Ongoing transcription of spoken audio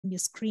your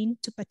screen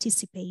to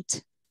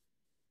participate.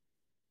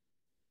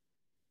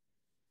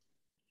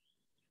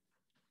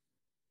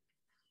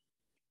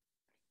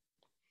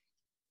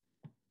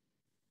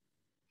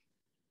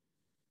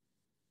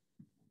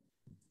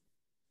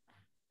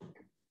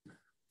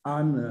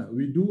 And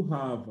we do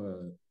have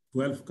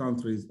 12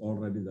 countries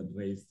already that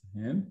raised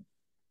hand,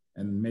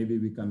 and maybe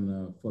we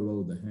can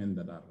follow the hand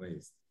that are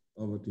raised.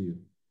 Over to you.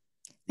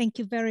 Thank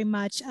you very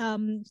much.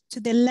 To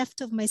the left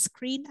of my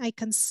screen, I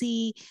can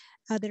see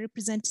the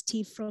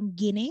representative from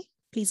Guinea.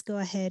 Please go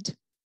ahead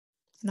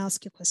and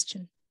ask your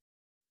question.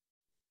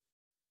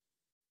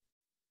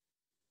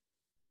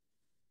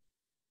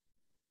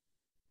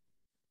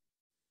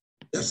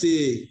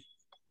 Merci.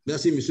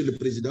 Merci, Monsieur le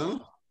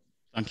Président.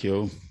 Thank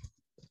you.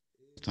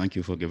 Thank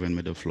you for giving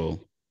me the floor.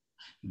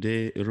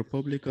 The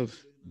Republic of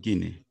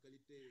Guinea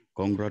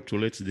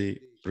congratulates the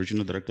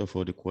Regional Director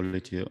for the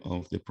quality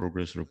of the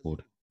progress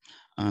report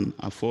and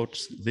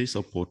affords this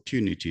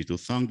opportunity to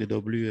thank the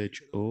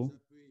WHO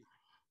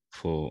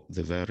for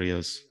the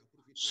various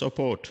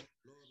support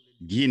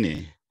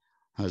Guinea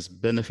has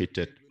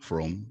benefited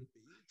from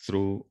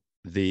through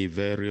the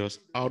various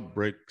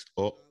outbreaks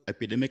or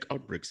epidemic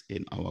outbreaks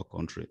in our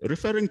country.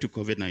 Referring to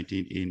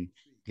COVID-19 in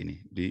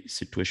Guinea, the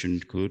situation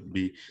could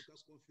be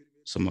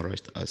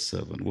summarized as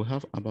 7. We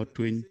have about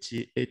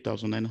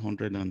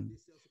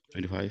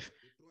 28,925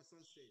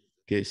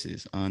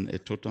 cases and a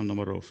total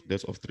number of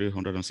deaths of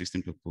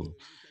 316 people.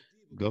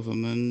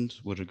 Government,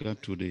 with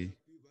regard to the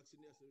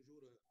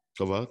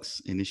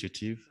COVAX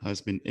initiative,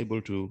 has been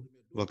able to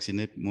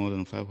vaccinate more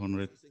than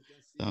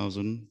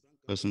 500,000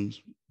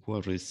 persons who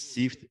have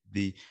received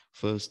the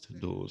first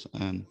dose,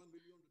 and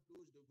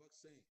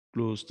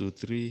close to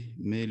 3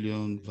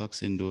 million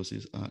vaccine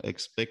doses are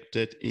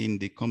expected in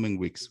the coming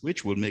weeks,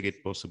 which will make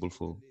it possible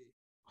for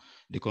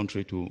the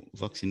country to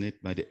vaccinate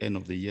by the end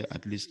of the year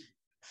at least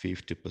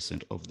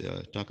 50% of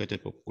their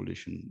targeted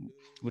population.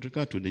 With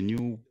regard to the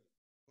new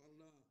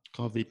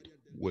COVID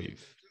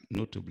wave,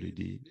 notably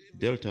the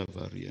Delta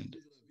variant,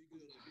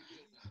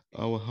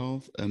 our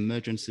health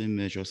emergency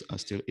measures are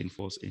still in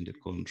force in the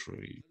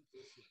country.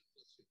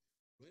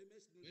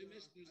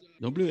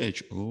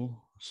 WHO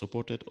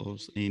supported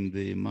us in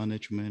the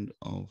management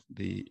of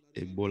the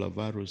Ebola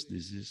virus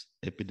disease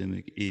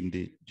epidemic in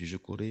the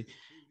Djibouti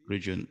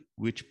region,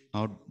 which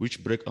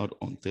broke out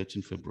on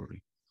 13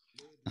 February.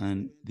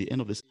 And the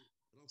end of this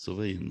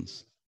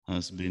surveillance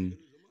has been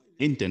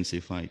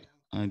intensified,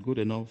 and good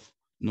enough,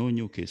 no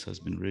new case has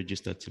been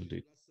registered till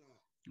date.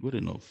 Good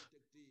enough,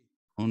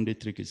 only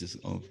 3 cases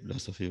of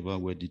Lassa fever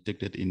were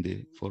detected in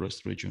the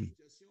forest region.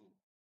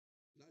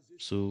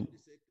 So,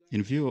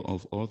 in view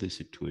of all the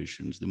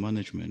situations, for the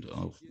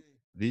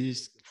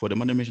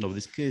management of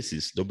these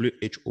cases,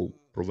 WHO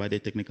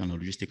provided technical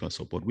and logistical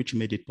support, which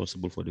made it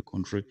possible for the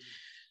country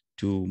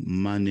to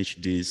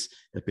manage these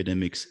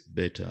epidemics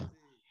better.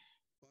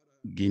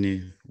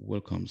 Guinea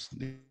welcomes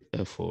the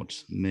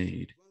efforts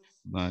made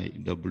by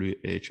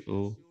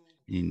WHO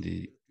in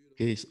the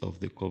case of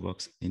the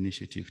COVAX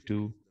initiative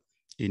to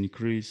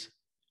increase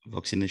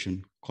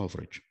vaccination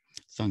coverage.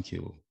 Thank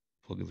you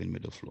for giving me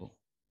the floor.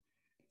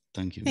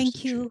 Thank you.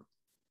 Thank you. Chair.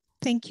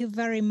 Thank you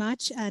very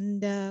much,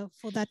 and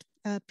for that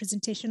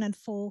presentation and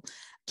for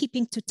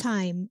keeping to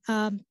time.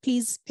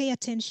 Please pay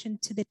attention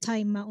to the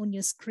timer on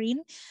your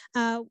screen.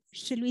 Shall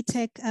we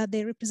take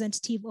the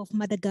representative of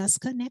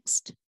Madagascar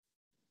next?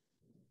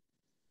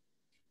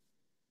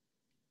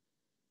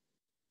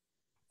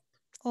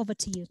 Over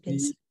to you,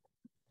 please.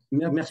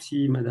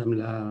 Merci, Madame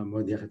la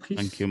Modératrice.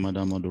 Thank you,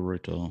 Madam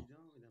Moderator.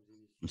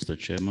 Mr.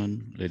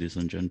 Chairman, ladies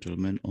and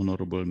gentlemen,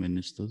 honorable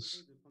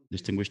ministers,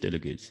 distinguished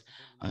delegates,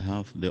 I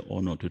have the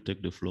honor to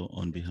take the floor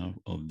on behalf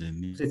of the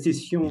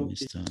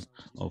Minister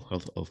of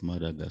Health of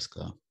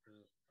Madagascar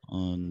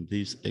on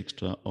this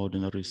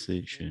extraordinary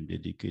session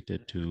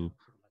dedicated to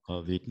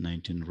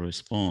COVID-19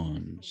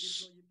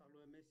 response.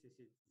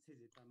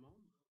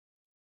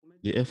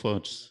 The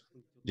efforts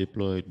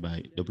deployed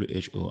by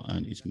WHO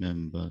and its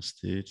member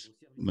states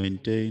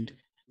maintained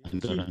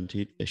and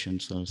guaranteed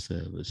essential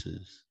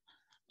services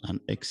and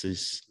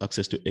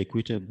access to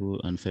equitable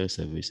and fair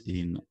service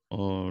in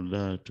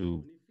order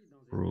to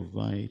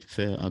provide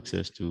fair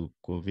access to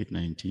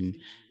COVID-19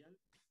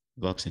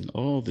 vaccine.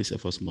 All these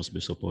efforts must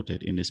be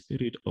supported in the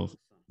spirit of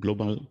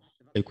global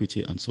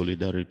equity and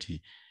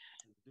solidarity.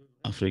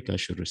 Africa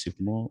should receive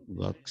more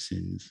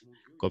vaccines.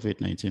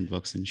 COVID-19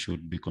 vaccine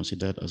should be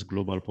considered as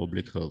global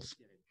public health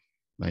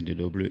by the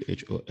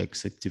WHO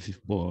Executive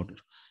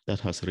Board that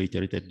has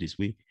reiterated this.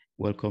 We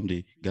welcome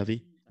the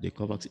Gavi, the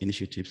COVAX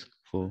initiatives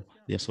for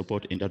their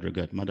support in that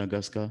regard.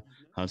 Madagascar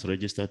has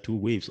registered 2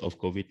 waves of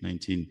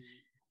COVID-19,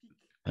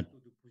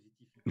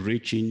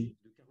 reaching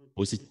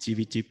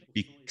positivity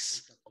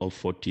peaks of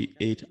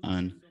 48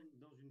 and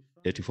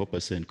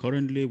 34%.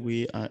 Currently,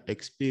 we are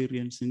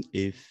experiencing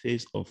a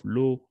phase of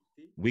low,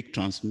 weak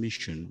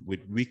transmission with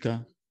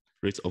weaker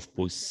rates of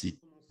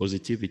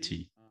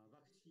positivity.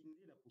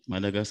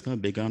 Madagascar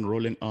began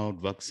rolling out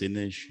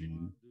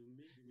vaccination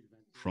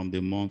from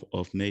the month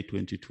of May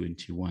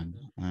 2021,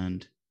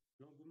 and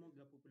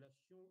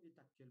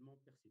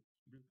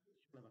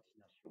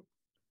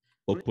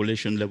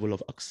population level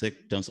of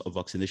acceptance of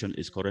vaccination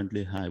is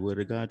currently high. Well,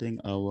 regarding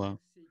our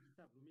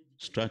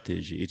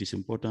strategy, it is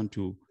important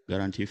to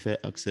guarantee fair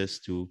access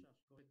to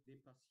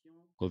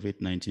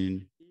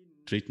COVID-19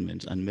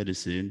 treatments and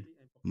medicine,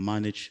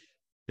 manage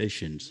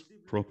patients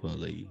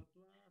properly.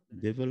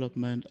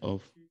 Development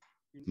of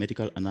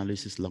medical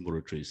analysis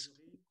laboratories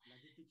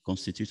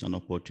constitutes an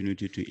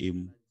opportunity to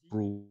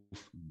improve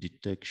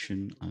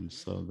detection and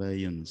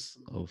surveillance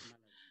of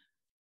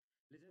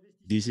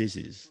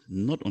diseases,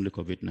 not only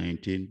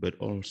COVID-19, but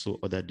also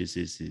other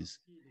diseases.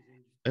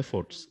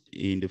 Efforts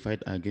in the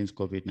fight against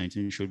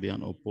COVID-19 should be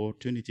an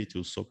opportunity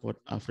to support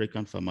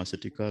African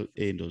pharmaceutical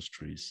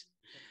industries.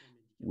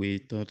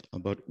 We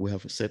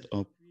have set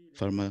up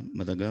Pharma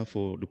Madagascar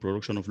for the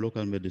production of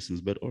local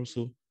medicines, but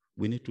also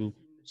we need to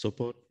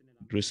support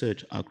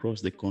research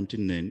across the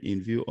continent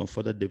in view of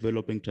further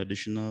developing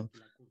traditional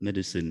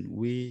medicine.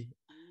 We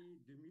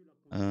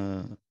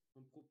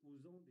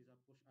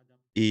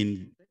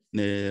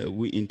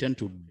intend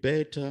to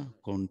better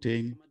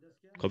contain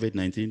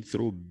COVID-19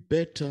 through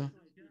better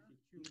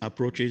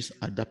approaches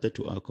adapted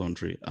to our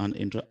country. An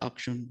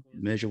interaction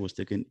measure was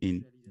taken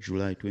in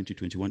July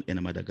 2021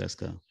 in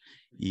Madagascar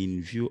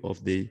in view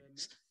of the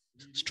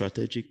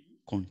strategic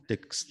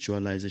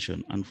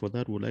contextualization. And for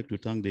that, we'd like to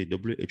thank the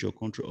WHO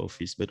country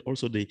office, but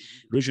also the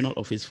regional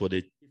office for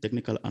the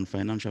technical and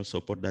financial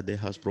support that they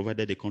has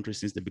provided the country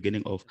since the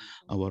beginning of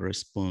our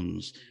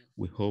response.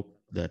 We hope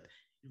that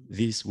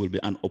this will be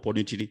an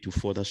opportunity to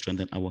further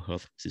strengthen our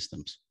health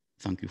systems.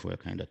 Thank you for your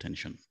kind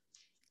attention.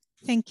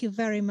 Thank you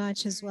very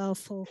much as well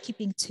for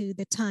keeping to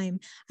the time.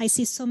 I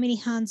see so many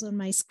hands on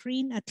my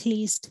screen, at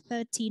least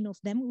 13 of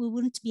them. We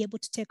wouldn't be able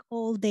to take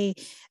all the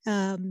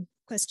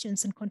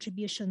questions and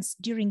contributions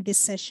during this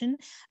session,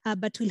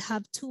 but we'll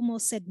have two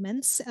more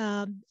segments.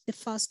 The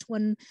first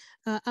one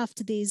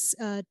after this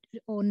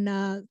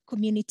on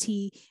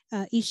community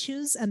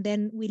issues, and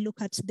then we look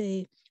at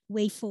the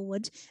way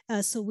forward.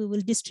 So we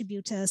will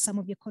distribute some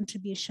of your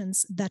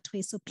contributions that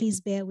way. So please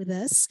bear with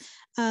us.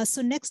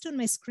 So next on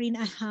my screen,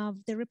 I have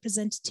the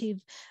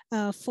representative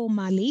for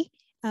Mali.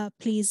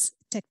 Please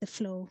take the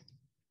floor.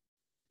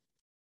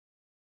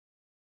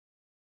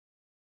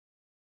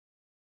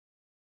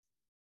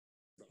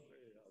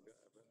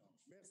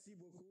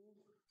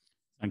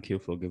 Thank you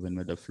for giving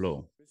me the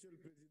floor.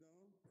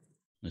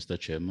 Mr.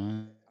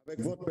 Chairman,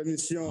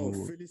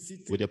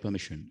 with your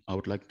permission, I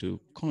would like to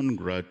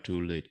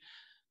congratulate,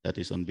 that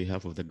is on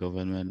behalf of the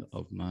government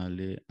of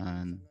Mali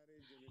and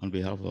on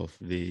behalf of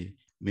the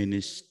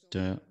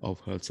Minister of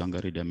Health,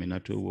 Sangari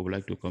Daminato. We would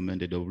like to commend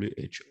the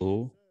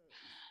WHO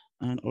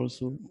and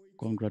also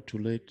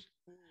congratulate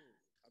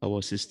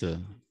our sister,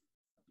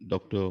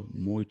 Dr.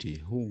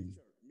 Moiti, who,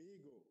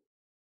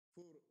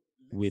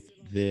 with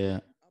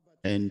their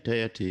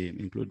entire team,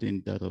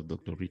 including that of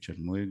Dr. Richard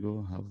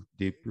Moigo, have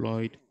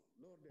deployed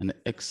an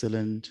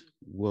excellent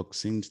work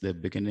since the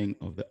beginning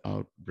of the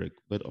outbreak,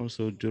 but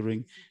also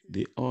during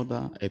the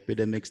other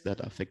epidemics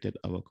that affected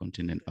our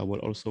continent. I will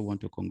also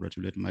want to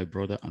congratulate my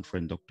brother and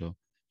friend, Dr.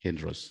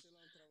 Hendros,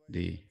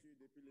 the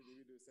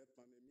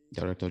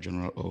Director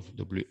General of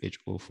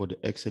WHO, for the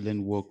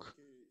excellent work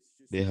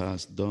they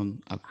has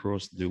done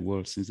across the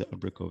world since the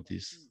outbreak of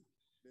this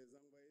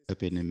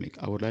epidemic.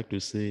 I would like to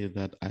say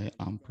that I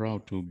am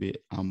proud to be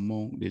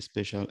among the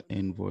special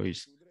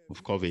envoys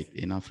of COVID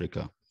in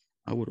Africa.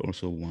 I would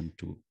also want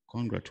to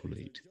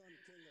congratulate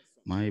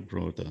my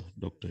brother,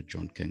 Dr.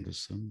 John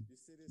Kengerson,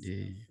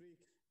 the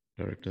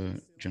Director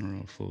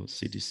General for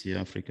CDC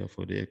Africa,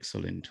 for the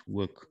excellent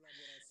work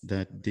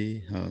that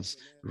they has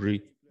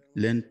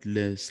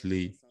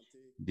relentlessly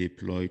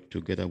deployed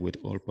together with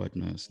all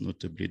partners,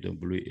 notably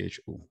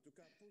WHO,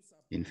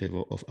 in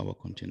favor of our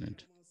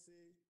continent.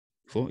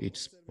 For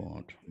its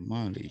part,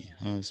 Mali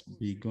has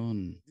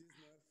begun.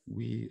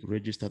 We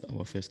registered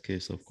our first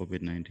case of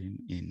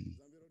COVID-19 in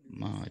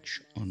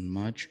March. On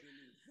March,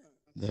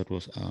 that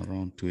was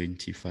around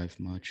 25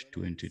 March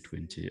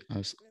 2020.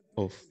 As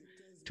of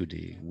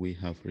today, we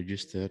have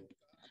registered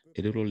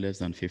a little less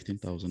than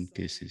 15,000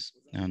 cases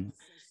and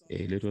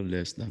a little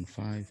less than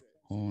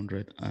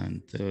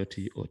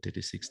 530 or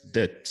 36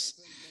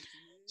 deaths.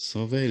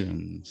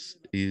 Surveillance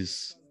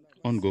is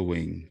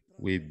ongoing.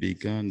 We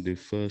began the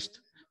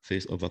first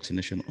phase of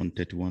vaccination on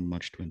 31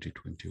 March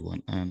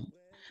 2021. And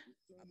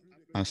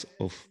as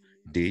of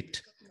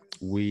date,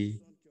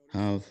 we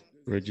have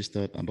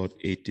registered about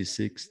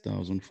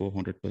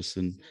 86,400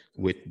 persons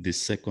with the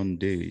second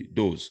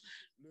dose.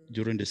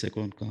 During the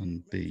second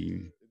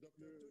campaign,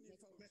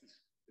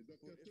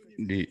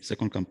 the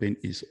second campaign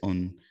is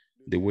on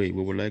the way.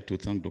 We would like to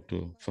thank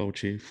Dr.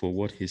 Fauci for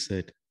what he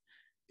said,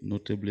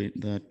 notably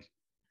that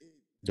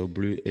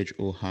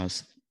WHO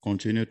has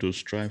continued to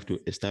strive to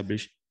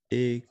establish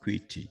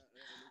equity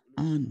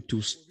and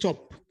to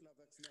stop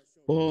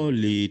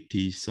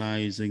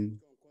politicizing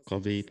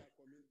COVID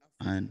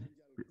and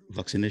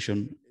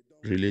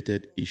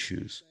vaccination-related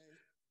issues.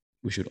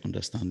 We should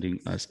understand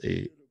it as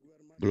a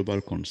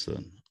global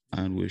concern,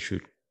 and we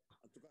should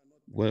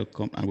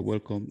welcome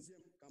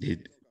the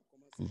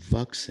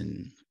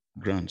vaccine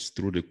grants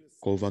through the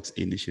COVAX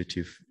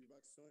initiative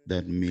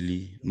that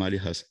Mali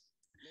has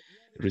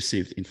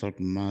received. In fact,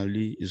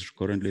 Mali is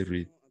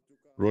currently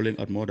rolling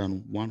out more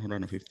than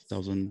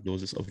 150,000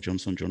 doses of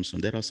Johnson &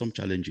 Johnson. There are some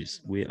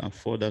challenges. We are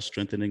further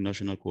strengthening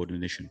national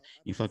coordination.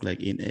 In fact,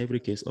 like in every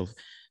case of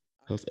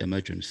health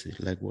emergency,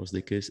 like was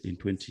the case in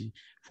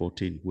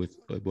 2014 with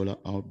Ebola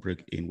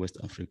outbreak in West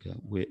Africa,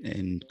 we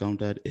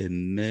encountered a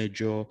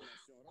major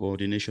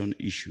coordination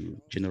issue,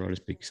 generally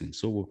speaking.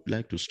 So we'd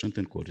like to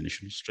strengthen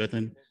coordination,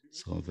 strengthen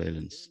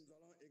surveillance.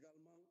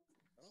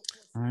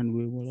 And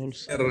we will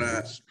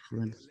also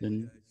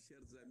strengthen,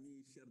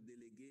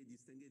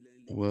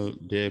 well,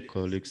 dear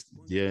colleagues,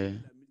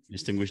 dear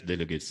distinguished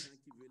delegates,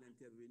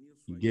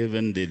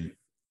 given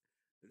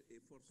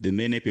the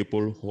many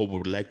people who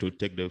would like to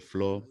take the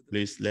floor,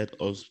 please let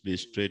us be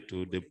straight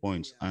to the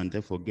point. And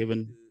therefore,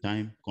 given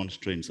time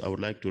constraints, I would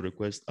like to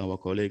request our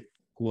colleague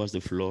who has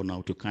the floor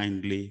now to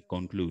kindly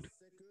conclude.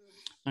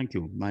 Thank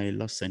you. My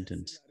last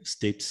sentence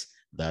states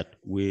that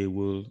we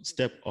will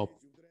step up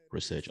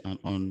research, and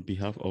on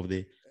behalf of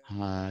the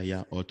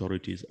higher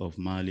authorities of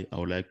Mali, I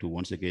would like to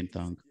once again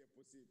thank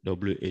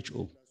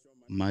WHO.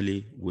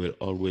 Mali will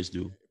always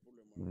do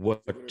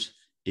what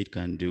it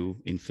can do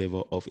in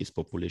favor of its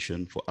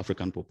population, for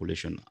African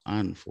population,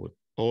 and for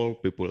all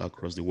people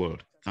across the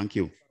world. Thank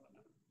you.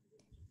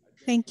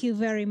 Thank you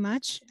very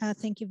much.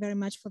 Thank you very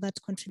much for that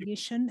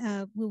contribution.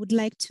 We would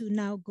like to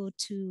now go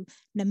to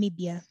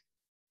Namibia.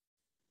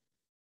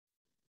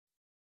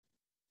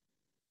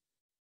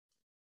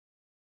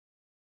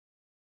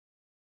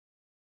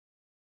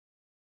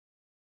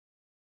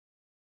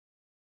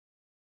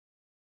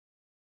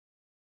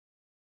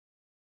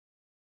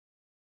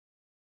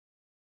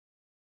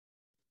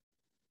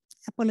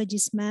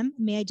 Apologies, ma'am.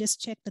 May I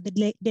just check that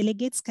the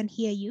delegates can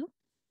hear you?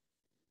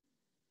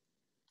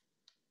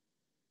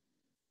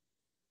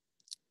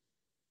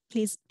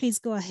 Please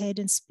go ahead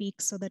and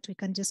speak so that we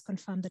can just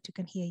confirm that we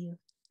can hear you.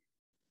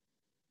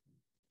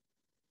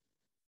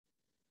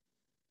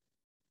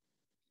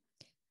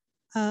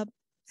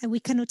 We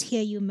cannot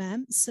hear you,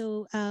 ma'am.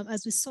 So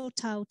as we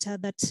sort out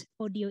that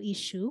audio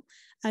issue,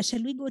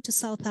 shall we go to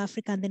South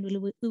Africa and then we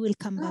will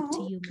come back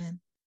to you, ma'am?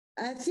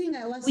 I think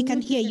I was. We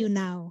can hear you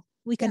now.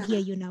 We can hear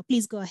you now.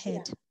 Please go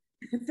ahead.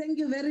 Yeah. Thank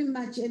you very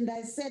much. And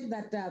I said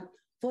that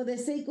for the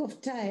sake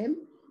of time,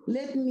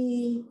 let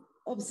me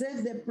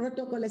observe the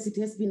protocol as it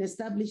has been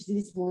established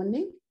this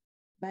morning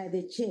by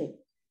the chair.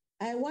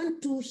 I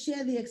want to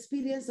share the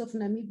experience of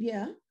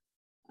Namibia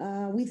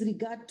with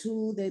regard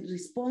to the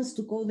response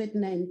to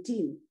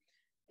COVID-19.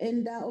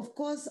 And of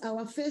course,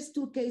 our first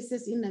two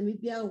cases in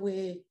Namibia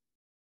were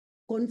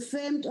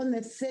confirmed on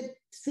the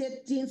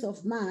 13th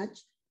of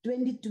March,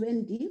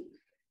 2020.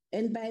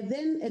 And by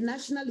then, a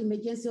National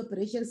Emergency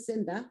Operations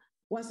Center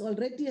was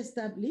already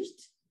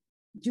established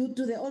due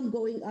to the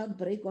ongoing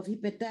outbreak of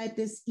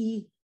hepatitis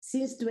E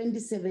since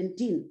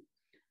 2017.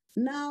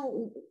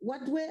 Now,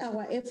 what were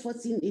our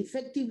efforts in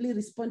effectively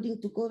responding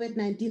to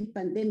COVID-19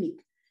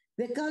 pandemic?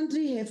 The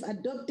country have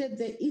adopted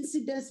the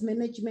incidence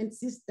management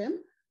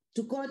system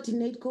to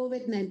coordinate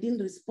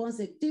COVID-19 response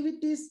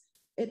activities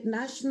at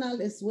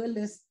national as well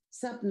as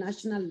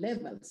subnational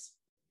levels.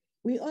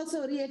 We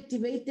also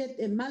reactivated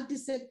a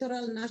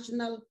multi-sectoral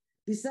national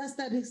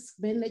disaster risk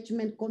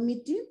management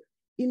committee,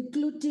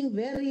 including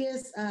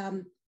various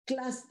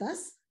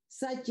clusters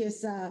such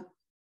as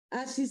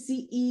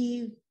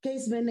RCCE,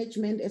 case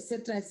management, et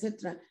cetera,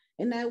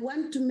 And I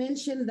want to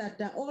mention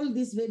that all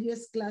these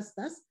various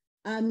clusters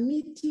are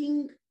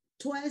meeting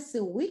twice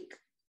a week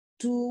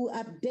to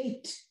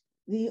update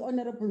the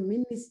Honorable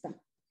Minister.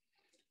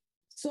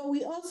 So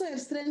we also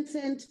have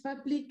strengthened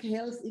Public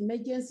Health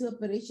Emergency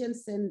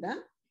Operations Center.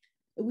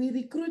 We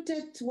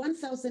recruited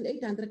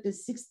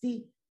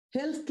 1,860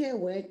 healthcare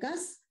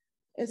workers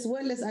as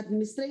well as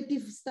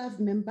administrative staff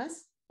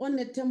members on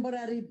a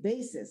temporary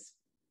basis.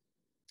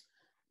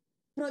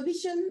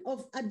 Provision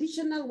of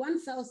additional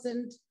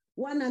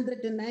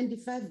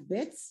 1,195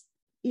 beds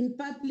in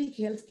public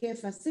healthcare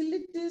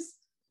facilities,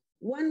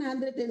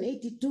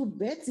 182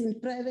 beds in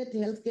private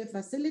healthcare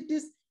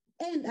facilities,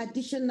 and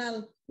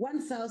additional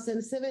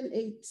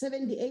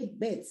 1,078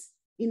 beds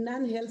in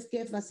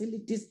non-healthcare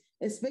facilities,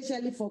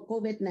 especially for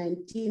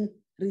COVID-19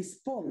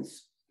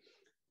 response.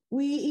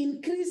 We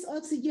increase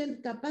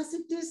oxygen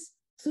capacities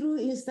through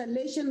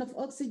installation of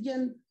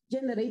oxygen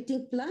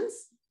generating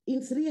plants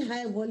in 3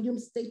 high-volume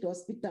state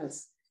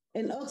hospitals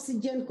and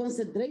oxygen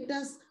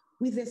concentrators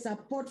with the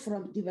support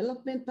from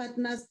development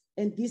partners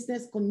and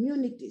business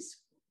communities.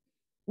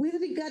 With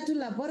regard to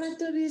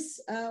laboratories,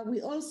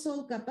 we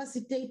also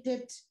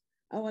capacitated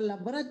our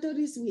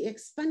laboratories. We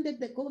expanded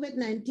the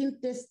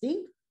COVID-19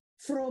 testing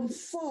from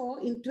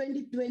 4 in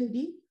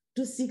 2020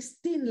 to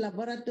 16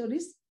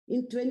 laboratories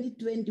in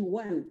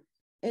 2021.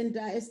 And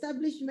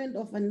establishment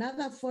of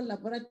another 4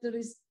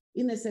 laboratories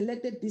in a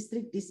selected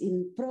district is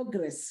in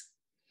progress.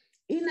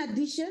 In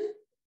addition,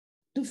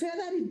 to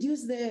further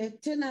reduce the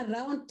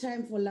turnaround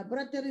time for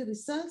laboratory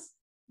results,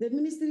 the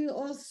ministry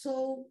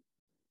also,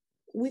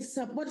 with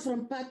support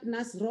from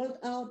partners, rolled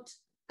out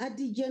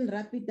antigen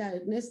rapid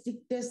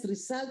diagnostic tests,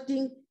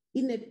 resulting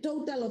in a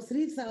total of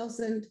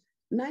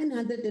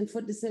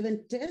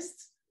 3,947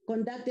 tests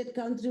conducted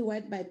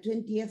countrywide by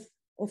 20th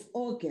of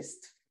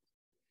August.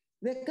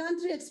 The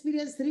country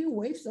experienced 3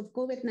 waves of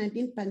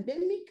COVID-19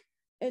 pandemic,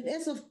 and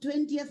as of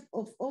 20th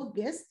of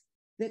August,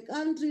 the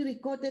country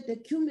recorded a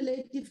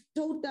cumulative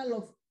total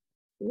of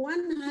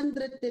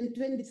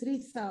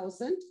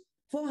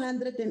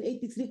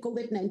 123,483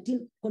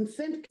 COVID-19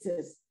 confirmed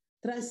cases,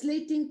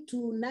 translating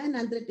to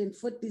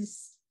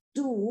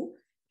 942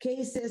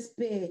 cases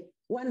per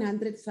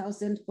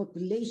 100,000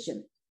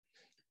 population.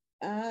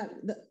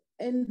 And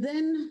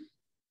then,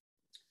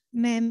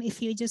 ma'am,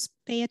 if you just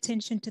pay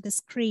attention to the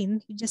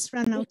screen, you just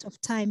run out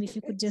of time. If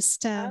you could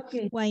just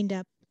wind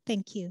up.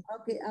 Thank you.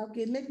 Okay.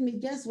 Let me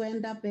just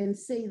wind up and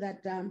say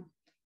that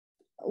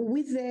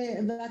with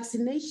the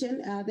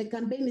vaccination, the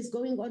campaign is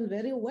going on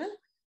very well.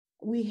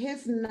 We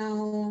have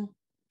now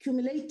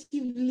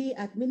cumulatively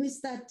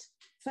administered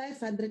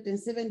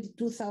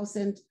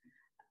 572,000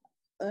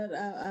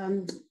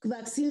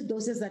 vaccine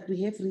doses that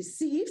we have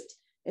received,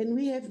 and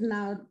we have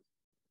now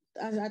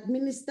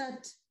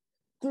administered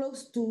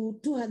close to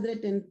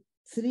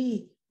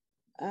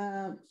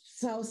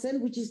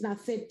 203,000, which is now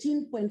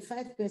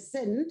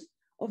 13.5%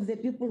 of the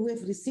people who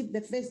have received the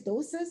first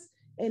doses,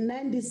 and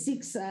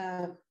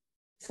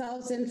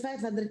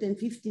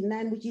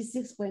 96,559, which is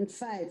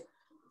 6.5.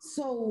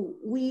 So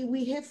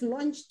we have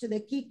launched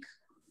the Kick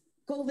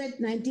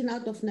COVID-19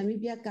 out of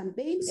Namibia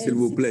campaign. S'il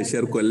vous plaît,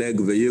 chers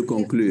collègues, veuillez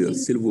conclure,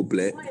 s'il vous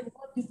plaît. More and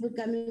more people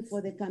coming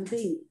for the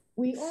campaign.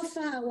 We offer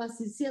our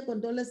sincere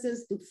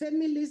condolences to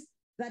families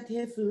that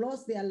have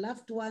lost their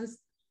loved ones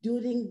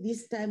during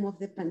this time of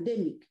the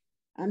pandemic.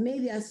 And may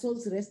their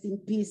souls rest in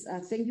peace.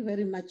 Thank you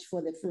very much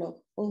for the floor.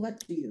 Over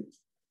to you.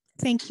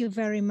 Thank you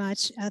very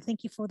much.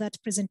 Thank you for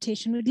that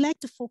presentation. We'd like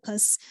to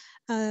focus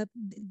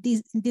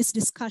this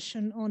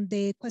discussion on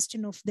the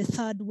question of the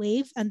third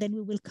wave, and then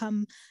we will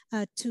come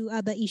to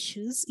other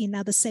issues in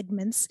other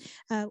segments.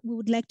 We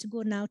would like to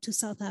go now to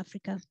South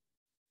Africa.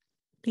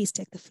 Please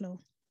take the floor.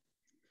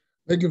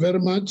 Thank you very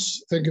much.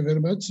 Thank you very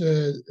much,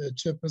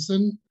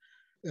 Chairperson.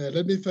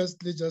 Let me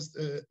firstly just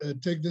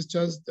take this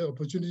chance, the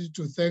opportunity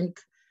to thank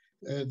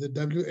the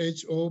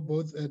WHO,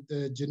 both at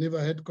the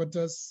Geneva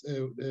headquarters,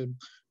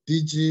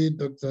 DG,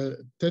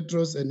 Dr.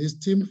 Tedros and his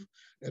team,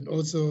 and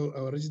also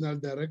our regional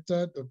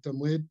director, Dr.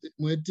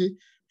 Moeti,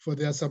 for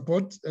their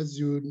support. As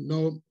you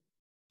know,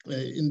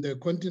 in the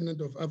continent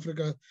of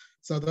Africa,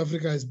 South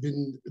Africa has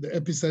been the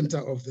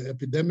epicenter of the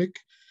epidemic.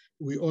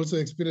 We also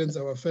experienced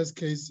our first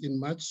case in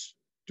March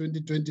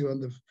 2020 on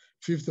the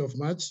 5th of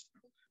March.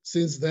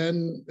 Since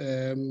then,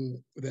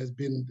 there's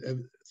been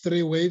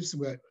 3 waves.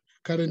 We're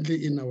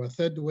currently in our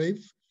 3rd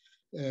wave.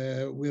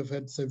 We have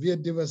had severe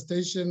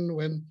devastation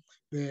when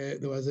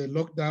there was a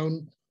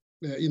lockdown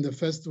in the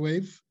 1st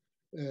wave,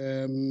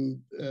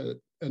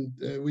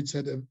 which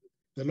had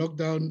the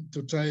lockdown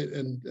to try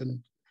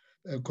and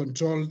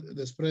control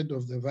the spread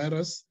of the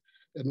virus.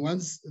 And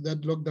once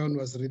that lockdown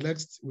was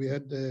relaxed, we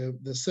had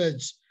the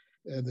surge,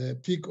 the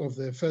peak of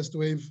the 1st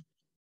wave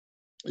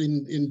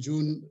in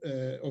June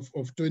of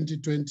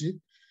 2020.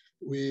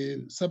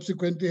 We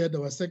subsequently had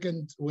our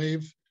 2nd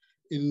wave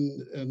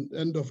in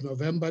end of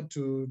November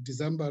to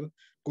December,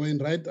 going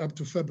right up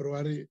to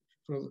February,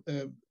 from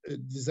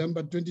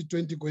December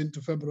 2020 going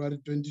to February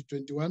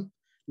 2021,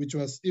 which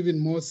was even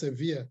more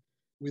severe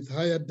with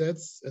higher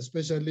deaths,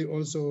 especially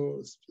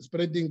also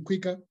spreading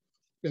quicker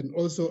and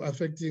also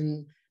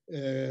affecting,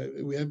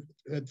 we have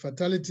had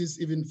fatalities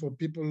even for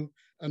people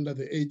under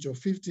the age of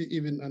 50,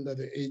 even under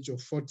the age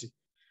of 40.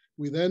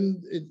 We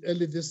then,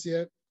 early this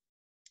year,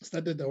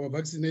 started our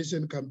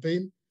vaccination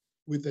campaign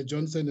with the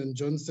Johnson &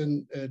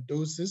 Johnson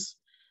doses.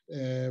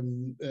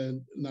 And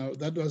now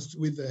that was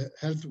with the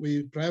health,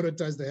 we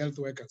prioritized the health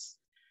workers,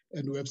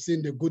 and we have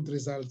seen the good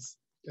results.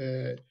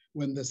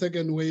 When the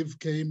 2nd wave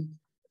came,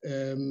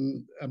 I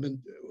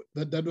mean,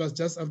 that was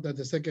just after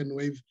the 2nd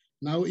wave.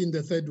 Now in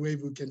the 3rd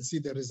wave, we can see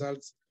the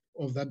results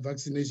of that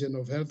vaccination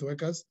of health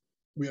workers.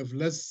 We have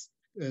less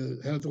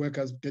health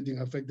workers getting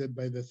affected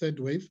by the 3rd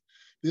wave.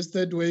 This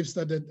 3rd wave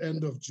started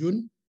end of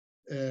June,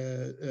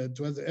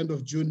 towards the end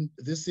of June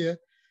this year,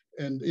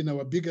 and in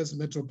our biggest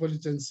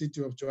metropolitan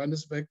city of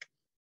Johannesburg,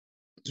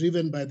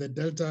 driven by the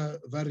Delta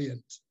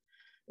variant.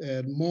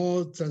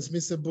 More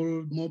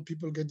transmissible, more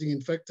people getting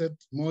infected,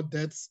 more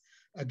deaths,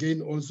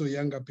 again, also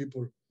younger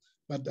people.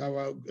 But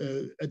our,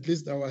 at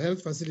least our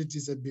health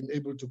facilities have been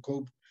able to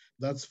cope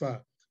thus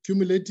far.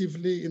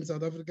 Cumulatively in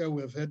South Africa,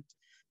 we have had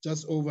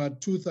just over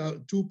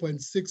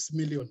 2.6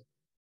 million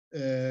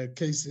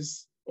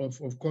cases of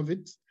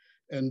COVID,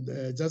 and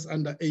just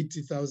under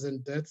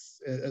 80,000 deaths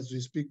as we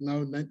speak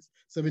now,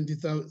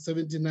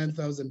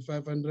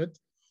 79,500.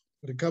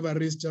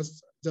 Recoveries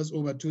just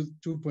over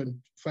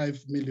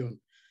 2.5 million.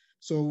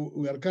 So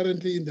we are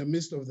currently in the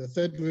midst of the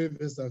 3rd wave,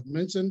 as I've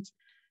mentioned.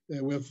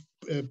 We have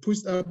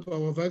pushed up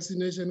our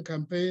vaccination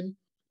campaign.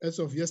 As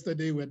of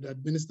yesterday, we had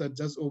administered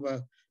just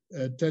over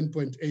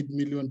 10.8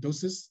 million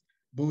doses,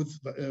 both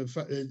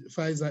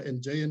Pfizer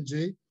and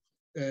J&J.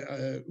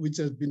 which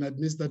has been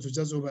administered to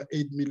just over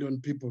 8 million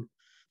people.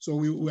 So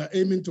we are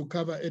aiming to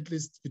cover at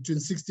least between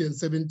 60 and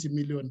 70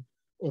 million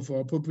of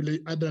our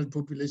adult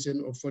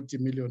population of 40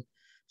 million.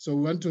 So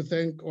we want to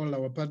thank all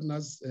our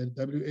partners at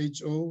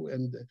WHO,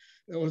 and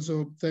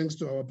also thanks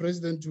to our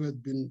president who has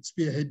been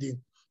spearheading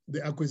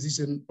the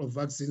acquisition of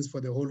vaccines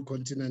for the whole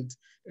continent,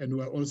 and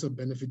we are also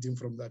benefiting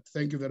from that.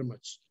 Thank you very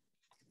much.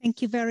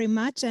 Thank you very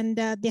much. And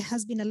there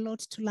has been a lot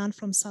to learn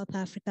from South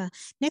Africa.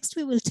 Next,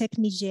 we will take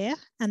Niger,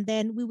 and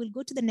then we will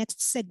go to the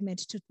next segment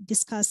to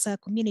discuss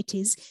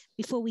communities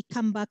before we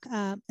come back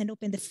and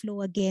open the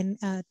floor again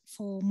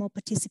for more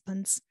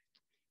participants.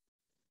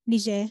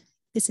 Niger,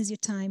 this is your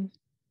time.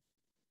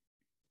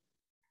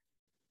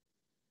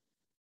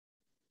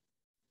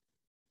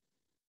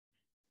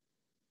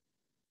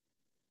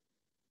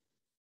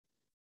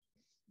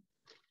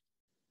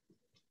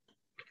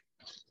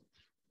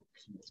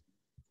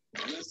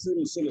 Merci,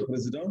 Monsieur le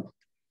Président.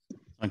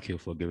 Thank you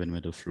for giving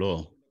me the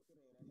floor.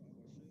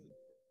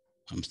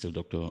 I'm still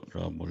Dr.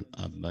 Rabul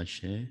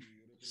Abashe,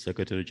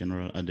 Secretary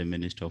General and the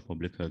Minister of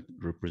Public Health,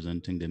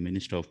 representing the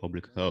Minister of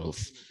Public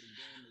Health.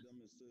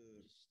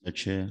 The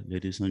Chair,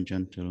 ladies and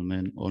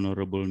gentlemen,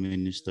 honorable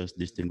ministers,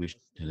 distinguished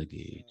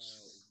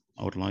delegates,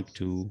 I would like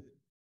to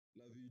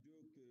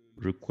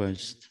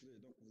request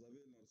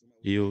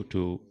you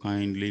to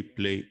kindly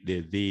play the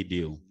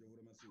video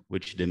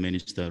which the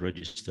minister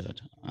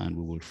registered, and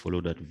we will follow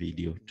that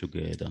video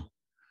together.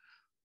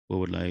 We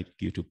would like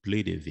you to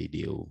play the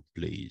video,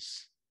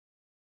 please.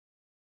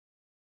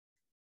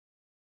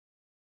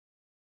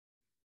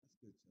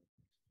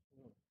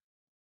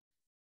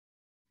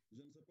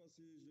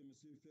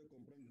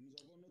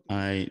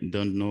 I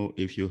don't know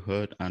if you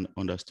heard and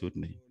understood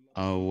me.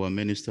 Our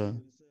minister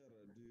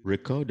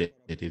recorded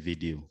a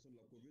video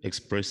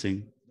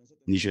expressing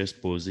Niger's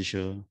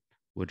position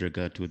with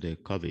regard to the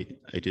COVID.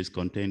 It is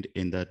contained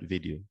in that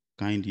video.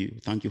 Thank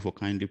you for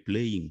kindly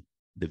playing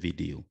the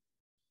video.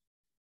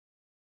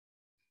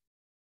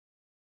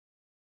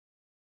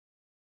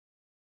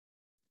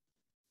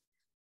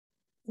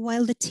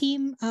 While the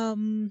team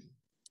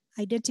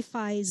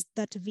identifies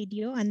that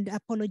video, and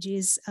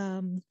apologies,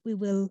 we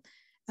will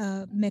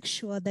make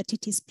sure that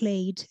it is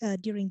played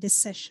during this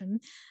session.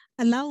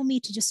 Allow me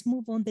to just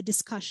move on the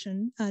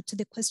discussion to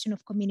the question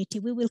of community.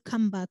 We will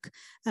come back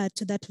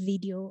to that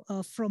video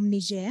from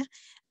Niger.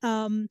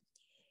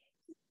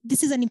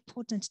 This is an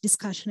important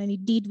discussion, and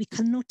indeed we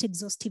cannot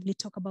exhaustively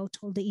talk about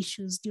all the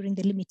issues during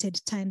the limited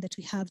time that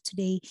we have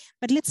today.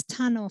 But let's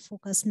turn our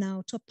focus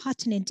now to a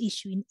pertinent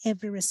issue in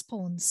every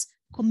response: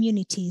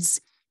 communities.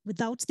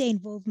 Without their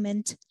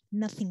involvement,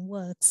 nothing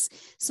works.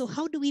 So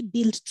how do we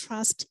build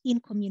trust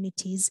in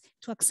communities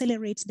to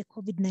accelerate the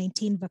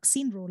COVID-19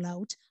 vaccine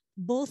rollout,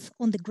 both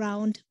on the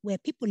ground where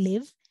people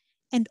live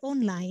and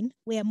online,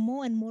 where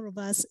more and more of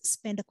us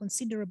spend a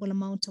considerable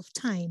amount of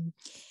time?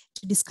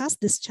 To discuss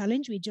this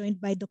challenge, we're joined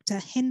by Dr.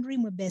 Henry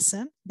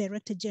Mwebesa,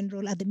 Director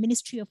General at the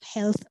Ministry of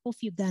Health of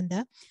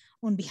Uganda,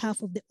 on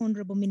behalf of the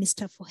Honorable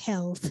Minister for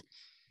Health.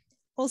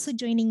 Also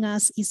joining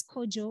us is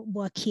Kojo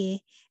Boakie,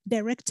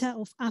 Director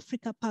of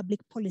Africa Public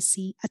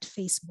Policy at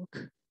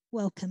Facebook.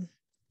 Welcome.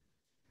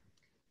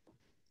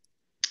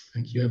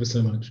 Thank you ever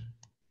so much.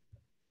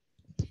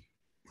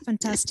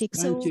 Fantastic.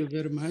 Thank you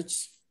very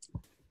much.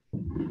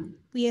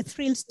 We are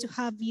thrilled to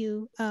have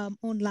you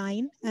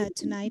online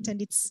tonight, and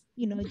it's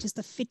just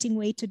a fitting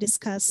way to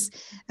discuss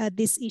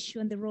this issue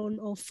and the role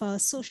of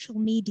social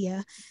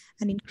media,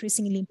 an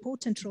increasingly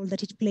important role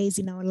that it plays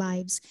in our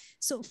lives.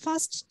 So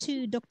first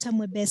to Dr.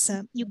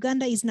 Mwebesa,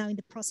 Uganda is now in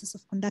the process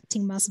of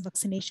conducting mass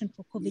vaccination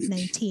for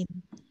COVID-19.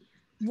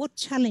 What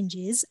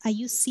challenges are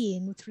you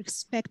seeing with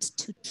respect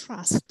to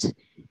trust?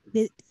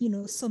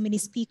 So many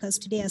speakers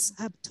today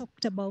have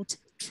talked about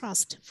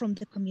trust from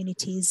the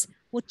communities.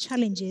 What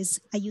challenges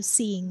are you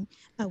seeing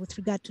with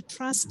regard to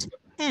trust,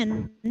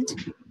 and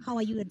how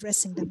are you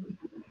addressing them?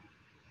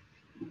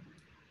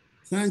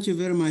 Thank you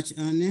very much,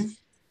 Anne.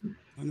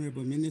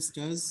 Honorable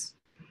ministers,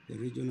 the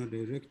regional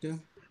director,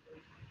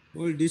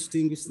 all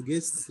distinguished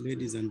guests,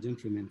 ladies and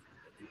gentlemen.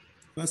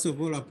 First of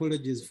all,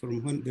 apologies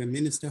from the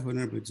minister,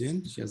 Honorable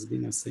Jane. She has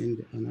been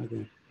assigned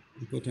another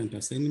important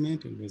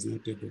assignment and was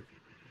not able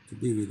to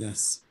be with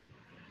us.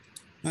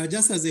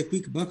 Just as a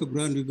quick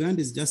background, Uganda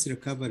is just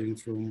recovering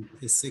from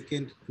a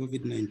second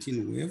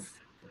COVID-19 wave,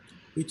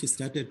 which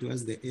started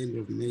towards the end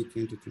of May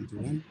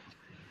 2021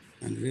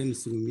 and ran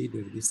through mid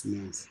of this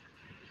month.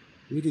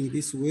 During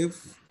this wave,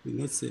 we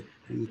noticed an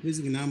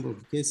increasing number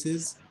of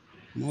cases,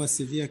 more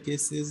severe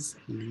cases,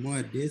 and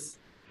more deaths,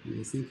 and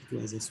I think it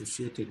was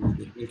associated with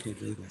the Delta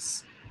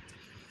virus.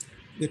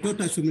 The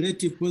total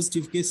cumulative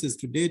positive cases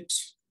to date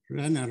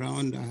ran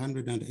around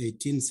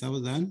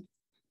 118,000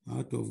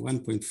 out of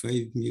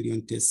 1.5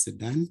 million tests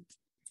done.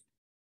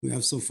 We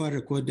have so far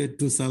recorded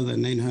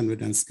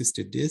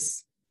 2,960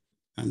 deaths,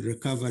 and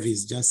recovery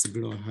is just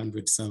below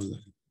 100,000.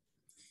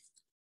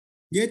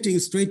 Getting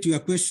straight to your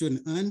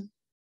question, Anne,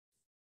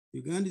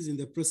 Uganda is in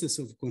the process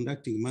of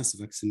conducting mass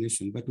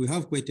vaccination, but we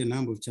have quite a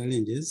number of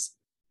challenges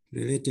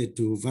related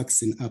to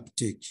vaccine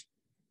uptake.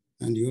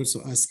 And you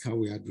also ask how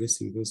we are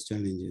addressing those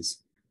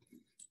challenges.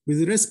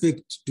 With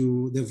respect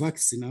to the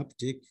vaccine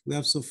uptake, we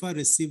have so far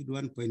received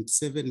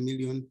 1.7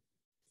 million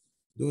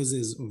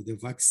doses of the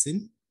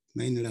vaccine,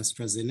 mainly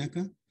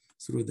AstraZeneca,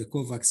 through the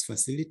COVAX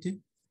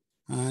facility,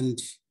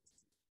 and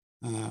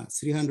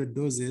 300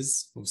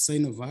 doses of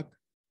Sinovac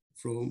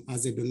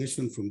as a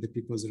donation from the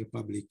People's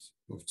Republic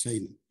of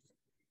China.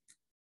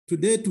 To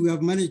date, we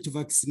have managed to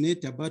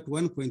vaccinate about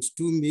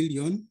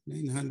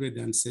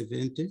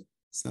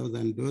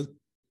 1.2,970,000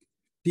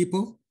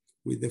 people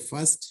with the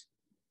first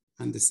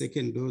and the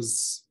second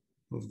dose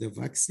of the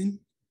vaccine.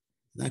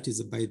 That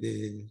is by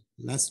the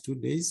last 2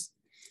 days.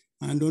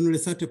 And only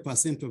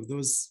 30% of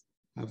those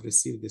have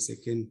received the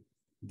second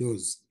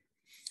dose.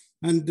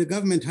 And the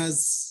government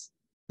has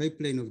a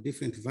pipeline of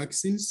different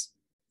vaccines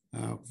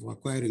for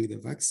acquiring the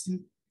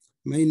vaccine,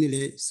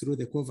 mainly through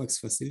the COVAX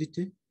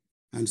facility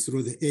and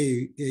through the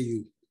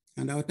AU.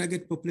 And our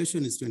target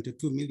population is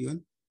 22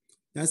 million.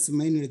 That's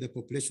mainly the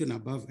population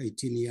above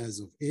 18 years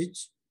of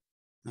age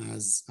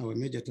as our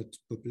major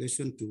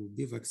population to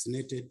be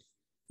vaccinated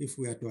if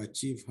we are to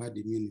achieve herd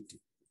immunity.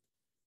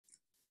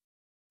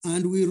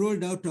 And we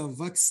rolled out our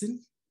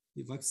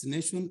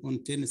vaccination on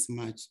 10th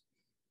March.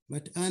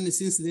 But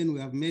since then, we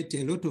have met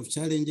a lot of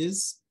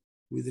challenges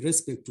with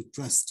respect to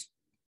trust.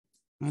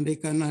 And I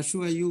can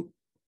assure you,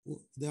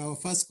 our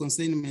first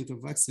consignment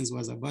of vaccines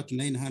was about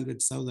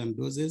 900,000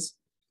 doses,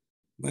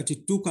 but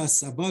it took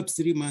us about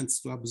 3 months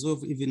to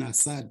absorb even a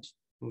third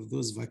of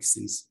those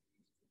vaccines.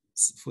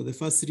 For the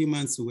first 3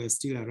 months, we were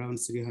still around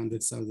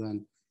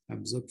 300,000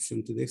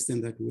 absorption, to the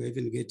extent that we were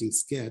even getting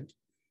scared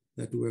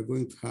that we were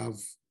going to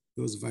have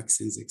those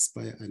vaccines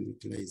expire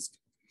unutilized.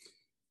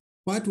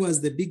 What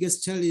was the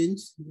biggest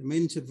challenge? The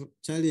main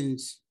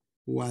challenge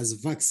was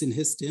vaccine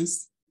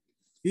hesitance,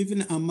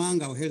 even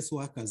among our health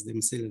workers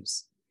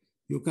themselves,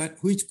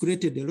 which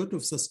created a lot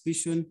of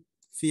suspicion,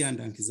 fear, and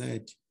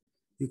anxiety.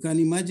 You can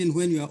imagine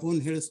when your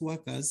own health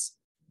workers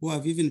who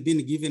have even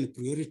been given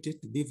priority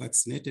to be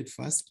vaccinated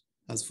first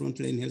as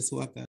frontline health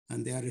workers,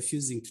 and they are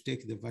refusing to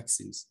take the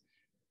vaccines.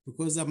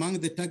 Because among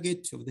the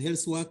target of the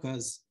health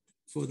workers,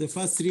 for the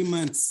first 3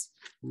 months,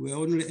 we were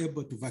only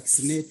able to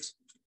vaccinate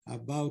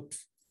about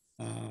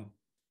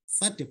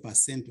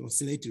 30% or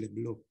slightly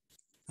below.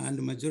 And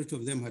the majority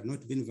of them had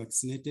not been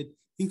vaccinated,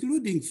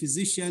 including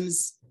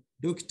physicians,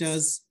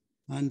 doctors,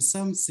 and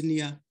some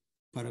senior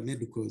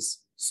paramedicals.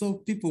 So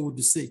people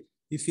would say,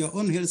 if your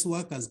own health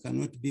workers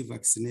cannot be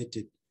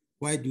vaccinated,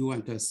 why do you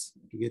want us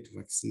to get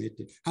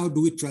vaccinated? How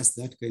do we trust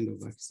that kind of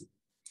vaccine?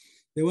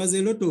 There was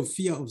a lot of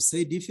fear of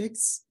side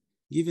effects,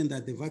 given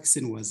that the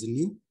vaccine was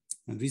new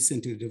and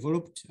recently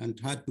developed and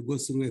had to go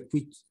through a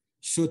quick,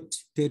 short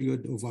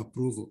period of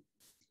approval.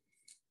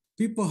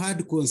 People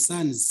had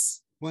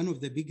concerns. One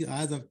of the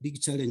other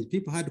big challenge,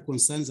 people had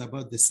concerns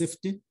about the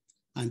safety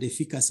and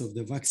efficacy of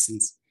the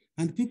vaccines.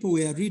 And people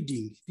were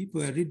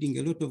reading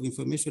a lot of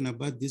information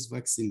about these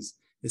vaccines,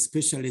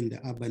 especially in the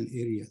urban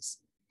areas.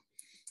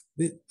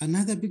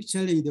 Another big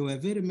challenge, there were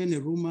very many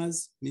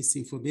rumors,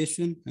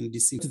 misinformation, and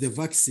disinformation to the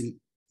vaccine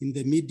in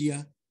the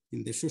media,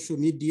 in the social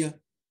media,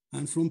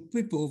 and from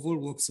people of all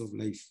walks of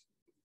life.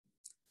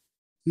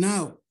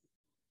 Now,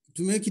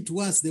 to make it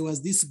worse, there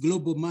was this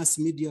global mass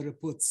media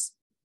reports,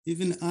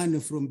 even Anne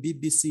from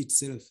BBC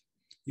itself.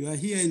 You are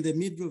here in the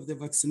middle of the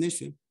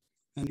vaccination,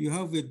 and you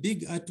have a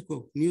big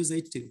article, news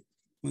article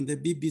on the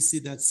BBC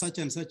that such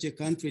and such a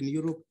country in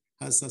Europe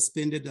has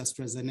suspended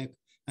AstraZeneca,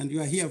 and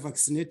you are here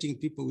vaccinating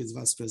people with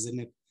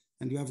AstraZeneca,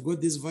 and you have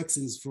got these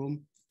vaccines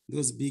from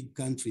those big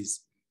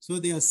countries. So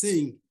they are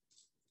saying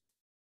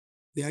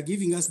they are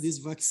giving us these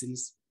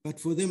vaccines, but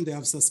for them, they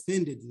have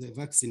suspended the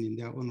vaccine in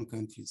their own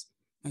countries.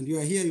 And you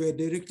are here, you are a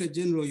Director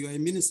General, you are a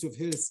Minister of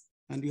Health,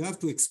 and you have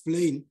to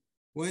explain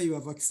why you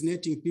are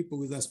vaccinating people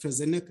with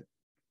AstraZeneca,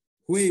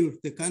 where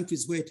the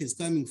countries where it is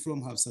coming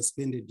from have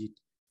suspended it.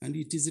 And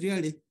it is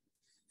really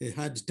a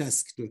hard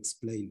task to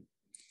explain.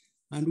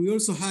 And we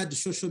also had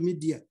social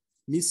media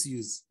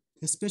misuse,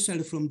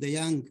 especially from the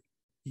young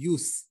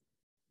youth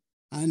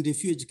and a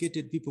few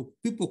educated people.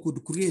 People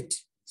could create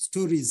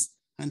stories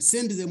and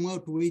send them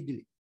out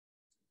widely.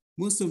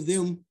 Most of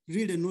them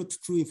really not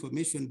true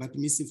information, but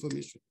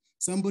misinformation.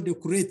 Somebody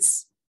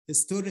creates a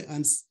story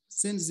and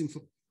sends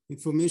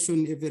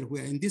information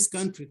everywhere. In this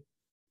country,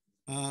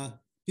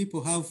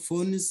 people have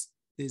phones.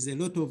 There's a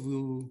lot of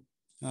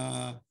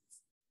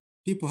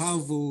people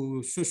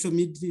have social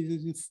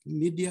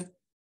media,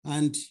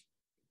 and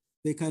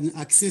they can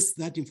access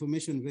that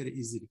information very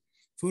easily.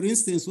 For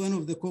instance, one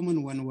of the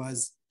common one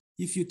was,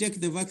 if you take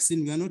the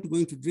vaccine, you are not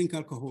going to drink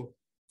alcohol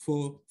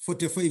for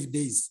 45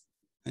 days.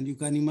 And you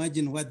can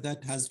imagine what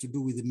that has to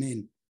do with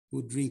men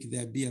who drink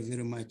their beer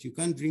very much. You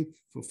can't drink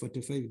for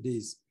 45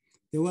 days.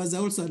 There was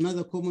also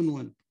another common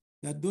one,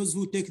 that those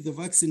who take the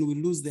vaccine will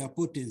lose their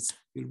potency,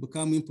 will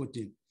become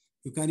impotent.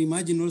 You can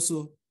imagine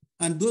also,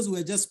 and those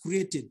were just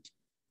created.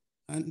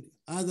 And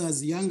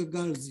others, younger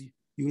girls,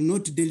 you will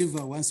not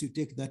deliver once you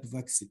take that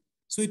vaccine.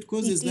 So it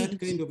causes that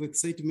kind of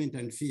excitement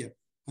and fear.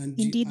 And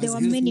indeed, there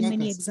were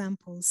many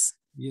examples.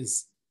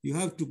 Yes. You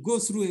have to go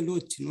through a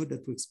lot in order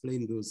to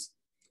explain those.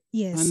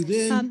 Yes. And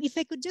then, if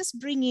I could just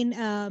bring in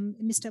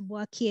Mr.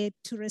 Boakye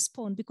to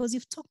respond, because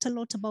you've talked a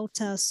lot about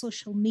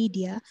social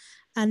media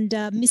and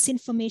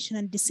misinformation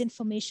and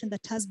disinformation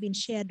that has been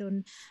shared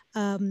on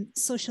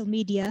social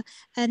media.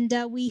 And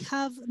we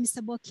have Mr.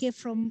 Boakye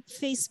from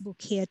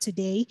Facebook here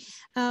today.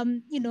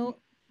 You know,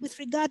 with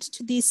regard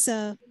to this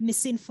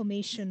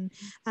misinformation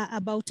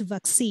about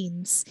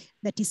vaccines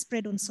that is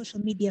spread on social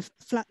media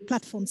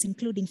platforms,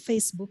 including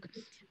Facebook,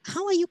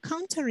 how are you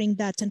countering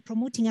that and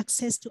promoting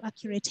access to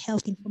accurate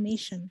health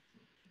information?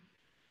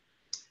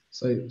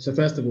 So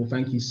first of all,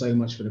 thank you so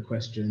much for the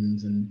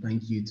questions, and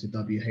thank you to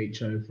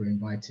WHO for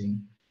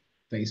inviting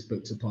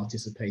Facebook to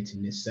participate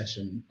in this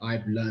session.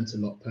 I've learned a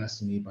lot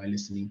personally by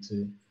listening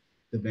to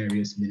the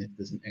various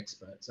ministers and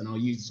experts, and I'll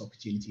use this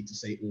opportunity to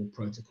say all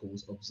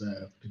protocols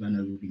observed, because I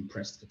know we've been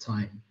pressed for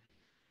time.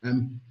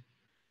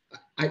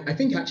 I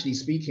think actually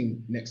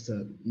speaking next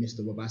to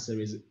Mr.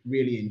 Wabassa is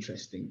really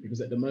interesting,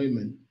 because at the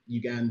moment,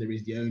 Uganda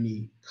is the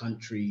only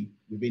country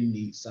within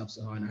the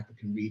sub-Saharan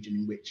African region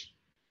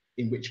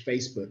in which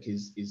Facebook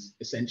is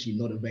essentially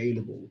not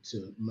available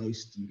to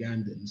most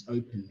Ugandans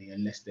openly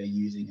unless they're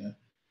using a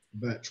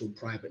virtual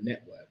private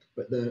network.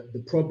 But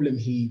the problem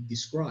he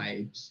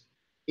describes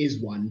is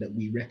one that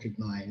we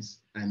recognize,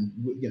 and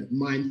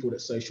mindful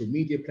that social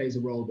media plays a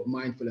role, but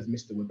mindful, as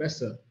Mr.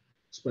 Wabassa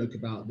spoke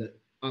about, that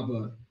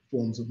other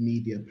forms of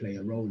media play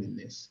a role in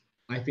this.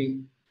 I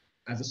think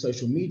as a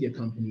social media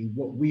company,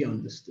 what we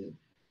understood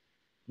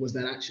was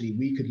that actually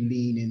we could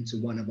lean into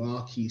one of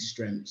our key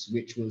strengths,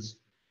 which was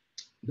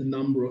the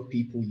number of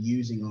people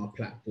using our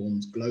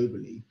platforms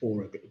globally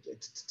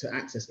to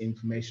access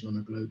information on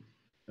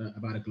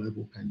about a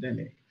global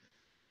pandemic.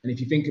 And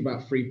if you think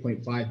about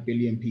 3.5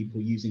 billion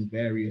people using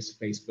various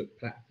Facebook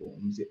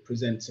platforms, it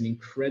presents an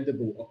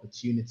incredible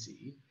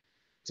opportunity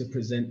to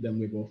present them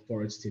with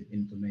authoritative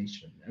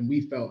information. And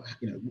we felt,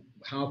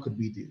 how could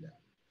we do that?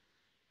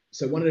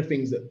 So one of the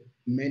things that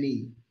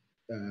many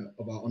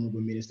of our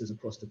honorable ministers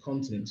across the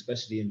continent,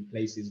 especially in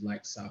places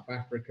like South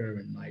Africa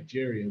and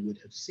Nigeria, would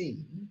have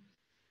seen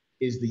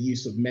is the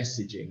use of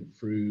messaging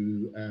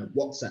through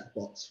WhatsApp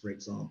bots, for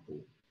example,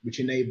 which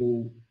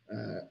enable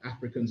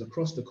Africans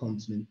across the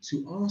continent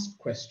to ask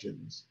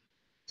questions,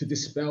 to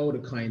dispel the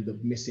kind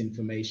of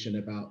misinformation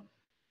about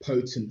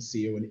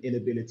potency or an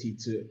inability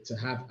to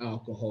have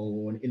alcohol,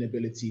 or an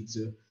inability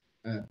to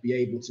be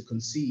able to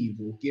conceive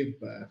or give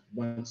birth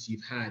once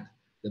you've had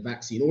the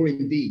vaccine, or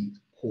indeed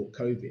caught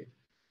COVID.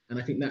 And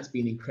I think that's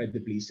been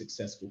incredibly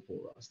successful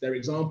for us. There are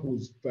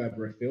examples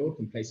further afield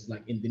from places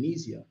like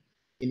Indonesia,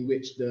 in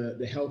which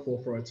the health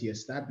authority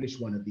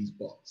established one of these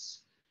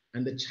bots.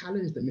 And the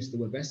challenge that Mr.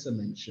 Wabessa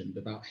mentioned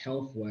about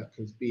health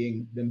workers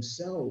being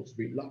themselves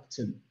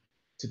reluctant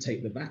to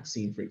take the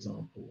vaccine, for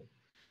example,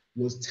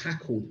 was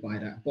tackled by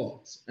that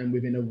bot. And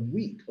within a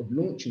week of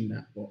launching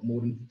that bot, more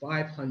than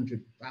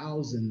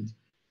 500,000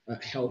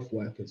 health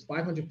workers,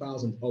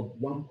 500,000 of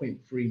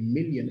 1.3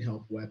 million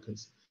health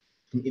workers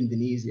from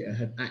Indonesia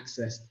have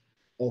accessed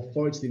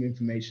authoritative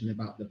information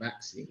about the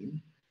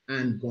vaccine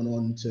and gone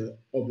on to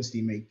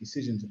obviously make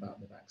decisions about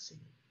the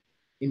vaccine.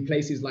 In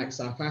places like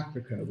South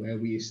Africa, where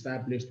we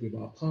established with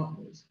our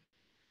partners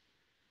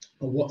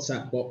a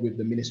WhatsApp bot with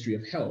the Ministry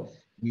of Health,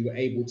 we were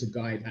able to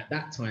guide, at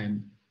that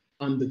time,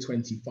 under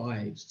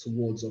 25s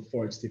towards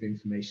authoritative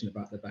information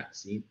about the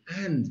vaccine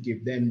and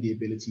give them the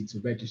ability to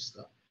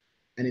register.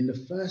 And in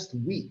the first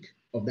week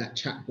of that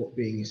chatbot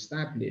being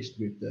established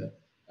with the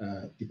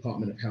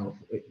Department of Health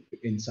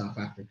in South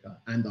Africa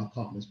and our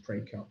partners,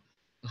 PRACAL,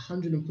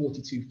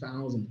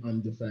 142,000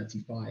 under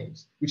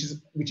 35s, which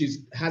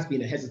has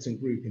been a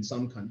hesitant group in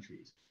some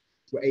countries,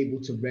 were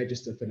able to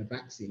register for the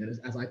vaccine. And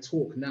as I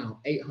talk now,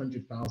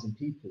 800,000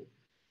 people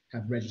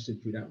have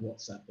registered through that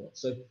WhatsApp bot.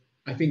 So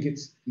I think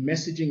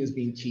messaging has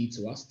been key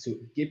to us, to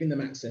giving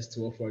them access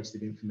to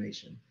authoritative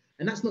information.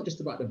 And that's not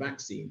just about the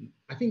vaccine.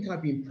 I think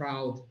I've been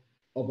proud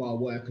of our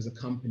work as a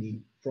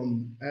company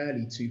from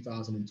early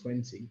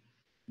 2020.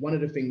 One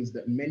of the things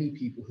that many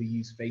people who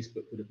use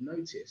Facebook would have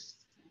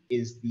noticed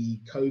is the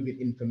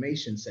COVID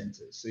information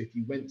centers. So if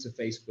you went to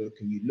Facebook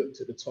and you looked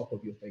at the top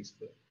of your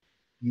Facebook,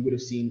 you would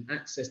have seen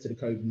access to the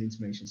COVID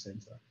information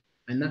center.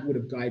 And that would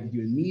have guided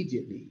you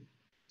immediately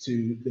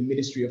to the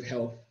Ministry of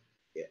Health,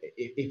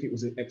 if it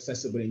was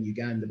accessible in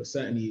Uganda, but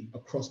certainly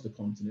across the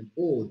continent,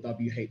 or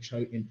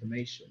WHO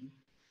information,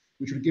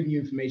 which would give you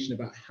information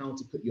about how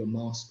to put your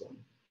mask on,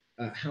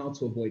 how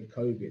to avoid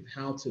COVID,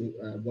 how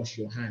to wash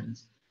your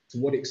hands, to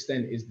what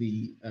extent is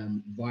the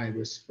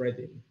virus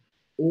spreading.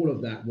 All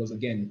of that was,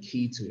 again,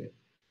 key to it.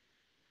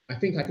 I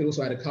think I could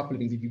also add a couple of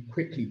things, if you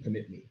quickly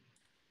permit me.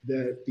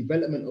 The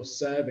development of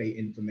survey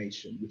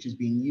information, which is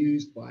being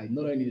used by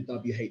not only the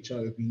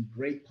WHO, have been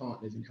great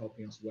partners in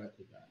helping us work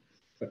with that,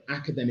 but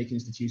academic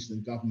institutions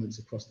and governments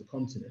across the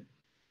continent.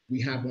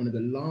 We have one of the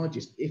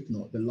largest, if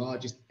not the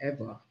largest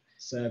ever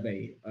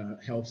survey,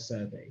 health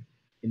survey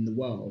in the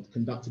world,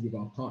 conducted with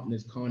our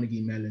partners,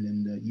 Carnegie Mellon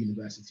and the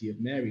University of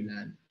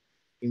Maryland,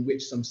 in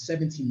which some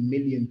 70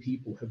 million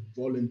people have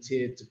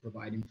volunteered to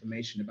provide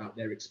information about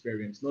their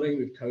experience, not only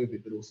with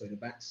COVID, but also the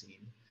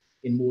vaccine,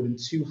 in more than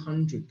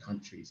 200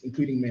 countries,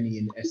 including many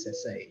in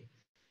SSA,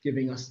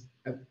 giving us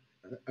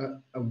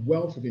a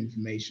wealth of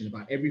information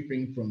about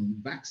everything from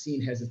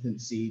vaccine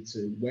hesitancy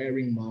to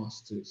wearing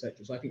masks to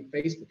etc. So I think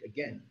Facebook,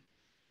 again,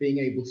 being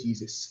able to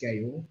use its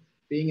scale,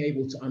 being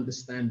able to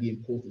understand the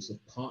importance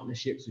of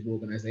partnerships with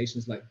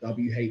organizations like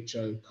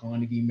WHO,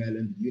 Carnegie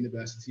Mellon,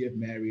 University of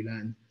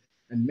Maryland,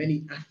 and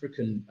many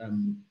African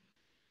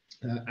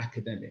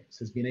academics,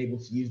 has been able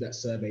to use that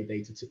survey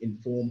data to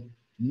inform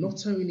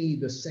not only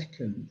the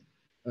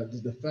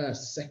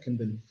first, second,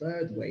 and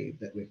third wave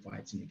that we're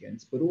fighting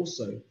against, but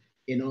also,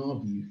 in our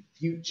view,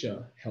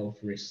 future health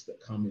risks that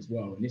come as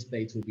well. And this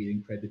data will be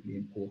incredibly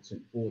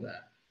important for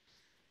that.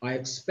 I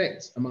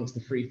expect amongst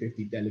the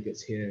 350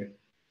 delegates here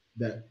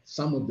that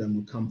some of them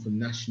will come from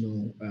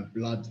national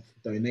blood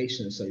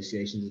donation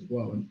associations as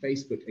well. And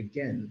Facebook,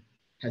 again,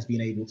 has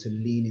been able to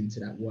lean into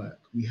that work.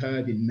 We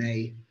heard in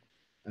May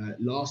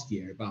last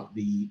year about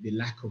the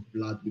lack of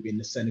blood within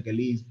the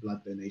Senegalese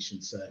blood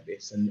donation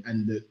service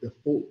and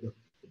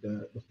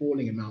the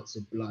falling amounts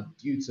of blood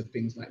due to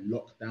things like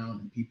lockdown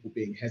and people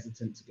being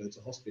hesitant to go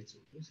to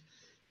hospitals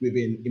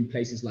in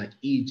places like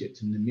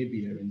Egypt and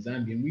Namibia and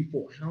Zambia. And we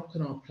thought, how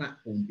can our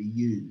platform be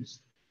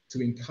used to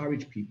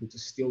encourage people to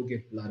still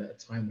give blood at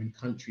a time when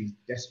countries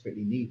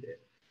desperately need it?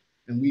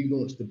 And we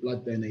launched the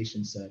blood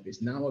donation service,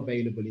 now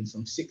available in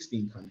some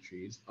 16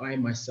 countries. I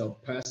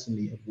myself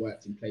personally have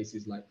worked in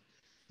places like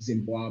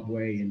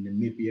Zimbabwe and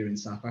Namibia and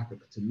South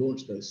Africa to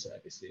launch those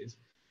services.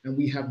 And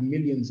we have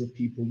millions of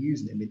people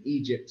using them. In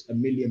Egypt, 1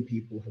 million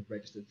people have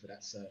registered for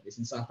that service.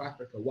 In South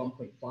Africa,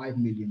 1.5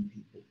 million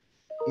people,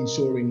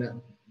 ensuring that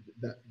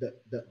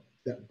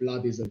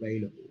blood is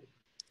available.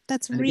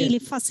 That's really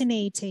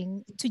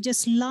fascinating to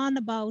just learn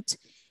about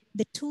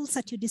the tools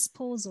at your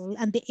disposal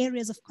and the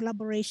areas of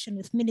collaboration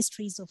with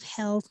ministries of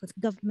health, with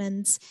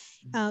governments,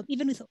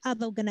 even with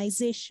other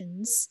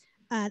organizations,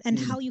 and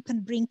how you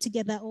can bring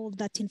together all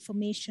that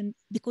information,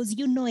 because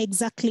you know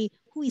exactly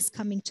who is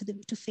coming to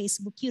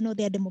Facebook, you know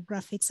their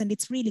demographics, and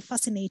it's really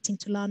fascinating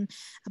to learn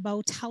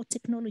about how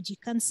technology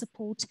can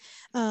support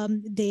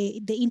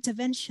the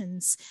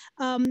interventions.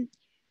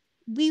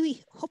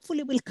 We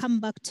hopefully will come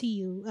back to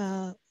you,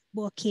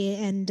 Bouaké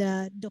and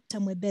Dr.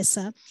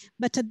 Mwebesa.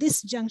 But at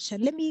this juncture,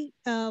 let me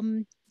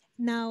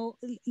now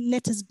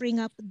let us bring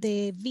up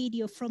the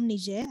video from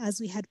Niger, as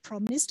we had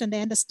promised. And I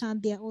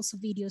understand there are also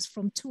videos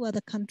from 2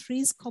 other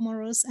countries,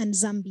 Comoros and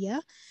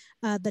Zambia,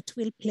 that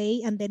will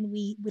play, and then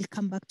we will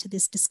come back to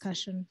this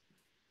discussion.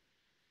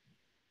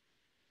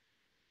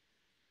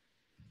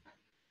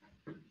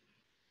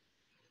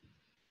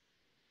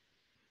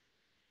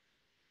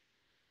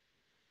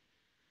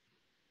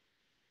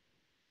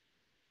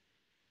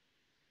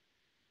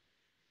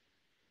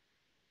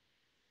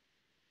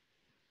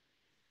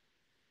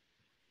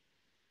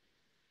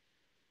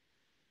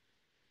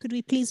 Could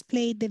we please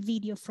play the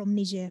video from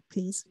Niger,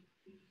 please?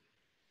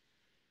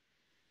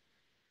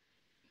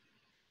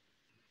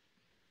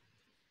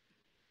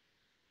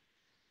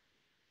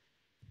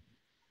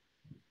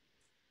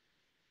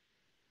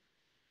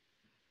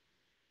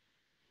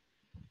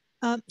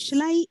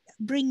 Shall I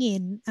bring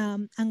in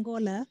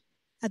Angola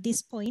at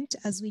this point,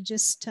 as we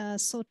just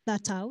sort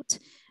that out?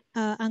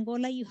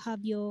 Angola, you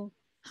have your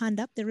hand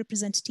up, the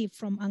representative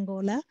from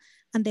Angola,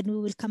 and then we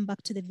will come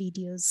back to the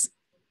videos.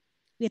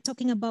 We are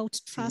talking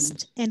about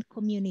trust and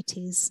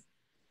communities.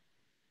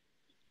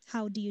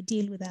 How do you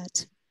deal with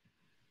that?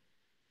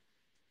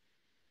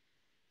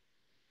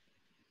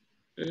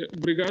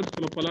 Thank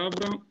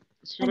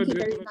you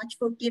very much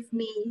for giving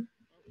me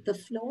the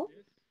floor.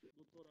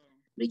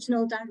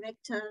 Regional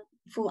Director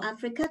for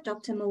Africa,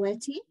 Dr.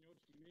 Moeti.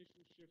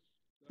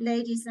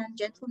 Ladies and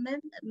gentlemen,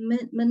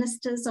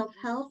 ministers of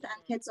health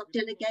and heads of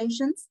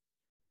delegations.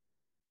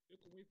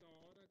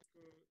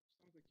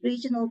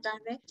 Regional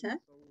Director,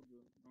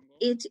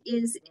 it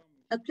is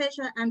a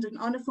pleasure and an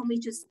honor for me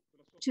to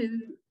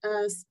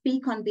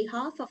speak on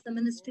behalf of the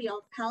Ministry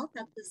of Health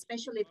at the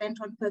special event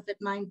on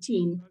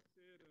COVID-19.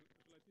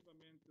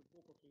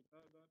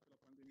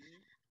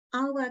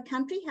 Our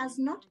country has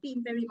not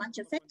been very much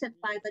affected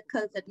by the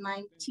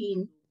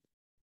COVID-19.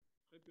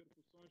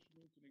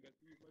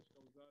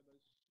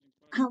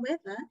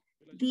 However,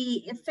 the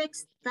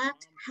effects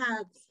that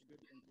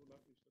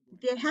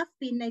there have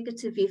been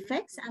negative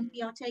effects, and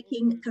we are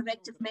taking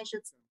corrective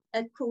measures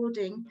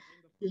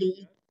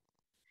accordingly.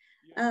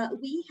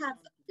 We have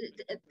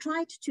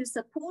tried to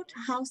support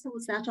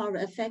households that are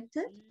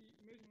affected,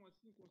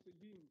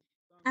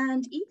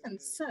 and even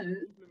so,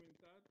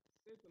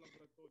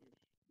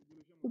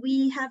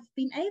 we have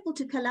been able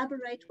to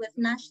collaborate with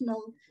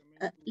national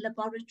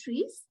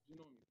laboratories,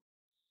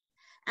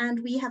 and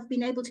we have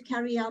been able to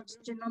carry out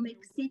genomic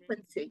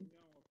sequencing.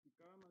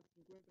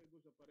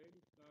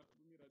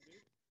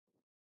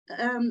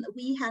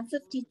 We have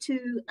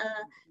 52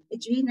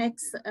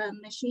 GeneX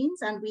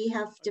machines, and we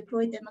have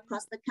deployed them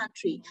across the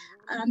country.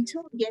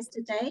 Until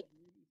yesterday,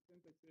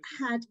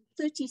 had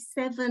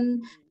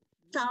 37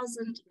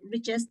 1,000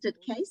 registered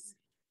cases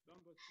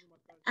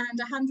and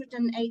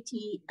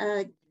 180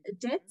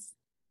 deaths,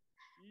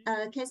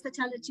 case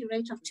fatality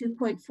rate of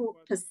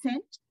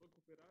 2.4%,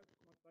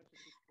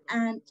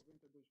 and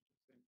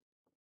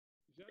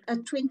a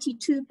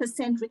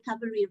 22%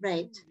 recovery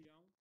rate.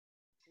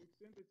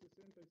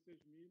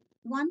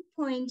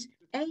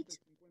 1.8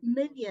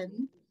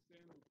 million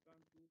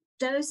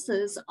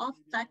doses of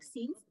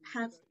vaccines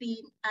have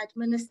been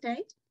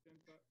administered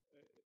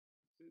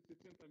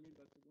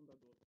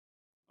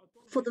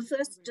for the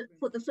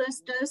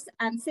first dose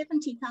and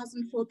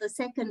 70,000 for the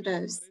second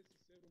dose.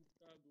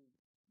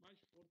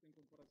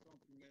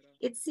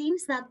 It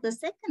seems that the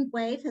second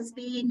wave has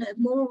been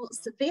more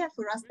severe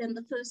for us than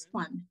the first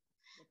one.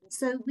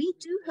 So we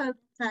do hope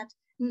that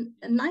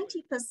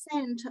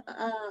 90%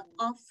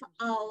 of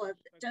our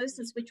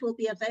doses which will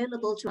be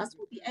available to us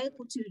will be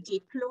able to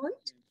deploy.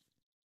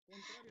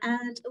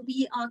 And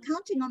we are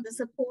counting on the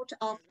support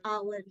of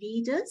our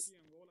leaders.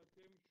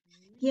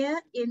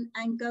 Here in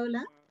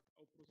Angola,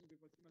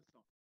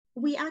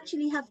 we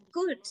actually have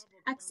good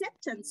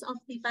acceptance of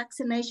the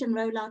vaccination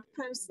rollout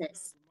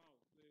process.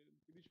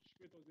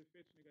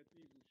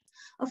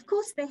 Of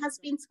course, there has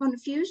been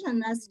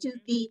confusion as to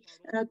the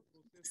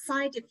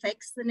side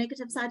effects, the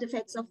negative side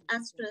effects of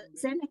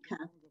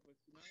AstraZeneca.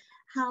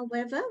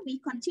 However, we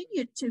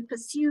continue to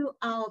pursue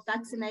our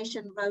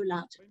vaccination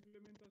rollout.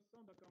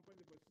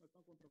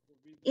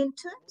 In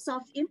terms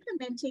of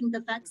implementing the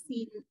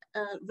vaccine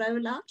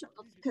rollout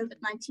of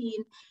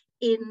COVID-19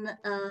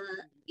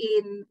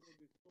 in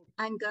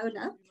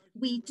Angola,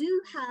 we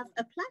do have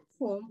a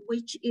platform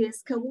which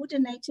is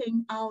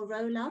coordinating our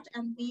rollout,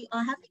 and we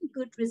are having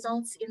good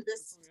results in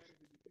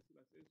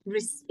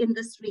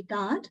this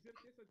regard.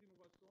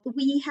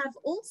 We have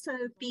also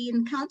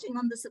been counting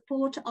on the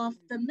support of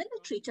the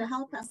military to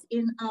help us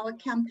in our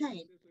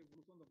campaign.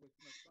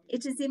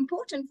 It is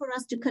important for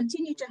us to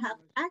continue to have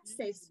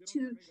access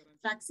to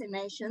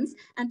vaccinations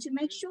and to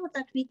make sure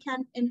that we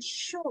can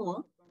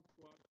ensure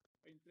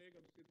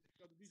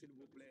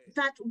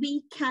that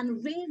we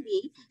can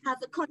really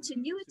have a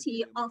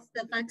continuity of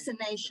the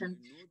vaccination.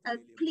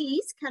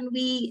 Please, can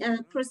we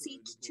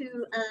proceed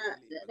to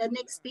the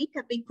next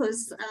speaker,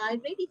 because I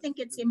really think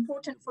it's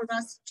important for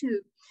us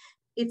to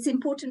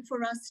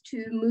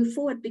move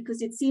forward,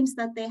 because it seems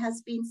that there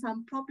has been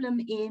some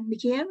problem in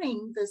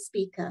hearing the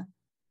speaker.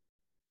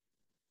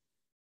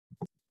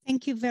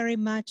 Thank you very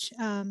much,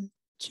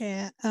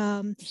 Chair.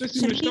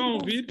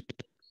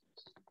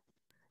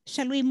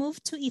 Shall we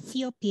move to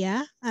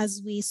Ethiopia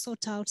as we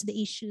sort out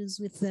the issues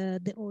with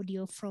the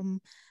audio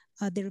from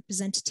the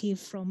representative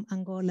from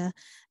Angola?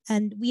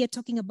 And we are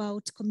talking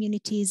about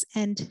communities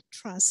and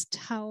trust,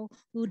 how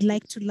we would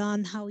like to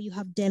learn how you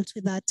have dealt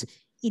with that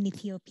in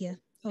Ethiopia.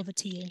 Over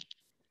to you.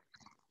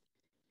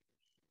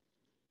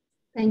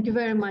 Thank you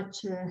very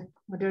much,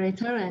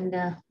 moderator, and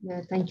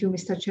thank you,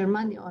 Mr.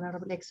 Chairman, the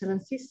Honorable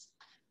Excellencies.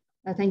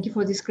 Thank you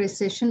for this great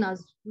session.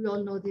 As we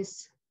all know,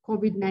 this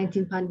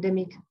COVID-19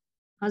 pandemic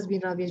has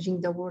been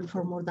ravaging the world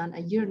for more than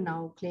a year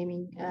now,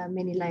 claiming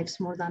many lives,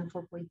 more than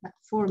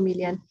 4.4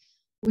 million,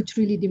 which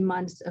really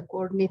demands a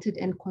coordinated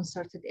and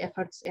concerted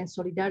efforts and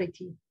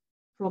solidarity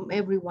from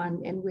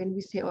everyone. And when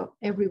we say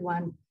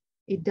everyone,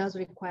 it does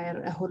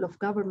require a whole of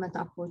government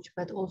approach,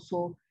 but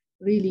also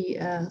really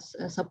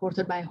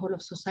supported by a whole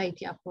of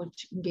society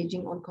approach,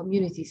 engaging on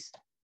communities.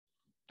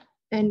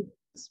 And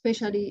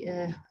especially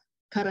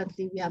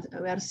currently, we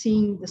are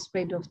seeing the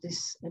spread of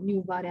this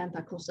new variant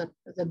across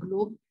the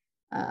globe,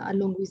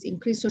 along with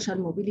increased social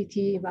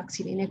mobility,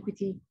 vaccine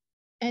inequity,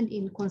 and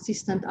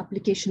inconsistent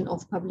application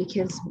of public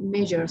health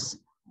measures,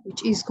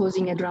 which is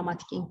causing a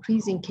dramatic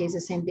increase in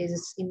cases and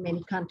deaths in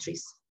many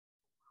countries.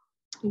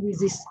 With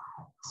this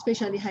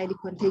especially highly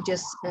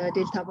contagious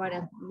Delta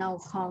variant now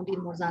found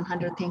in more than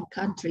 110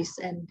 countries.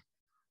 And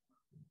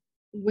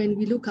when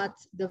we look at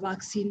the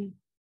vaccine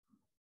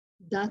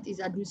that is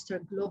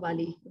administered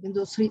globally, even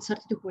though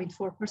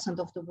 32.4%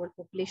 of the world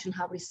population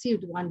have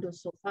received one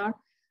dose so far,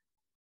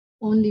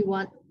 only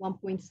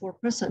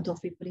 1.4%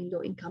 of people in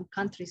low-income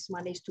countries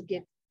manage to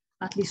get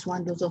at least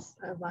one dose of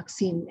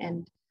vaccine.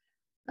 And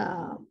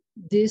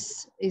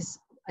this is,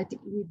 I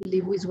think, we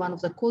believe, is one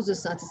of the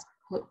causes that is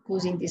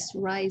causing this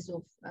rise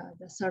of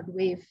the third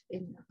wave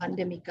in the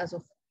pandemic as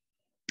of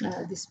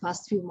this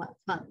past few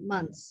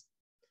months.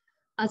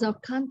 As our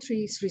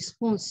country's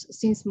response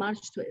since March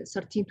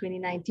 13,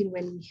 2019,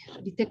 when we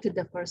detected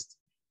the first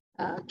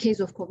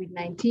case of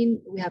COVID-19,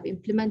 we have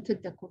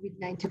implemented the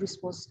COVID-19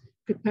 response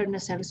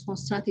preparedness and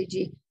response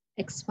strategy,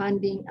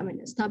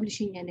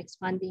 establishing and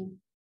expanding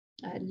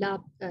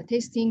lab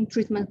testing,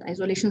 treatment,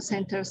 isolation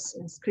centers,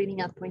 and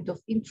screening at point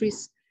of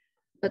interest.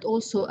 But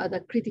also the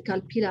critical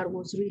pillar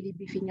was really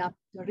beefing up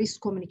the risk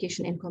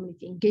communication and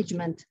community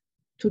engagement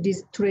to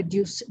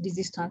reduce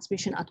disease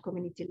transmission at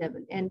community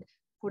level. And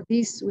for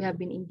this, we have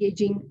been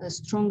engaging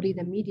strongly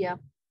the media,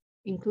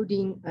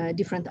 including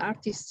different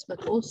artists,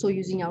 but also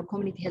using our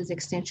community health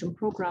extension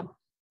program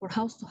for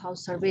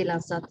house-to-house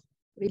surveillance that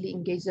really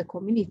engage the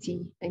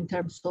community in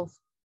terms of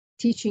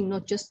teaching,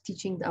 not just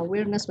teaching the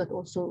awareness, but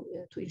also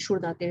to ensure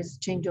that there is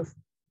change of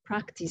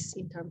practice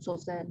in terms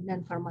of the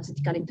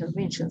non-pharmaceutical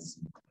interventions.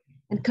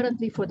 And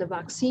currently for the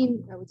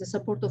vaccine, with the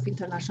support of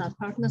international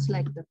partners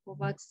like the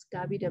COVAX,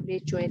 Gavi,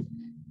 WHO, and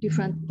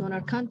different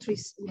donor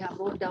countries, we have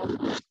rolled out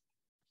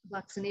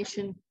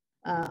vaccination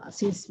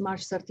since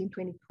March 13,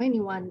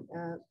 2021,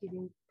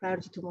 giving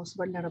priority to most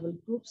vulnerable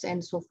groups,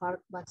 and so far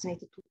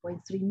vaccinated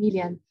 2.3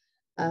 million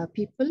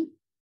people,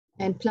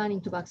 and planning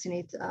to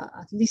vaccinate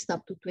at least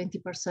up to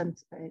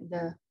 20% in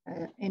the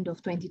end of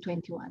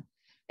 2021.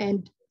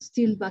 And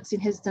still vaccine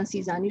hesitancy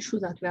is an issue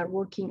that we are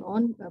working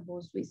on,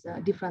 both with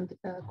different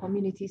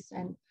communities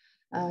and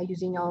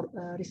using our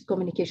risk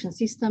communication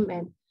system.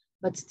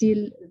 But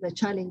still the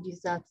challenge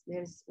is that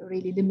there's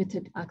really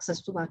limited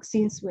access to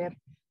vaccines, where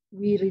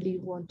we really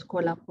want to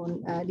call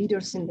upon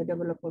leaders in the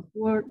developed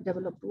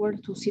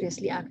world to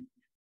seriously act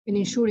in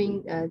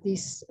ensuring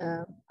this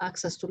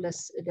access to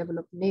less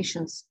developed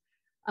nations,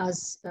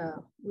 as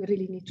we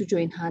really need to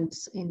join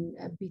hands in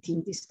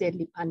beating this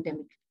deadly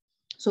pandemic.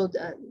 So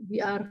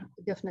we are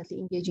definitely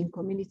engaging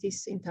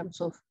communities in terms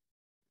of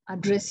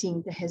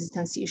addressing the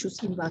hesitancy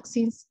issues in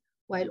vaccines,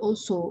 while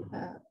also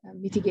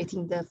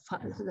mitigating the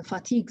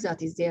fatigue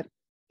that is there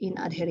in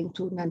adhering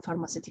to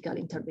non-pharmaceutical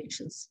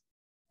interventions.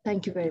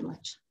 Thank you very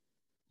much.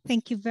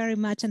 Thank you very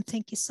much, and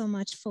thank you so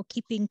much for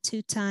keeping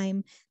to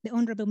time, the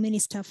Honorable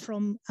Minister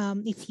from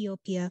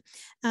Ethiopia.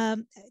 I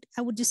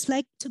would just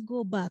like to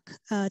go back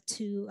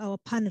to our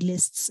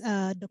panelists,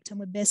 Dr.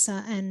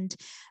 Mwebesa and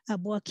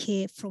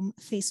Bwake from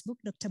Facebook.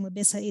 Dr.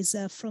 Mwebesa is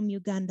from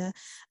Uganda.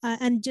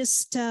 And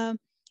just to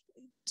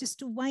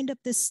wind up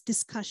this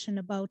discussion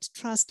about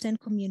trust and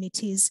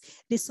communities,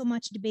 there's so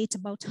much debate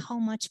about how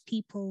much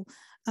people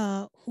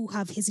who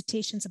have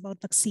hesitations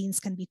about vaccines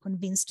can be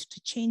convinced to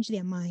change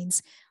their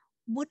minds.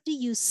 What do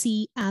you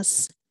see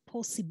as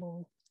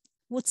possible?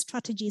 What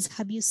strategies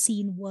have you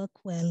seen work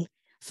well?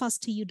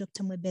 First to you,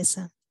 Dr.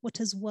 Mwebesa. What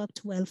has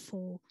worked well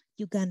for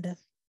Uganda?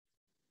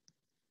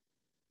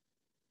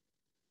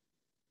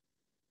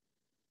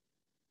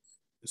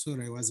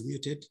 Sorry, I was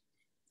muted.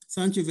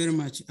 Thank you very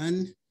much,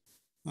 Anne.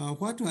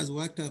 What has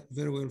worked out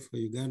very well for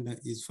Uganda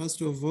is, first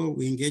of all,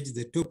 we engage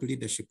the top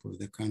leadership of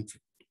the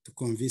country to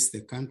convince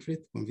the country,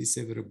 to convince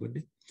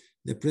everybody.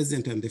 The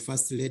president and the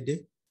first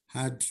lady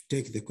had to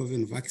take the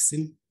COVID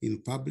vaccine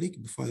in public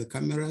before the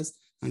cameras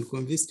and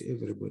convinced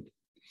everybody.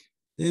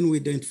 Then we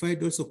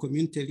identified also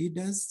community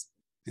leaders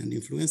and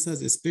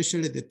influencers,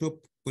 especially the top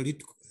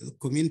political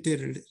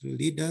community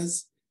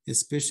leaders,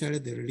 especially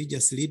the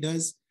religious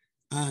leaders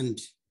and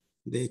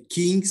the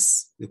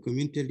kings, the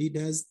community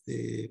leaders,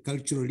 the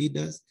cultural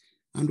leaders,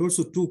 and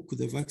also took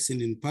the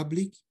vaccine in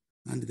public,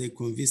 and they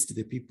convinced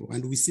the people.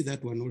 And we see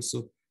that one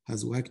also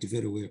has worked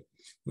very well.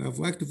 We have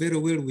worked very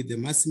well with the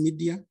mass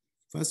media.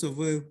 First of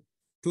all,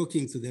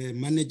 talking to the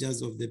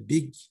managers of the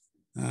big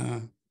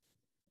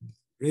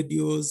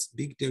radios,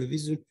 big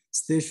television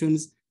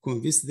stations,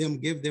 convinced them,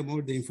 gave them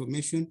all the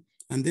information.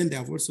 And then they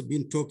have also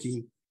been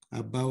talking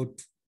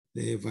about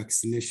the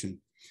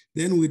vaccination.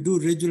 Then we do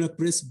regular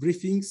press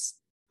briefings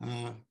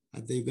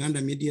at the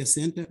Uganda Media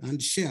Center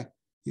and share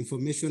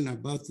information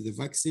about the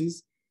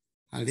vaccines,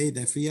 allay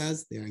the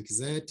fears, the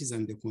anxieties,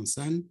 and the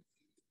concern.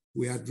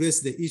 We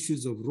address the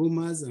issues of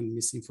rumors and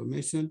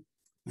misinformation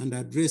and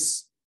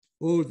address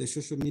all the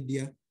social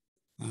media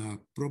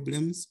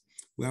problems.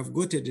 We have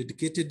got a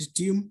dedicated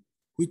team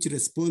which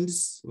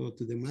responds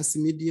to the mass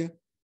media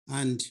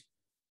and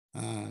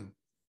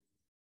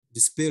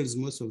dispels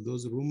most of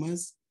those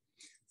rumors.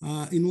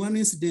 In one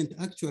incident,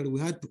 actually, we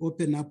had to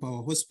open up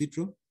our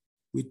hospital.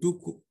 We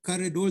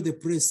carried all the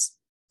press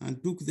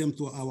and took them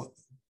to our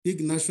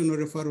big national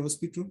referral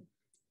hospital.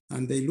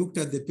 And they looked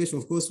at the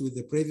patient, of course, with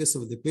the privacy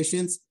of the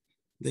patients.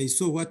 They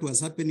saw what was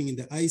happening in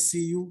the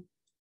ICU,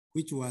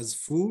 which was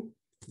full.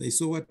 They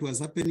saw what was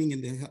happening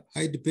in the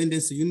high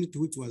dependency unit,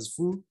 which was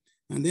full.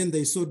 And then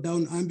they saw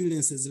down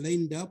ambulances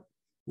lined up,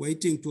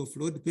 waiting to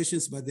offload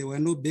patients, but there were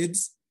no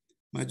beds.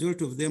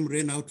 Majority of them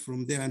ran out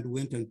from there and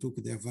went and took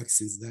their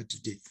vaccines that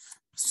day.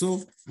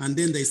 So, and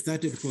then they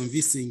started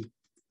convincing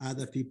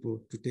other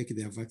people to take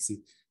their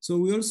vaccine. So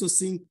we also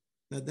think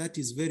that that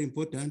is very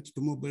important,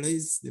 to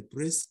mobilize the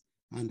press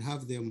and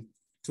have them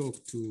talk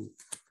to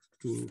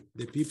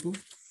the people.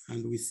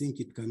 And we think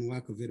it can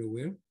work very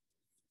well.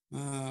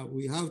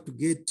 We have to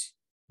get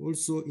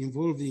also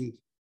involving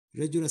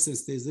regular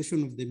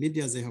sensitization of the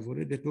media, as I have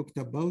already talked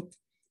about,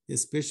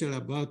 especially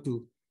about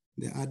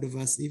the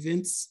adverse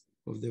events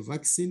of the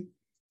vaccine,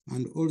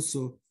 and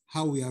also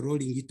how we are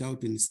rolling it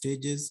out in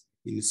stages,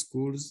 in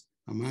schools,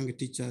 among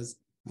teachers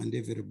and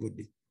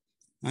everybody.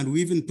 And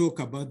we even talk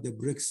about the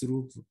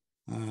breakthrough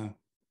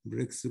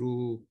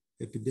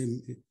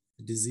epidemic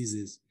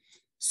diseases.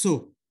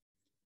 So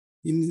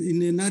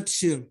in a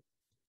nutshell,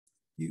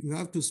 you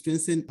have to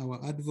strengthen our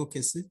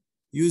advocacy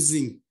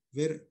using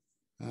very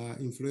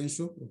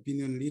influential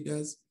opinion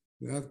leaders.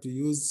 We have to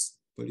use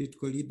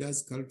political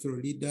leaders, cultural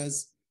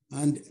leaders,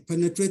 and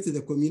penetrate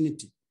the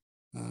community.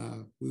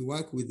 We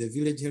work with the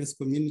village health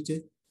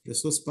community,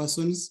 resource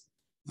persons,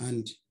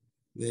 and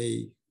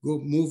they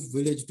move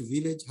village to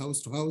village,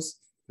 house to house,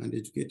 and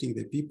educating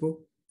the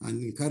people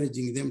and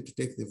encouraging them to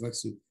take the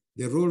vaccine.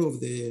 The role of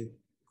the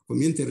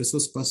community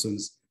resource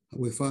persons,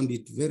 we found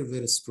it very,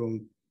 very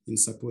strong in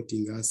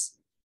supporting us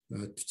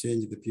to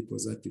change the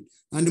people's attitude.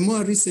 And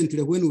more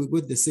recently, when we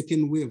got the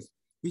second wave,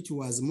 which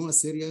was more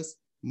serious,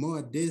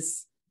 more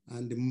deaths,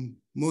 and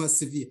more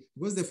severe,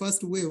 because the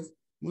first wave,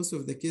 most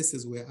of the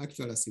cases were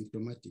actually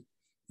asymptomatic.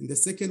 In the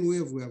second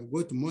wave, we have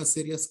got more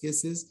serious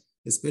cases,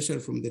 especially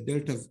from the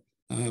Delta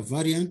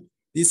variant.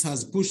 This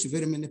has pushed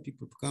very many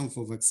people to come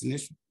for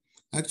vaccination.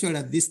 Actually,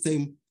 at this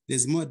time,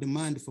 there's more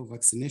demand for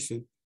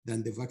vaccination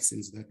than the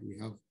vaccines that we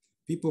have.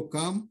 People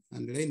come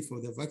and line for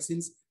the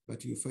vaccines,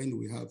 but you find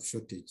we have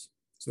shortage.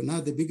 So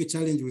now the bigger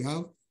challenge we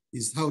have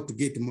is how to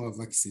get more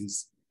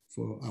vaccines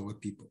for our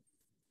people.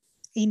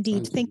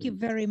 Indeed. Thank you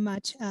very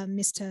much,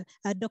 Mr.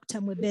 Dr.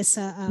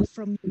 Mwebesa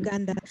from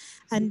Uganda.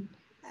 And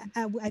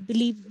I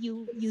believe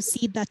you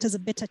see that as a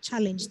better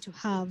challenge to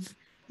have,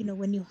 you know,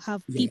 when you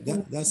have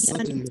people that's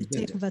certainly to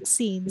take better.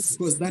 vaccines.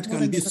 Because that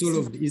can be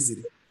solved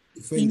easily.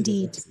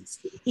 Indeed.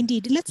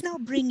 Indeed. Let's now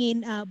bring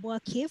in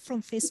Boake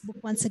from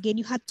Facebook once again.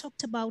 You had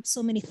talked about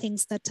so many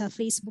things that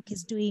Facebook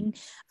is doing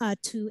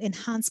to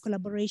enhance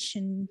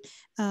collaboration,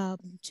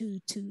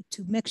 to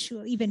make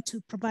sure, even to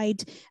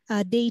provide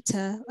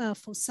data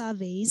for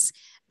surveys.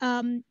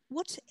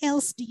 What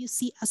else do you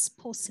see as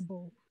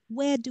possible?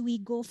 Where do we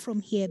go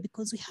from here?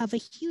 Because we have a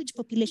huge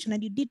population,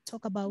 and you did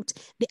talk about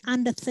the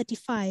under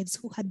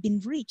 35s who had been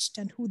reached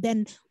and who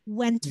then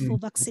went for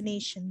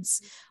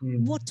vaccinations.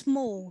 What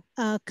more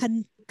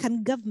can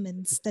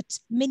governments, that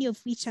many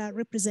of which are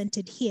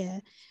represented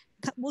here,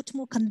 what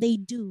more can they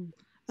do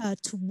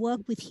to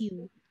work with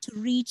you to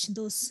reach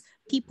those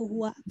people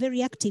who are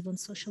very active on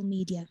social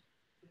media?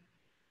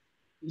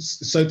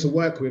 So to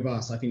work with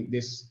us, I think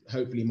this,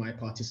 hopefully my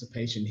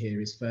participation here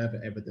is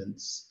further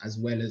evidence, as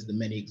well as the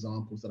many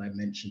examples that I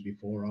mentioned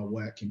before, our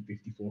work in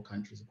 54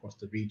 countries across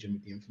the region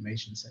with the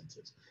information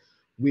centers.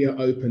 We are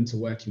open to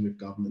working with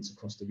governments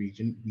across the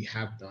region. We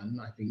have done.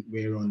 I think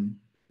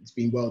it's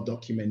been well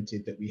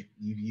documented that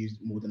you've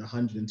used more than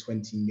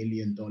 $120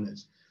 million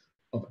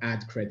of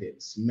ad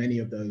credits, many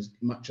of those,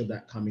 much of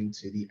that coming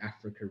to the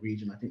Africa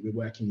region. I think we're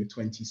working with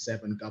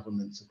 27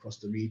 governments across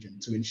the region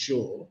to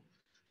ensure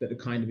that the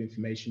kind of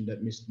information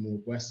that Mr.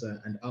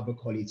 Mwebesa and other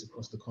colleagues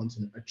across the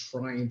continent are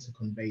trying to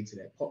convey to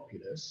their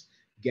populace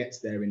gets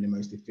there in the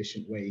most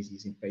efficient ways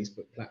using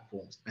Facebook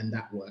platforms, and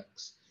that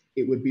works.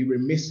 It would be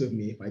remiss of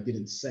me if I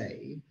didn't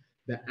say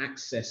that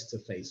access to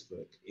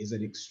Facebook is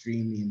an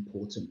extremely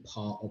important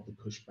part of the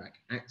pushback.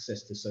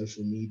 Access to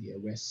social media,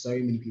 where so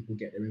many people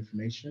get their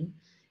information,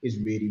 is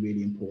really,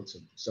 really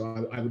important.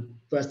 So I would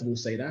first of all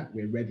say that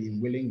we're ready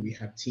and willing. We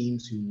have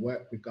teams who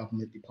work with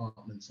government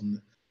departments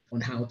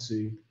on how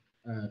to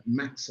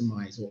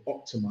maximize or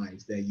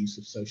optimize their use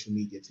of social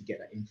media to get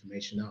that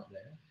information out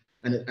there.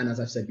 And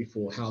as I've said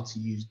before, how to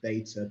use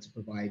data to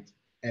provide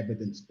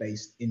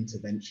evidence-based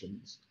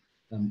interventions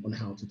on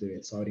how to do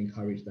it. So I would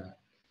encourage that.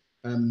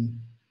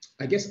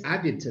 I guess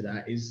added to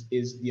that is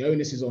the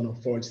onus is on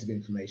authoritative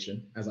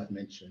information, as I've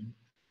mentioned.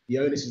 The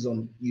onus is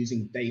on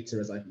using data,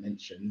 as I've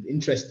mentioned.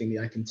 Interestingly,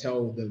 I can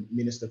tell the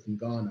minister from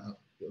Ghana,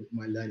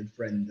 my learned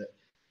friend, that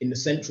in the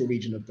central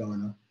region of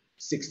Ghana,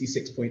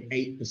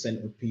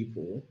 66.8% of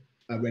people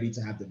are ready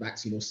to have the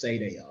vaccine or say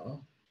they are.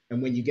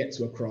 And when you get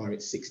to Accra,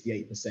 it's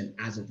 68%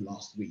 as of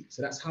last week.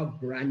 So that's how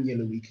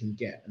granular we can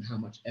get and how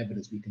much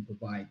evidence we can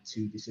provide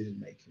to decision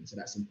making. So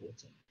that's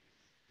important.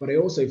 But I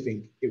also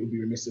think it would be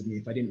remiss of me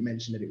if I didn't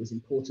mention that it was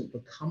important for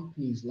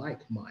companies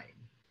like mine,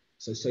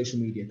 so social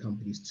media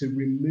companies, to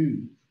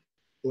remove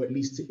or at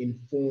least to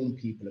inform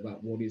people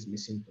about what is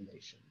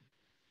misinformation.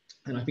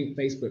 And I think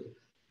Facebook,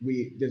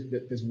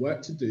 there's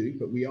work to do,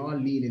 but we are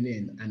leaning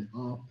in and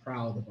are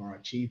proud of our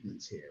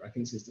achievements here. I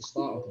think since the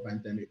start of the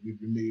pandemic,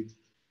 we've removed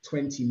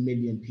 20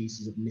 million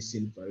pieces of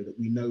misinfo that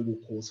we know will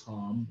cause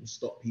harm, will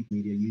stop people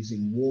media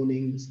using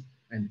warnings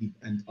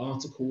and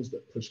articles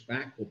that push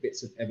back, or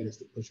bits of evidence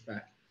that push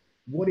back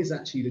what is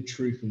actually the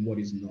truth and what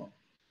is not.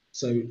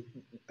 So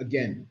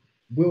again,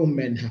 will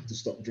men have to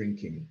stop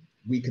drinking?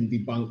 We can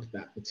debunk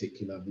that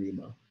particular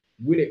rumor.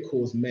 Will it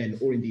cause men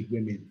or indeed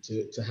women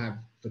to have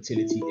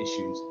fertility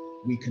issues?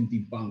 We can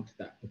debunk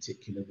that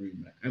particular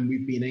rumor, and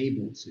we've been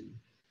able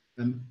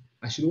to.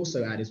 I should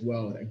also add as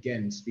well,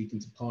 again, speaking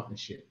to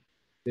partnership,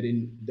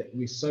 that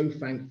we're so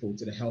thankful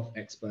to the health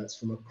experts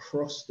from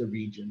across the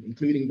region,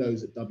 including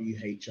those at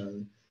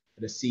WHO,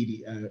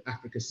 the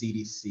Africa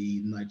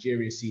CDC,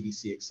 Nigeria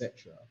CDC,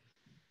 etc.,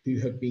 who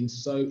have been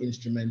so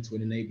instrumental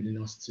in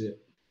enabling us to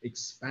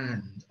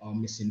expand our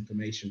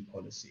misinformation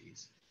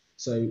policies.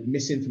 So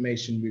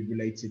misinformation we've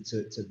related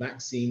to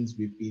vaccines,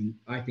 we've been,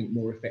 I think,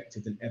 more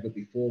effective than ever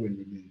before in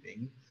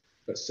removing,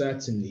 but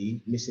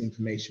certainly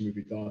misinformation with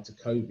regard to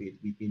COVID,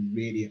 we've been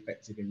really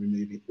effective in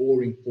removing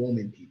or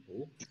informing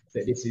people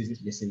that this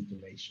is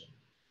misinformation.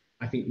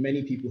 I think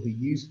many people who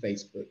use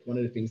Facebook, one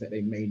of the things that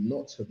they may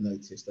not have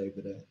noticed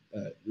over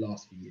the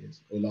last few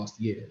years or last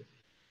year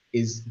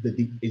is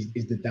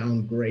the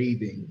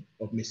downgrading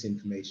of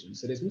misinformation.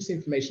 So there's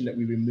misinformation that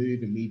we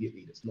remove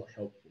immediately that's not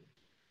helpful.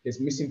 There's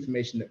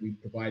misinformation that we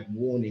provide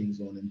warnings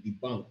on and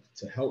debunk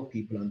to help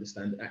people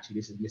understand that actually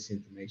this is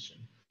misinformation.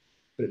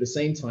 But at the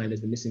same time,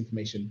 there's the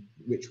misinformation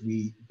which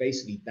we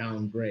basically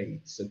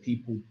downgrade so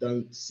people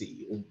don't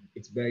see, or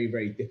it's very,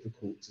 very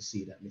difficult to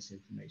see that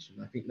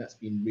misinformation. I think that's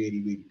been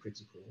really, really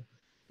critical.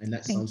 And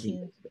that's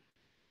something that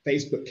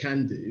Facebook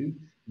can do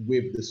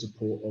with the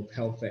support of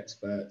health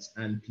experts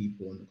and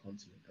people on the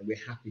continent. And we're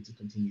happy to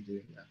continue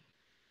doing that.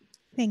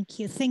 Thank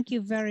you. Thank you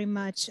very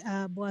much,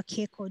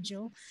 Boakye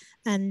Kojo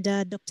and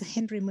Dr.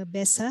 Henry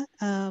Mabesa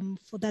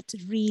for that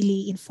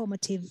really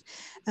informative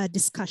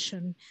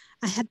discussion.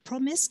 I had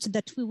promised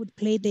that we would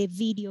play the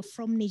video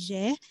from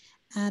Niger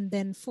and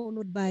then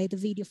followed by the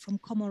video from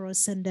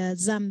Comoros and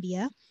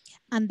Zambia.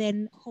 And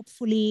then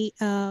hopefully,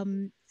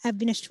 I've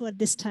been assured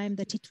this time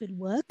that it will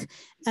work.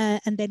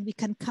 And then we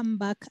can come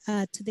back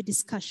to the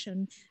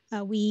discussion.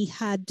 We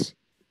had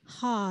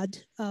heard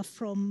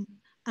from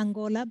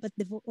Angola, but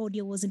the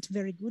audio wasn't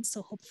very good.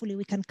 So hopefully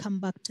we can come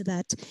back to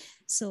that.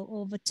 So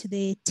over to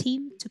the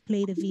team to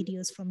play the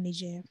videos from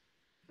Niger.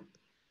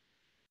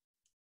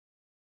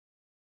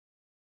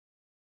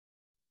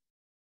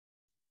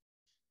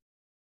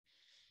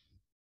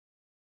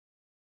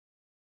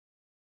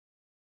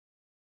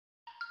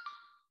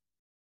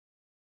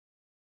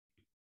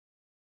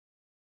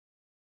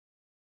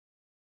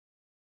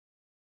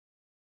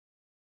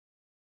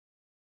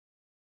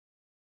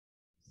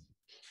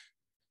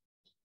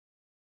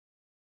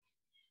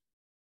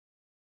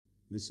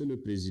 Monsieur le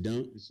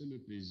Président,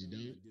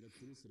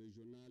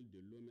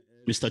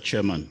 Mr.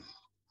 Chairman,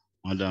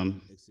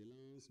 Madam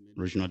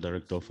Regional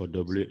Director for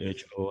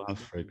WHO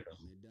Africa,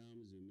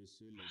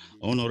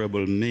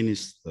 Honorable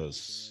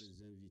Ministers,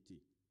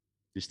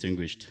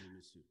 distinguished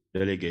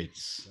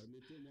delegates,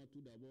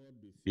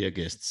 dear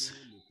guests,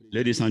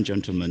 ladies and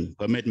gentlemen,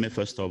 permit me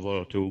first of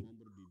all to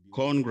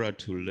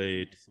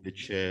congratulate the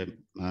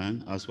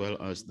chairman as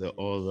well as the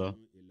other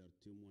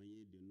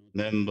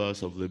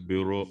members of the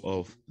Bureau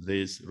of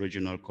this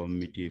regional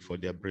committee for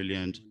their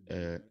brilliant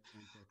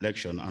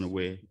election, and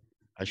we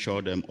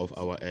assure them of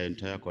our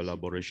entire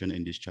collaboration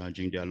in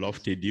discharging their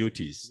lofty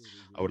duties.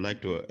 I would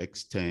like to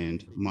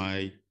extend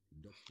my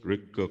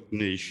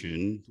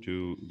recognition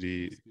to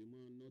the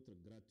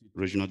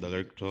Regional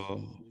Director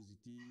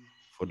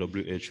for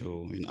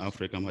WHO in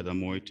Africa,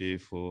 Madam Moiti,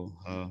 for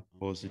her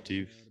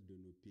positive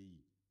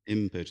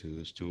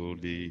impetus to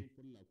the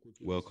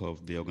work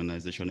of the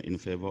organization in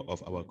favor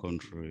of our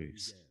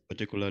countries,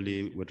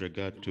 particularly with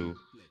regard to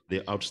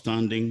the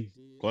outstanding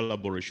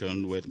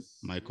collaboration with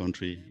my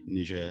country,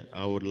 Niger.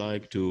 I would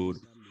like to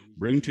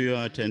bring to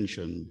your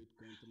attention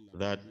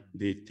that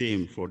the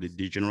theme for the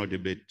general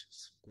debate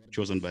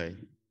chosen by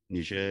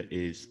Niger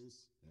is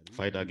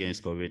fight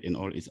against COVID in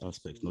all its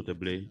aspects,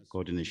 notably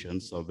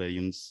coordination,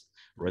 surveillance,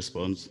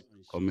 response,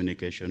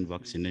 communication,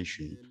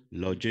 vaccination,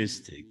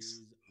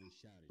 logistics,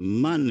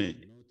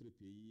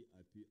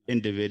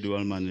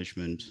 individual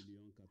management,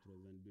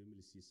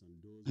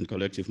 and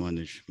collective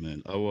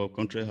management. Our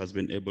country has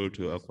been able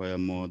to acquire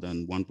more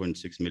than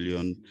 1.6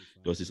 million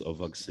doses of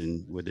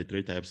vaccine with the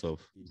 3 types of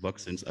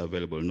vaccines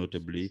available,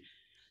 notably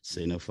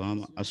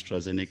Sinopharm,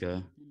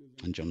 AstraZeneca,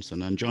 and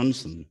Johnson &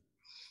 Johnson.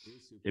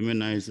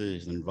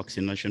 Immunization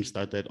vaccination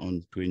started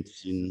on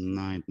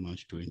 29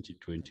 March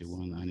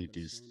 2021, and it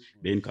is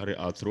being carried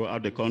out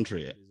throughout the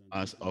country.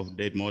 As of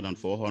date, more than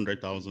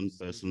 400,000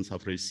 persons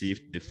have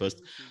received the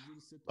first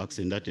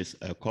vaccine, that is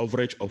a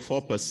coverage of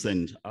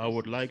 4%. I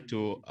would like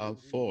to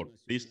afford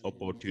this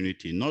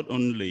opportunity not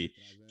only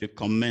to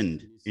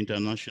commend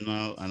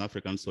international and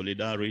African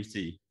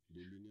solidarity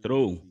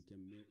through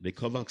the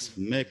COVAX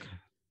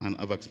and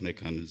AVAX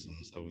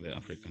mechanisms of the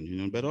African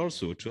Union, but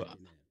also to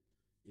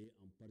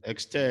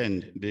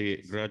extend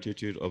the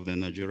gratitude of the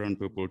Nigerian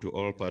people to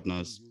all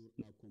partners,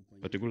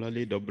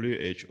 particularly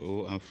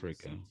WHO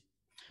Africa,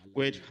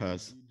 which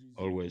has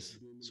always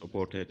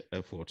supported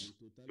efforts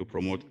to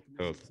promote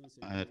health.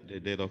 At the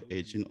date of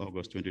 18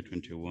 August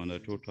 2021, a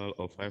total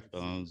of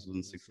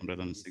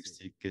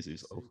 5,660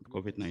 cases of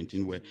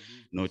COVID-19 were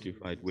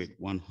notified with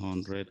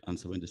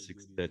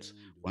 176 deaths,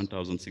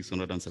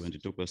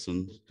 1,672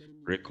 persons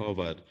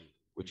recovered,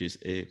 which is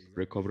a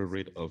recovery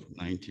rate of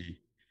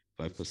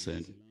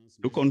 95%.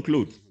 To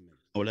conclude,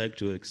 I would like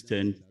to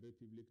extend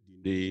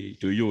the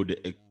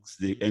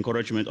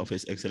encouragement of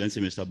His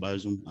Excellency Mr.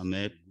 Bazoum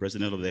Ahmed,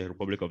 President of the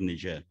Republic of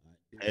Niger,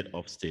 Head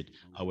of State.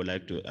 I would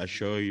like to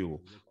assure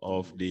you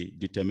of the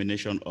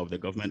determination of the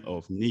government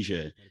of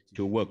Niger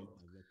to work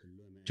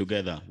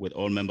together with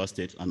all member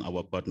states and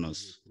our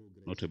partners,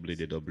 notably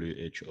the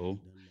WHO,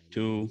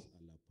 to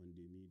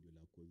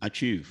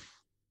achieve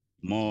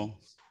more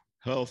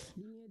health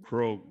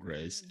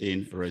progress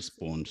in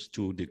response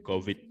to the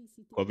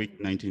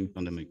COVID-19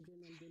 pandemic.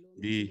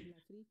 The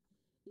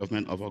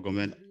government of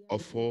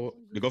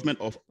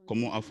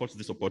Comoros affords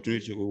this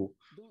opportunity to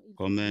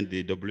commend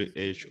the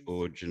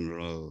WHO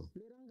General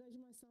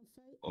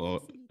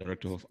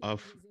Director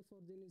of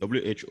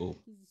WHO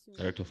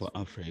Director for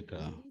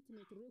Africa.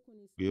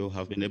 we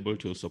have been able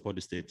to support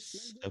the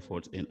state's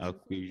efforts in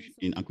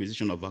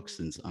acquisition of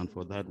vaccines, and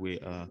for that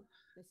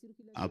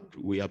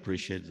we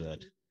appreciate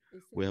that.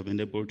 We have been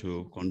able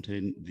to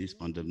contain this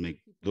pandemic,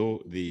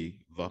 though the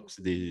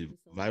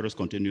virus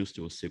continues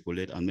to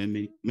circulate, and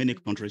many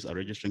countries are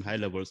registering high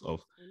levels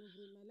of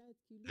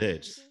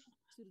deaths.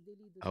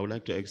 I would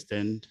like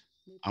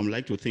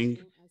to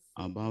think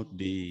about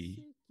the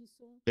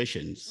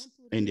patients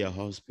in their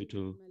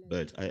hospital,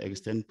 but I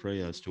extend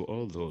prayers to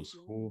all those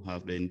who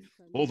have been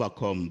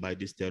overcome by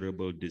this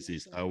terrible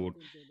disease. I would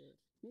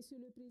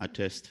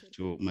attest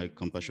to my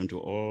compassion to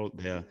all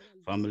their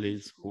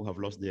families who have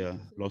lost their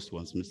loved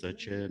ones. Mr.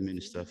 Chair,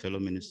 Minister, fellow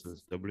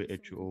ministers,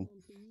 WHO,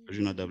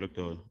 Regional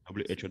Director,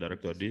 WHO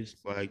Director,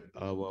 despite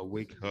our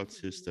weak health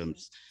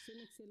systems,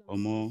 or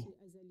more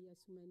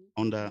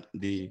under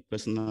the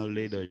personal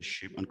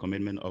leadership and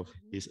commitment of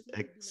His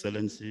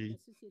Excellency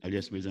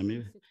Elias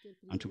Bizamir,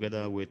 and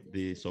together with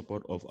the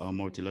support of our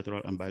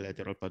multilateral and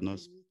bilateral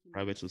partners,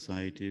 private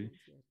society,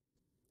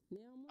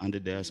 and the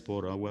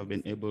diaspora, we have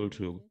been able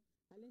to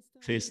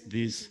face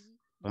this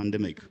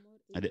pandemic.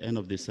 At the end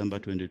of December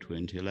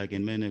 2020, like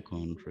in many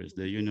countries,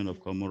 the Union of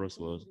Comoros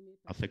was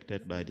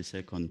affected by the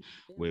second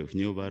wave.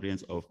 New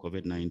variants of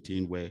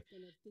COVID-19 were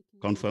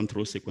confirmed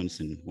through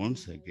sequencing.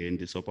 Once again,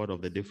 the support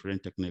of the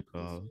different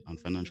technical and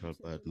financial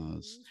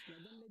partners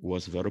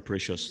was very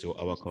precious to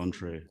our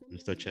country.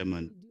 Mr.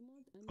 Chairman,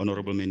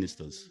 honorable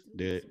ministers,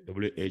 the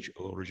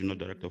WHO Regional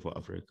Director for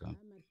Africa,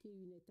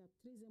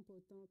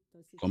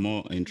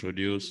 Comoros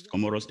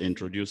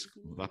introduced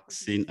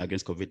vaccine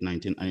against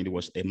COVID-19, and it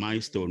was a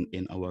milestone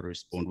in our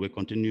response.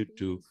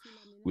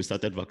 We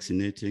started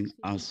vaccinating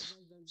as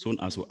soon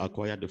as we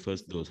acquired the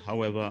first dose.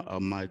 However,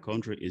 my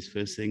country is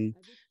facing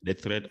the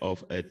threat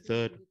of a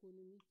third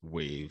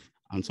wave,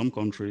 and some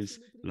countries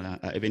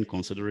are even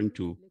considering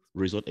to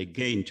resort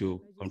again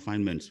to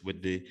confinements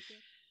with the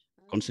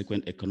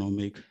consequent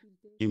economic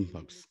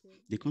impacts.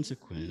 The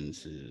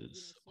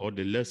consequences or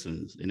the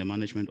lessons in the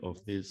management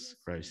of this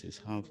crisis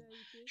have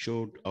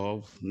showed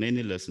off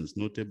many lessons,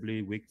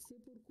 notably weak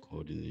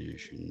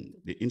coordination.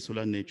 The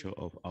insular nature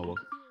of our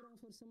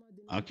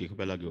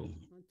archipelago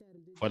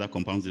further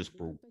compounds this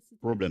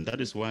problem. That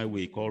is why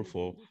we call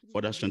for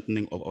further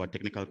strengthening of our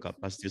technical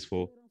capacities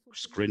for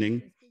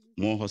screening,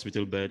 more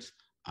hospital beds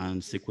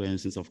and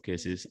sequencing of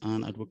cases,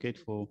 and advocate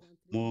for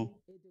more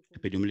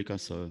epidemiological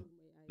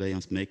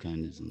surveillance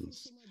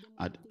mechanisms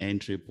at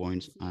entry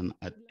points and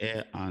at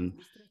air and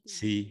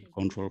sea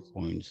control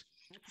points.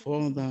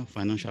 Further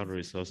financial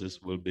resources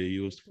will be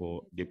used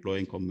for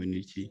deploying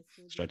community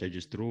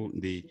strategies through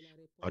the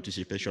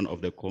participation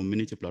of the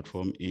community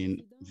platform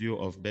in view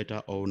of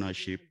better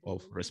ownership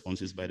of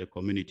responses by the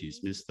communities.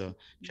 Mr.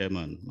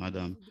 Chairman,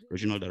 Madam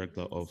Regional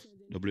Director of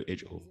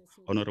WHO,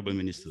 honorable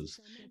ministers,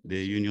 the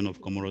Union of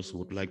Comoros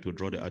would like to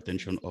draw the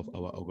attention of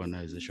our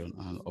organization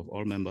and of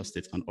all member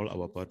states and all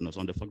our partners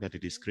on the fact that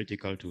it is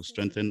critical to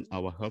strengthen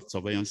our health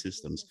surveillance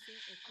systems,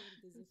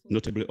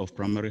 notably of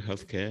primary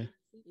health care,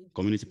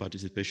 community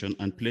participation,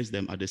 and place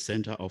them at the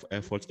center of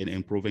efforts in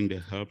improving the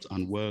health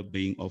and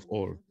well-being of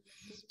all.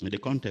 In the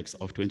context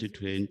of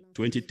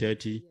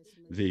 2030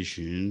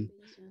 vision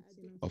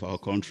of our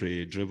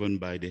country, driven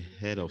by the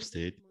head of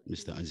state,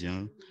 Mr.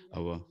 Azian,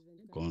 our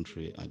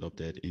country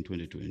adopted in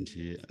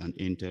 2020 an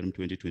interim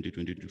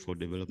 2020-2024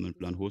 development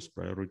plan whose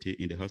priority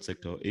in the health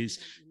sector is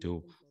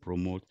to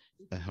promote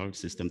a health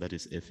system that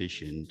is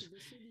efficient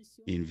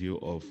in view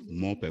of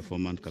more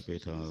performant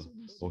capital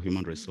or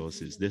human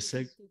resources. The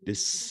search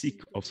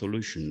of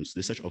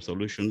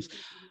solutions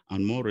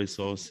and more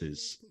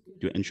resources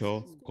to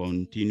ensure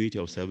continuity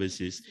of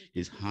services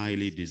is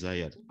highly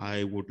desired.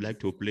 I would like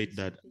to plead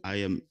that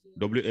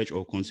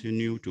WHO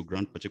continue to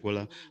grant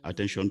particular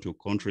attention to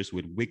countries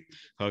with weak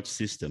health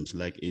systems,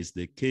 like is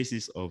the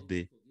cases of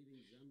the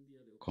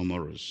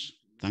Comoros.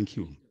 Thank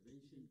you.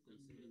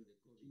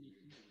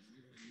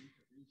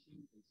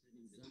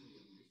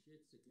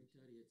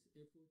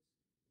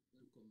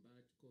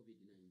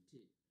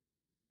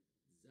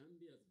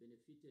 Zambia has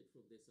benefited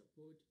from the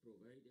support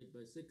provided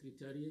by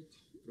Secretariat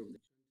from the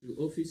country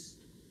office,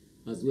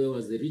 as well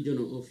as the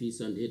regional office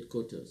and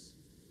headquarters.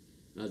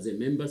 As a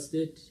member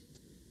state,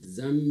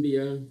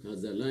 Zambia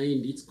has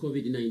aligned its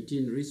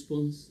COVID-19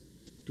 response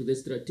to the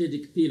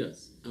strategic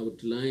pillars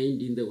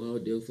outlined in the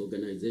World Health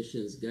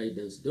Organization's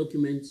guidance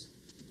documents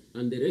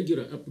and the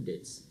regular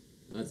updates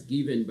as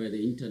given by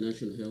the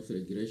International Health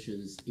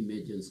Regulations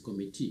Emergence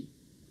Committee.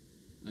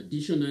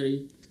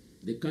 Additionally,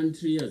 the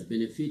country has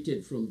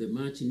benefited from the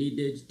much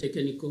needed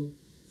technical,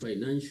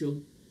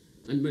 financial,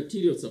 and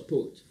material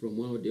support from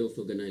World Health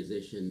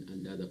Organization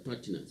and other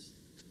partners.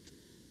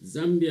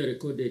 Zambia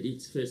recorded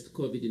its first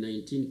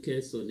COVID-19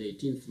 case on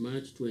 18th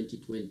March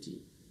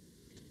 2020.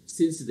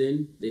 Since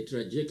then, the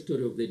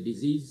trajectory of the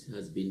disease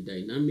has been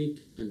dynamic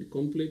and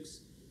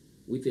complex,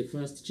 with a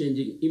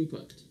fast-changing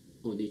impact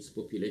on its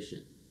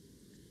population.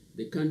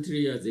 The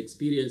country has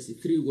experienced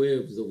 3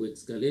 waves of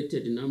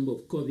escalated number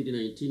of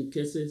COVID-19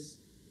 cases,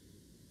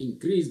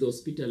 increased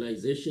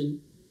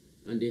hospitalization,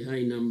 and a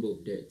high number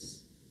of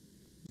deaths.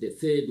 The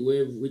third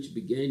wave, which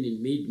began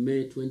in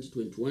mid-May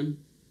 2021,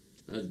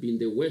 has been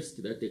the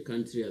worst that the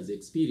country has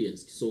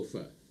experienced so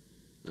far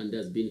and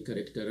has been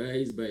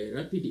characterized by a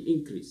rapid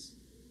increase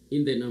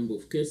in the number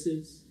of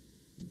cases,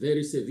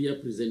 very severe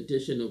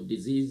presentation of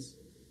disease,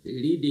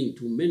 leading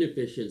to many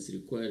patients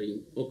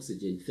requiring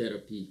oxygen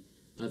therapy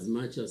as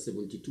much as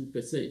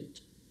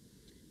 72%,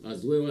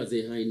 as well as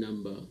a high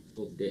number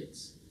of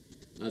deaths.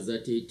 As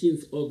at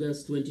 18th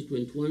August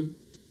 2021,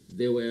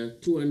 there were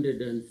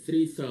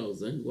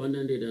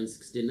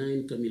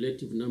 203,169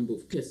 cumulative number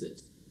of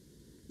cases,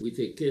 with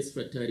a case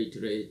fatality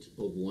rate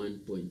of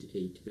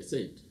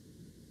 1.8%.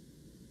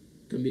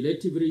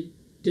 Cumulatively,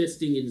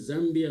 testing in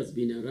Zambia has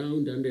been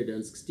around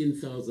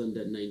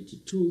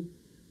 116,092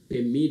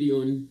 per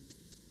million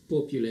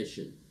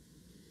population.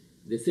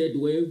 The third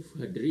wave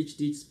had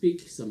reached its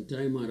peak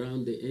sometime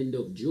around the end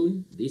of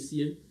June this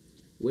year,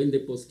 when the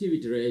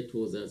positivity rate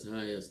was as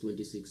high as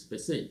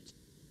 26%.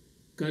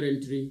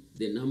 Currently,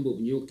 the number of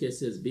new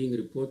cases being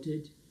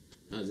reported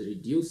has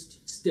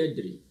reduced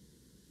steadily,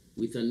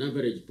 with an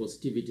average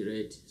positivity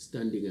rate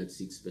standing at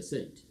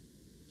 6%.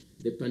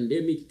 The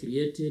pandemic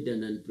created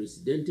an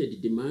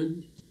unprecedented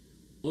demand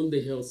on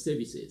the health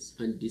services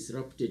and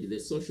disrupted the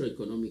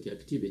socio-economic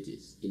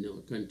activities in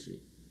our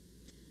country.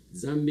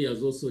 Zambia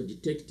has also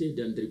detected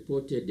and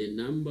reported a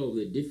number of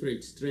the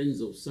different strains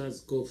of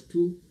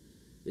SARS-CoV-2,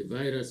 the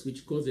virus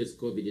which causes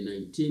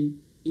COVID-19,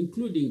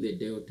 including the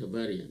Delta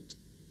variant,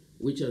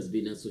 which has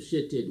been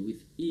associated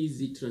with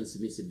easy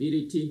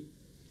transmissibility,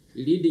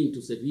 leading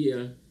to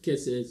severe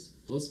cases,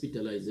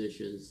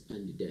 hospitalizations,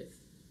 and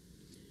death.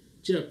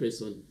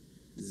 Chairperson,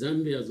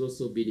 Zambia has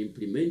also been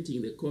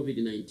implementing the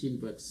COVID-19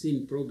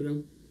 vaccine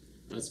program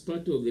as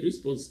part of the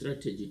response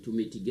strategy to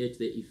mitigate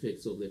the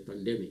effects of the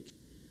pandemic.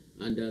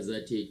 And as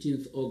at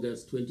 18th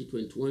August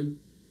 2021,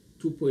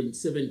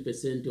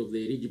 2.7% of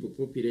the eligible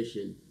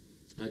population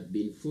had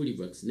been fully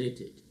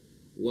vaccinated,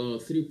 while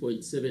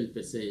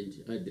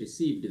 3.7% had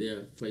received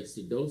their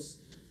first dose,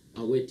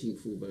 awaiting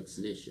full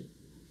vaccination.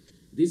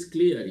 This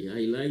clearly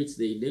highlights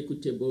the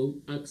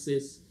inequitable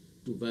access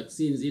to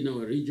vaccines in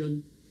our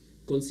region,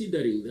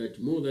 considering that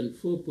more than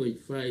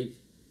 4.5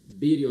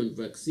 billion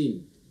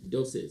vaccine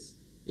doses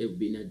have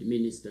been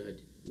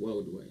administered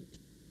worldwide.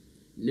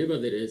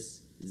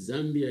 Nevertheless,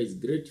 Zambia is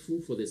grateful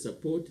for the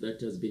support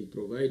that has been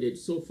provided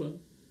so far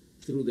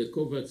through the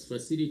COVAX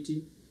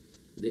facility,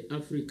 the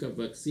Africa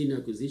Vaccine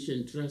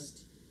Acquisition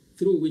Trust,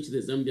 through which the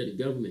Zambian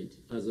government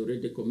has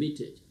already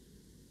committed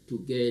to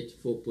get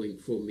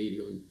 4.4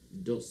 million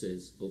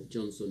doses of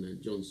Johnson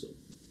 & Johnson.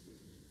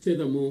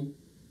 Furthermore,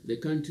 the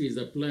country is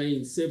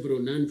applying several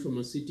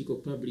non-pharmaceutical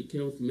public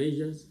health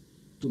measures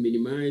to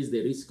minimize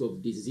the risk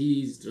of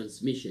disease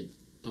transmission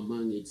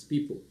among its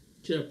people.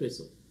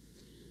 Chairperson,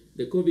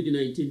 the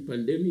COVID-19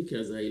 pandemic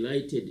has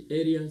highlighted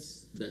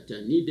areas that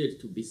are needed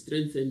to be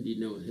strengthened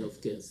in our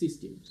healthcare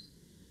systems.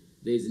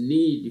 There is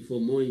need for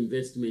more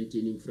investment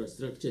in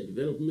infrastructure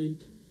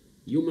development,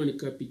 human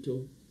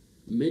capital,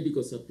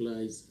 medical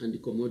supplies, and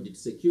commodity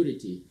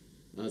security,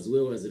 as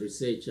well as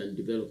research and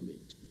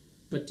development,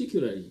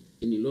 particularly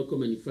in local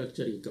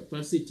manufacturing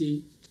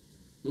capacity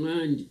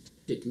and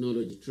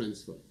technology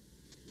transfer.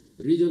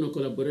 Regional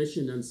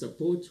collaboration and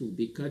support will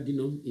be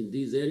cardinal in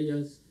these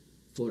areas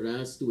for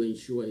us to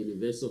ensure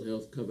universal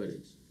health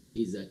coverage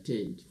is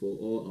attained for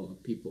all our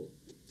people.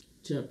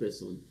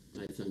 Chairperson,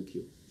 I thank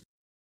you.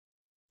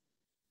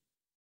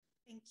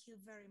 Thank you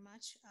very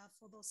much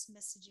for those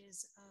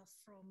messages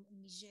from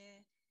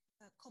Niger,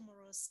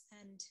 Comoros,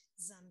 and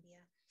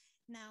Zambia.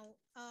 Now,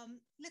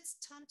 let's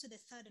turn to the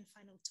third and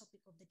final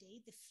topic of the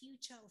day, the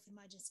future of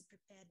emergency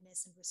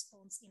preparedness and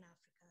response in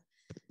Africa.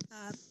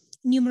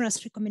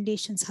 Numerous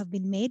recommendations have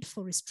been made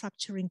for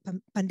restructuring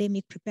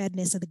pandemic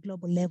preparedness at the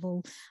global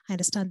level. I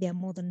understand there are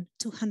more than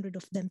 200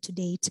 of them to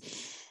date.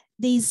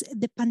 There's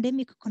the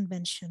Pandemic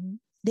Convention,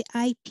 the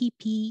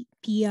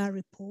IPPPR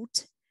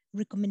report,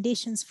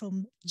 recommendations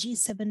from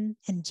G7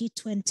 and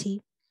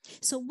G20.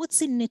 So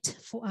what's in it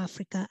for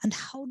Africa, and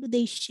how do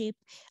they shape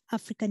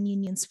African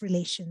Union's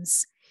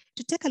relations?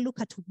 To take a look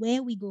at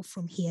where we go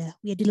from here,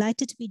 we are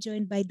delighted to be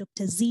joined by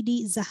Dr.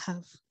 Zidi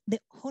Zahav,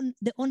 the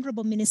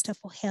Honorable Minister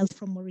for Health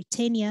from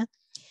Mauritania,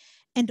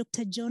 and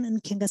Dr. John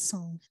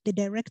Nkengasong, the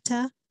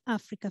Director,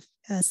 Africa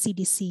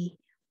CDC.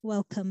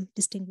 Welcome,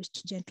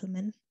 distinguished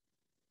gentlemen.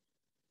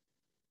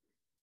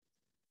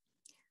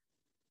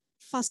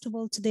 First of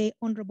all, to the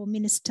Honorable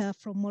Minister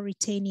from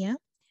Mauritania.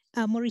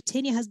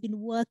 Mauritania has been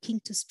working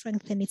to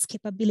strengthen its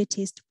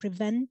capabilities to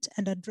prevent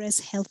and address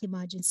health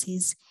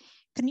emergencies.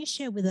 Can you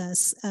share with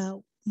us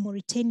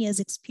Mauritania's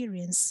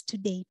experience to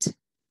date?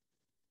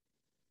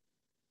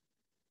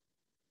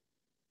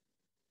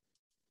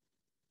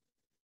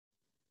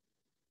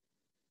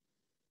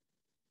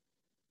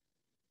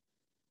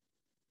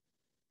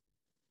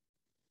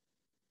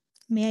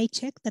 May I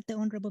check that the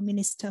Honorable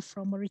Minister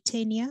from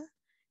Mauritania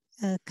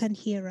can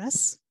hear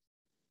us?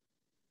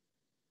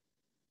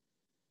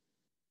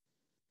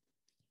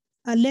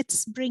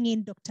 Let's bring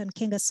in Dr.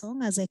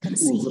 Nkengasong as I can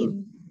see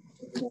him.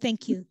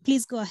 Thank you.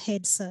 Please go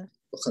ahead, sir.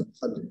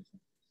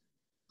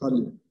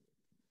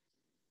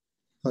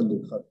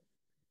 Honorable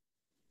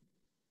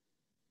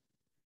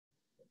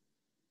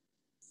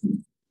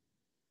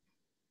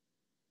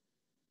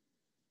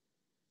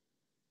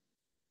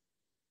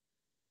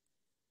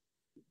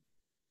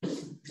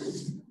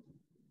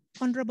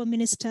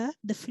Minister,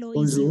 the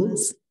floor is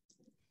yours.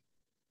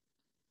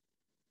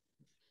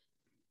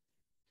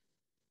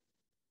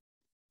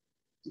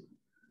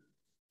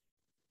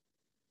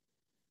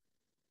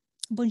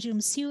 Bonjour,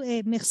 monsieur,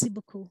 et merci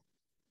beaucoup.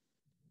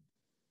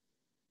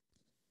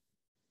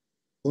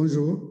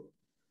 Bonjour.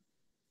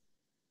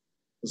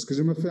 Est-ce que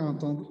je me fais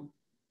entendre?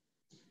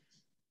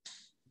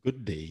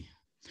 Good day.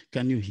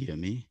 Can you hear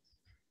me?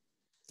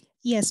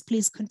 Yes,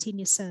 please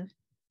continue, sir.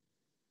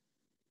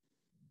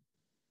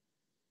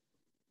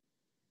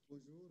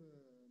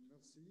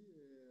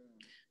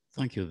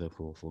 Thank you,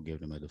 therefore, for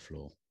giving me the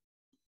floor.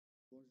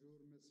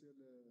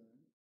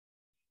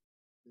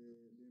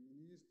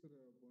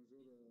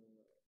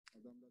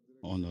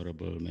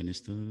 Honorable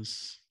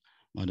Ministers,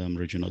 Madam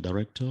Regional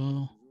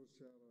Director,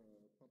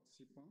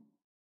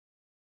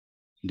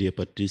 dear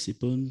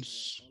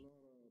participants,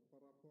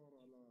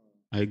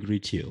 I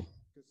greet you.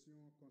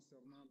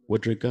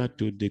 With regard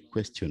to the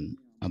question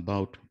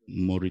about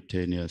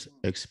Mauritania's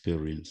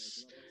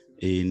experience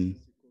in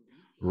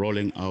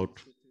rolling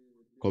out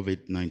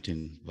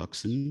COVID-19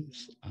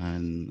 vaccines,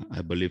 and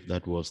I believe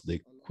that was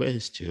the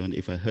question,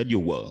 if I heard you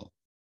well.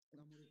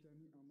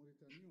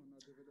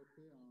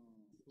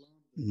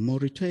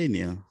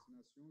 Mauritania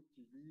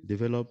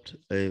developed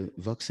a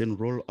vaccine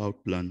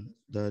rollout plan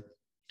that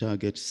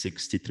targets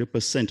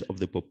 63% of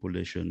the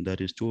population,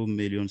 that is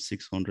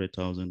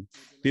 2,600,000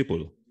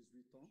 people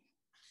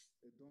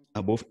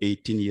above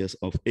 18 years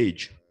of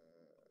age.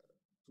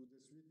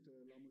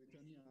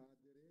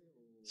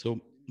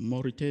 So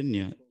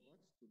Mauritania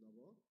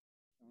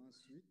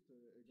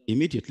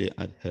immediately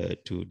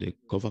adhered to the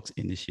COVAX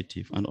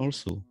initiative and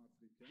also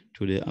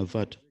to the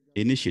AVAT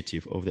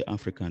initiative of the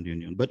African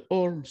Union, but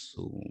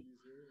also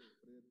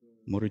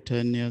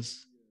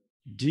Mauritania's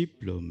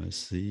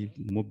diplomacy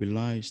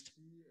mobilized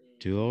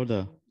to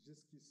other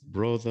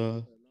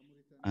brother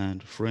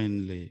and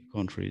friendly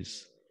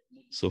countries.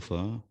 So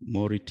far,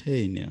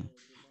 Mauritania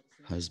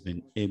has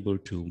been able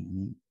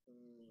to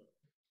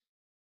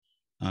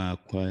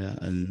acquire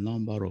a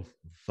number of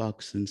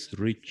vaccines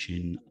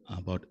reaching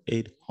about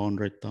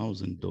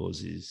 800,000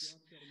 doses,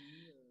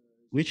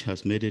 which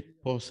has made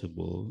it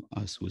possible,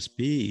 as we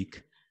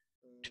speak,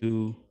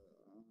 to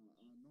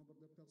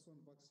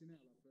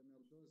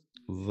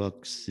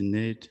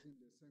vaccinate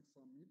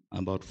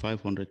about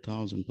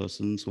 500,000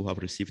 persons who have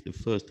received the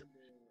first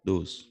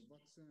dose.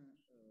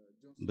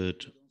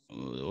 But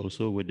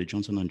also with the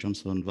Johnson &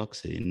 Johnson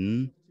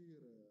vaccine,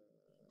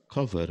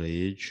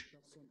 coverage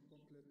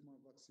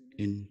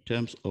in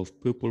terms of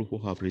people who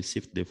have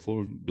received the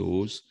full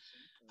dose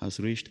has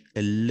reached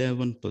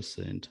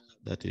 11%,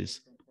 that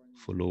is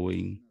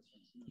following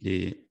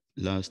the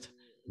last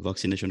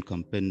vaccination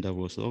campaign that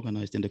was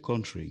organized in the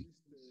country.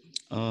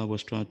 Our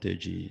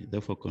strategy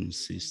therefore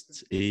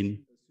consists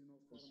in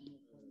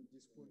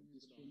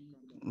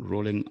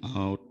rolling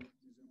out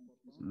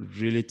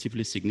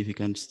relatively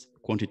significant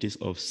quantities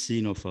of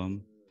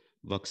Sinopharm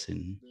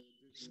vaccine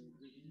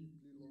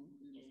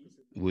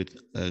with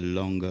a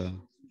longer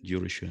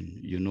duration.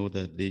 You know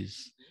that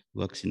these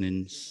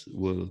vaccines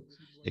will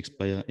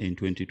expire in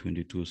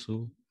 2022,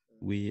 so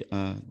we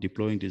are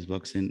deploying this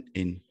vaccine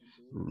in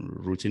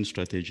routine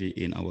strategy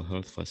in our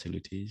health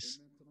facilities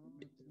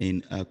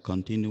in a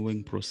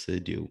continuing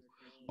procedure.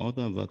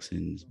 Other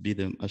vaccines, be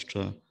them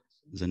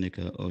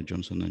AstraZeneca or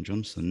Johnson &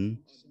 Johnson,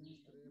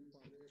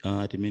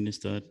 are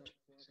administered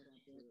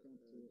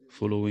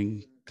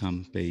following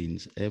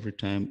campaigns. Every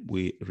time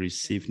we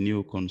receive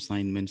new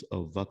consignments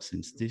of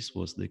vaccines, this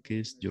was the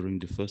case during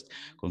the first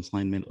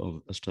consignment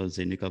of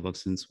AstraZeneca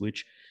vaccines,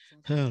 which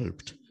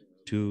helped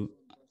to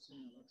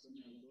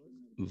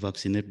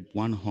vaccinate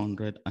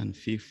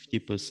 150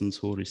 persons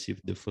who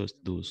received the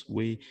first dose.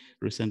 We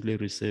recently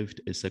received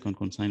a second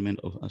consignment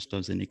of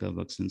AstraZeneca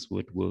vaccines,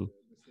 which will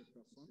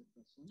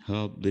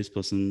help these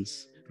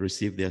persons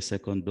receive their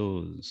second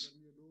dose.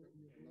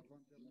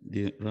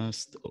 The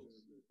rest,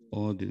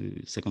 or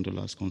the second to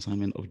last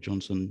consignment of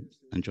Johnson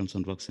 &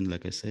 Johnson vaccine,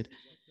 like I said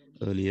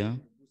earlier,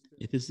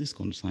 it is this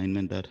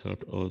consignment that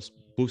helped us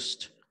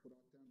boost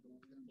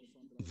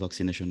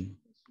vaccination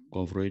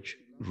coverage,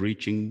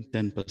 reaching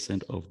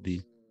 10% of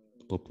the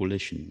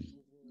population.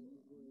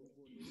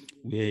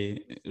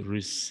 We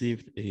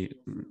received a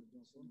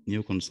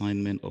new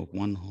consignment of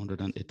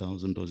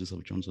 108,000 doses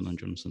of Johnson &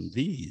 Johnson.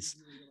 These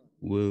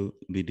will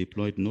be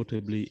deployed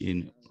notably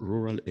in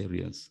rural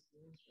areas.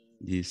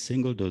 The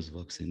single-dose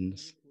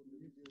vaccines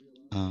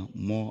are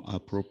more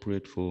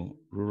appropriate for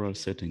rural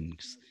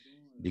settings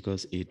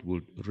because it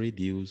would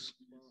reduce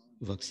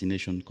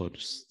vaccination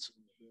costs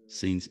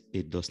since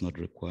it does not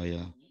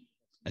require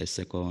a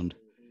second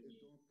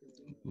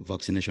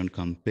vaccination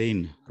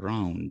campaign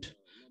round.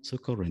 So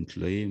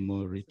currently,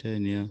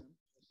 Mauritania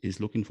is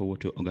looking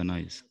forward to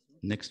organize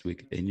next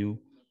week a new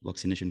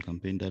vaccination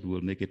campaign that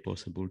will make it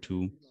possible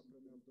to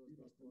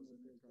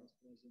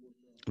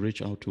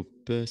reach out to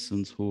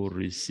persons who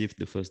received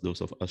the first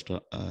dose of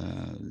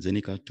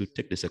AstraZeneca to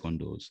take the second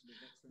dose,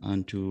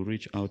 and to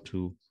reach out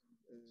to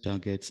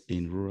targets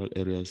in rural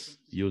areas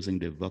using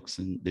the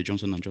vaccine, the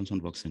Johnson & Johnson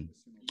vaccine.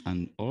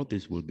 And all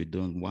this will be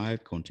done while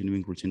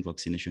continuing routine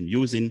vaccination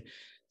using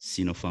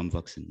Sinopharm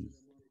vaccine.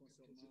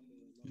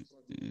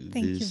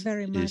 Thank you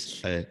very much. This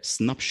is a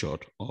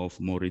snapshot of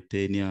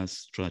Mauritania's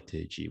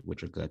strategy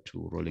with regard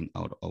to rolling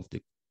out of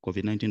the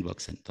COVID-19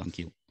 vaccine. Thank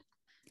you.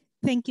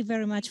 Thank you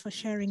very much for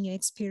sharing your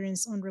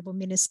experience, Honorable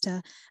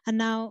Minister. And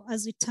now,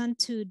 as we turn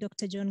to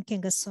Dr. John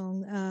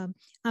Nkengasong,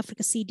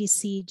 Africa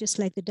CDC, just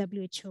like the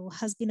WHO,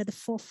 has been at the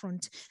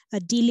forefront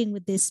dealing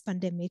with this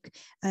pandemic.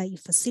 You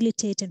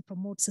facilitate and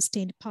promote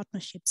sustained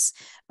partnerships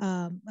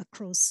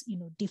across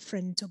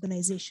different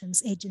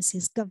organizations,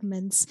 agencies,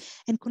 governments,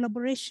 and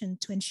collaboration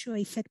to ensure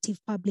effective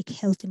public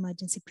health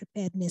emergency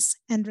preparedness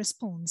and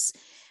response.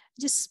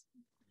 Just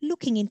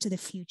looking into the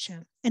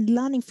future and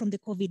learning from the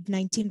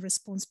COVID-19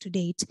 response to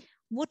date,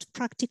 what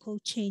practical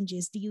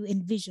changes do you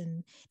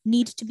envision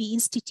need to be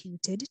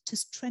instituted to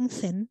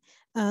strengthen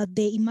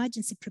the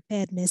emergency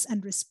preparedness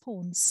and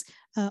response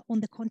on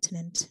the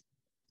continent?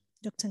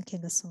 Dr.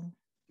 Nkengasong.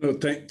 Well,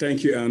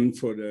 thank you, Anne,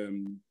 for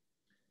the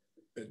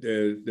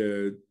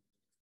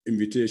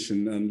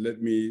invitation. And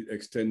let me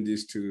extend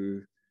this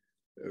to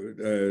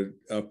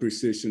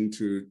appreciation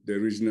to the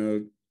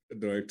regional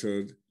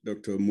director,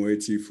 Dr.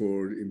 Moeti,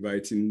 for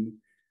inviting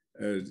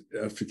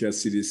Africa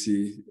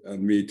CDC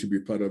and me to be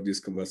part of this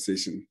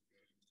conversation.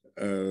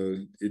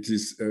 It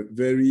is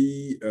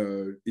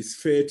it's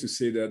fair to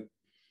say that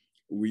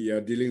we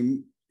are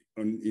dealing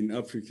in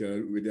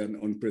Africa with an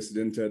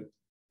unprecedented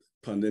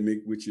pandemic,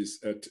 which is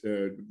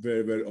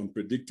very, very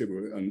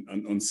unpredictable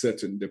and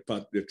uncertain,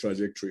 the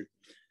trajectory.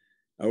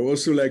 I would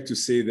also like to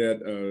say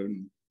that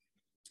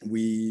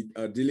we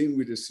are dealing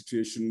with a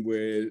situation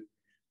where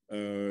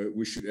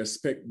we should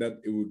expect that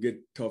it will get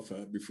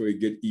tougher before it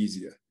gets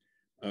easier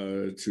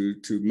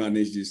to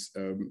manage this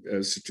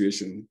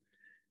situation.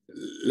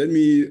 Let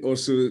me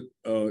also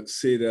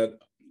say that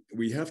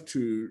we have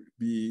to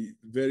be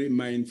very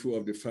mindful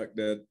of the fact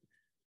that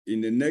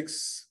in the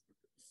next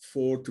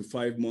 4 to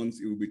 5 months,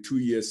 it will be 2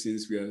 years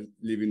since we are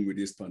living with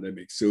this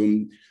pandemic.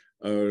 So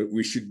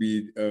we should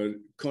be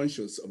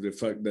conscious of the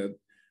fact that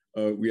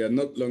we are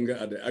not longer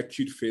at the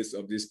acute phase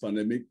of this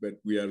pandemic, but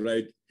we are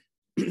right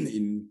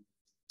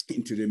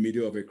into the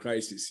middle of a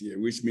crisis here,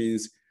 which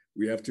means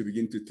we have to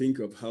begin to think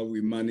of how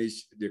we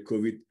manage the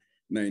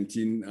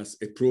COVID-19 as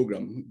a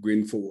program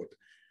going forward.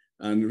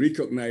 And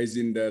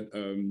recognizing that,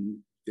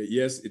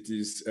 yes, it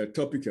is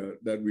topical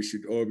that we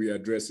should all be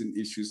addressing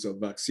issues of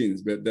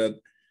vaccines, but that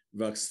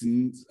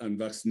vaccines and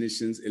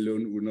vaccinations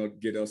alone will not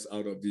get us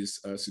out of this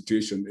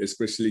situation,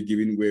 especially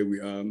given where we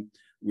are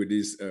with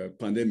this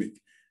pandemic.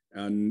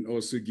 And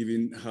also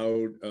given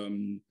how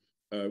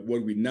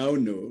what we now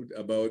know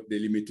about the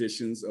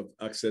limitations of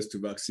access to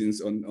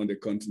vaccines on the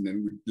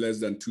continent, with less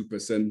than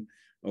 2%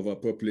 of our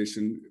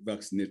population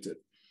vaccinated.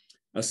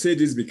 I say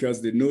this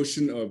because the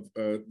notion of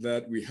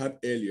that we had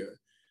earlier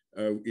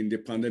in the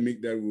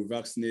pandemic that we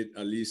vaccinate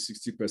at least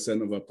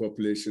 60% of our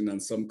population,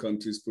 and some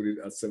countries put it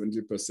at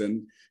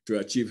 70% to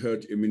achieve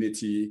herd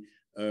immunity,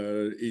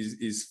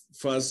 is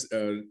fast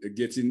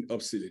getting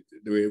obsolete.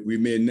 We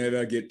may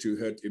never get to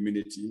herd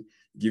immunity,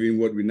 given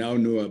what we now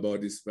know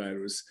about this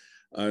virus.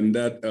 And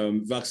that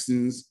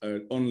vaccines,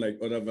 unlike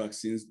other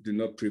vaccines, do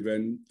not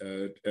prevent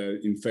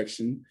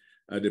infection,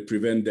 they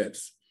prevent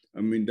deaths. I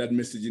mean, that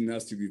messaging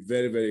has to be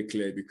very, very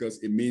clear,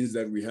 because it means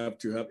that we have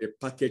to have a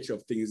package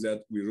of things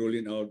that we're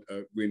rolling out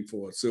going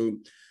forward. So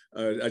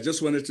I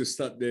just wanted to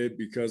start there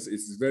because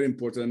it's very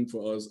important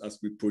for us as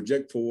we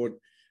project forward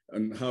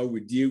on how we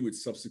deal with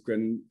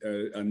subsequent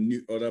and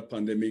new other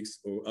pandemics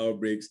or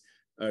outbreaks,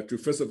 to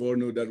first of all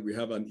know that we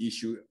have an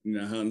issue in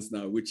our hands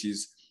now, which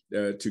is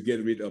to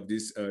get rid of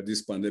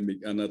this pandemic.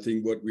 And I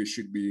think what we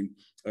should be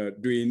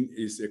doing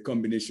is a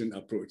combination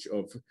approach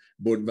of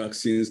both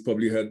vaccines,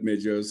 public health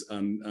measures,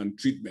 and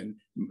treatment.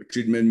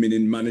 Treatment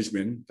meaning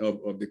management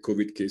of the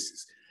COVID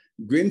cases.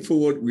 Going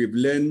forward, we've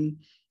learned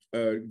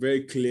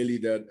very clearly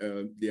that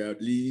there are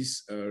at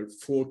least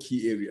 4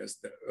 key areas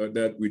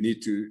that we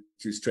need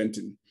to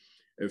strengthen.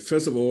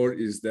 First of all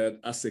is that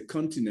as a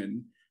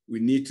continent, we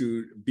need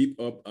to beef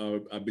up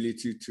our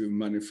ability to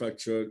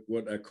manufacture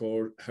what I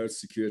call health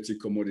security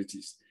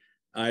commodities,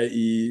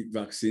 i.e.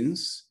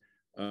 vaccines,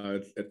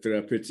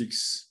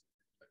 therapeutics,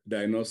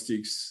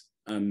 diagnostics,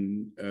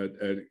 and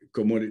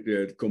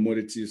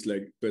commodities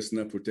like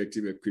personal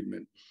protective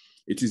equipment.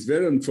 It is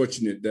very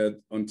unfortunate that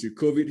until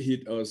COVID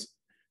hit us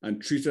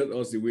and treated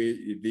us the way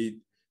it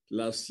did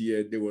last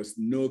year, there was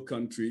no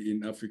country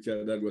in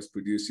Africa that was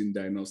producing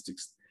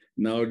diagnostics.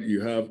 Now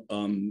you have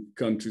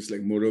countries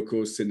like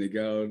Morocco,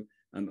 Senegal,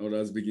 and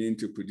others beginning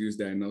to produce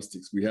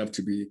diagnostics. We have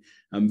to be,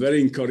 I'm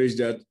very encouraged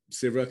that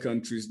several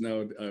countries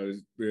now are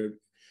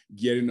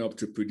gearing up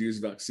to produce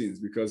vaccines,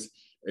 because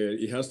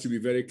it has to be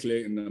very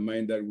clear in our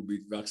mind that we'll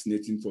be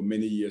vaccinating for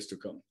many years to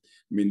come.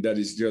 I mean, that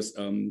is just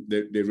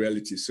the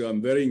reality. So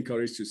I'm very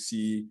encouraged to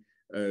see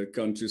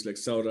countries like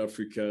South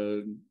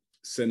Africa,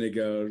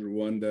 Senegal,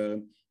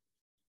 Rwanda,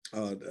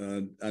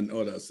 and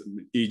others,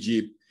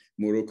 Egypt,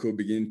 Morocco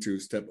begin to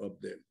step up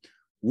there.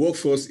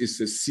 Workforce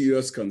is a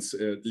serious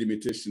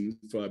limitation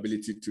for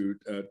ability to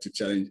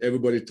challenge.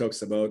 Everybody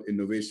talks about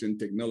innovation,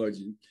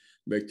 technology,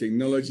 but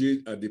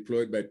technology are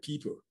deployed by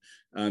people.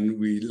 And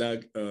we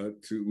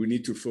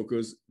need to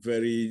focus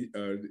very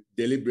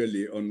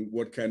deliberately on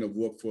what kind of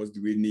workforce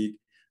do we need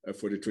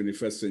for the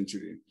 21st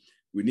century.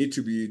 We need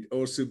to be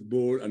also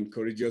bold and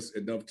courageous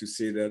enough to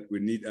say that we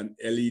need an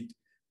elite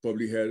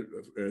public health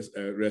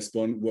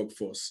response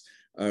workforce,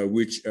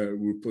 which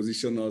will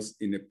position us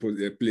in a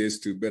place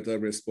to better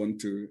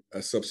respond to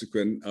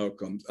subsequent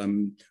outcomes.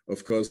 And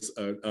of course,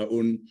 our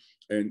own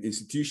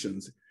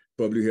institutions,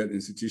 public health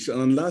institutions.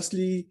 And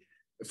lastly,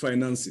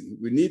 financing.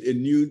 We need a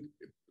new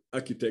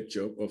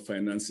architecture of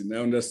financing. I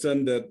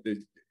understand that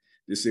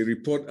there's a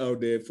report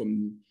out there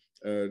from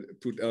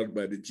put out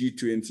by the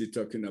G20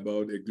 talking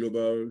about a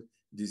global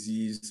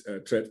disease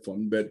threat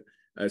fund, but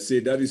I say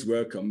that is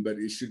welcome, but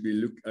it should be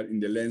looked at in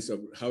the lens of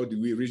how do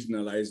we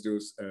regionalize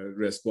those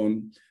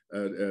response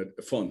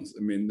funds.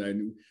 I mean,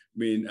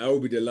 I will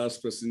be the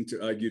last person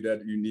to argue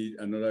that you need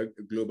another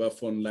global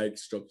fund-like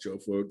structure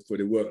for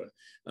the world.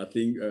 I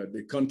think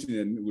the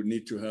continent would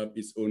need to have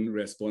its own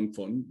response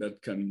fund that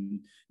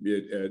can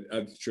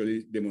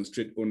actually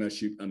demonstrate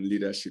ownership and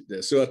leadership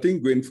there. So I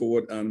think going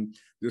forward,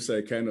 those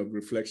are kind of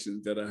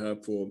reflections that I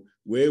have for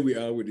where we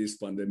are with this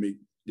pandemic,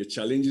 the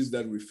challenges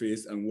that we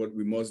face and what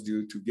we must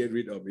do to get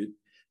rid of it,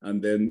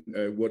 and then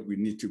what we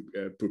need to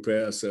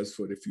prepare ourselves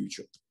for the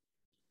future.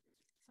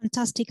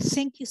 Fantastic.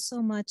 Thank you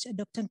so much,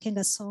 Dr.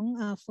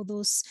 Nkengasong, for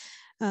those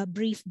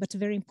brief but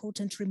very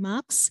important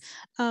remarks.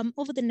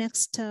 Over the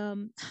next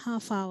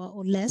half hour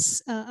or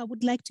less, I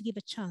would like to give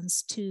a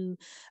chance to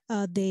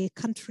the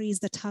countries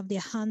that have their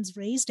hands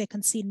raised. I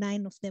can see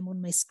 9 of them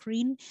on my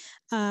screen.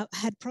 I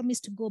had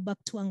promised to go back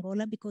to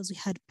Angola because we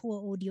had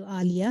poor audio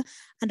earlier.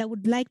 And I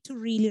would like to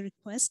really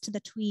request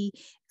that we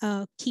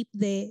keep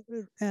the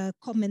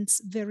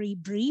comments very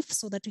brief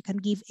so that we can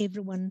give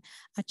everyone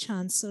a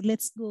chance. So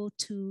let's go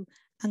to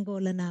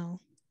Angola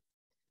now.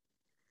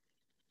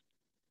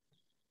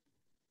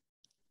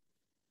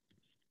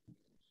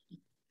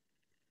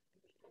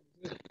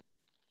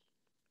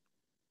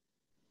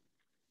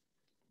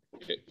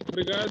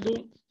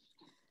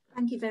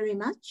 Thank you very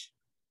much.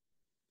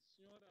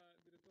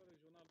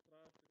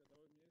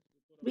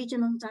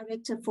 Regional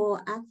Director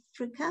for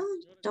Africa,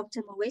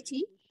 Dr.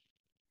 Moeti,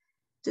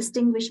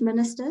 distinguished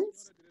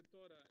ministers.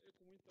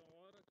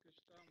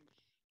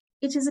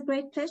 It is a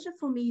great pleasure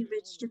for me,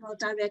 Regional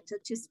Director,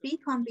 to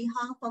speak on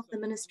behalf of the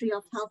Ministry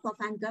of Health of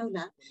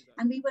Angola,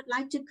 and we would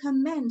like to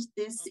commend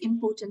this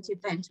important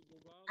event.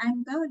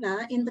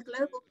 Angola, in the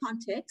global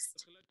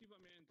context,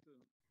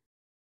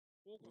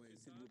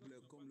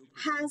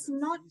 has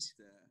not,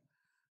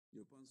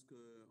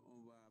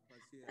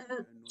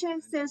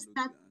 Chair says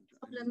that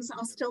problems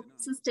are still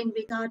persisting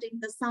regarding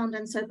the sound,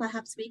 and so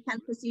perhaps we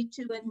can proceed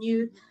to a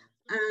new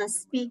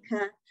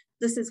speaker.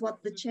 This is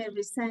what the Chair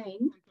is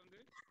saying.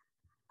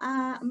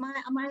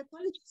 My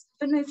apologies.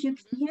 I don't know if you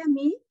can hear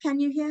me. Can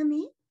you hear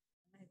me?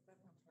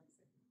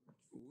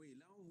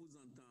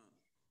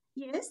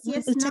 Yes,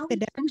 yes, now we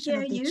can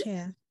hear you.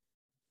 Chair.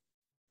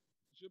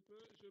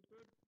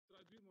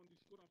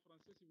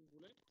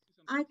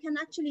 I can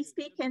actually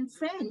speak in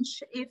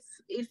French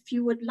if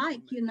you would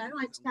like, you know,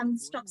 I can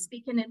stop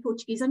speaking in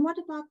Portuguese. And what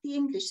about the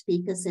English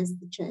speaker, says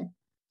the Chair?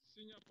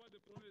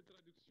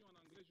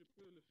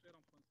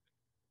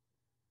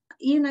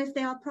 You know, if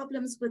there are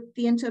problems with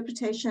the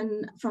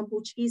interpretation from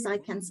Portuguese, I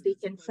can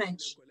speak in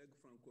French.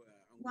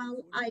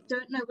 Well, I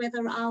don't know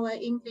whether our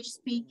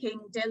English-speaking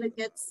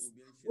delegates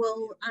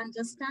will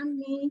understand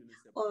me,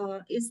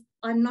 or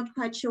I'm not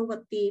quite sure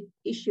what the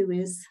issue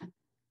is.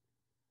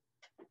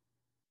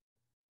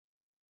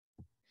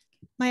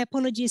 My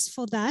apologies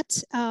for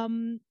that.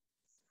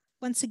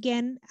 Once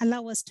again,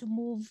 allow us to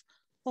move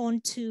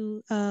on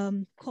to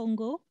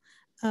Congo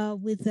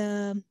with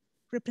a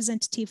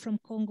representative from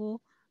Congo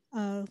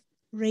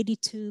ready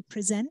to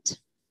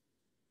present.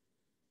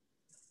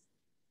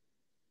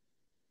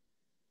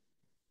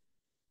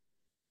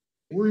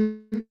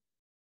 Oui.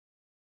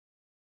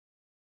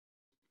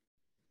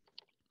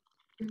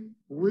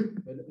 Oui.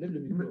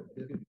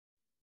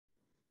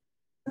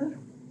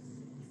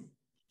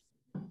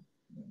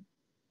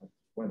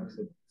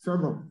 Ça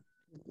va.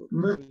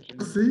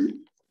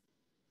 Merci.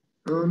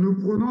 Nous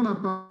prenons la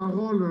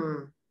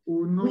parole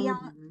au nom We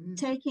are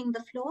taking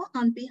the floor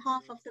on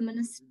behalf of the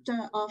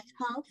Minister of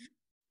Health,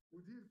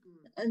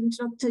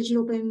 Dr.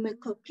 Gilbert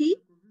Mokopi.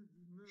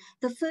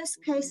 The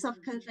first case of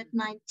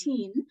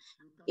COVID-19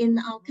 in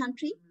our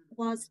country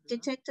was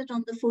detected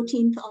on the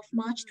 14th of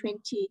March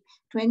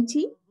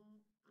 2020.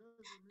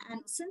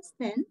 And since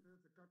then,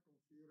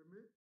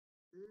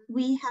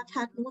 we have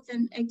had more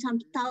than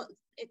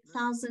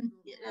 8,000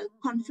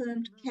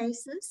 confirmed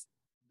cases,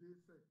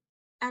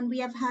 and we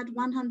have had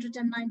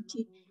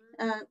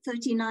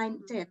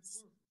 139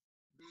 deaths.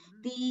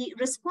 The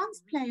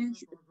response plan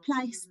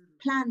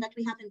that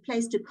we have in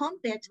place to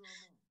combat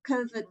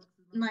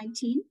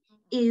COVID-19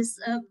 is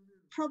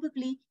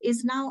probably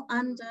is now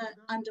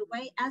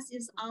underway, as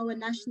is our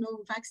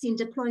national vaccine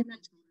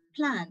deployment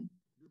plan.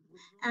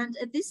 And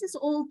this is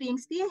all being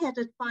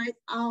spearheaded by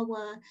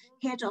our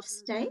head of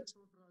state.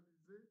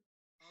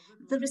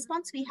 The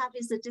response we have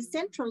is a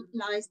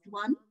decentralized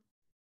one.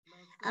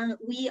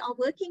 We are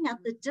working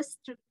at the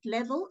district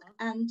level,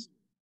 and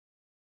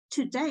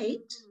to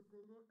date,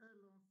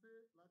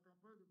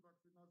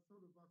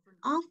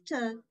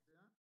 after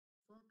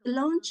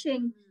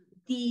launching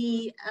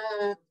the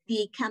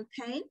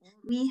campaign,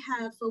 we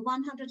have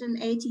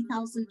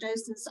 180,000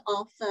 doses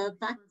of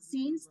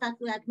vaccines that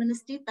were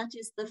administered. That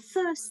is the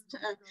first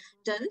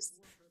dose.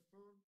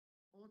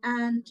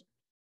 And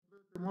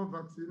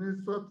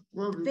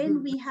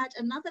then we had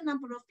another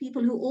number of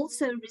people who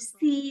also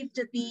received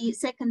the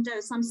second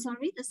dose. I'm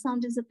sorry, the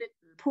sound is a bit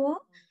poor.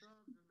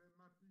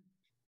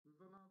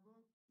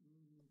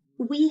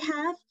 We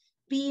have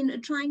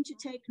been trying to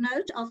take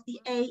note of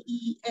the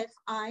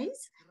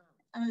AEFIs,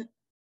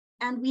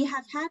 and we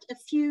have had a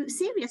few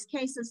serious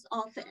cases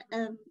of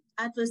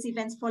adverse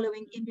events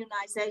following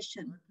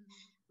immunization.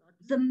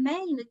 The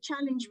main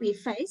challenge we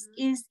face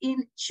is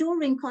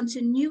ensuring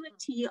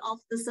continuity of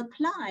the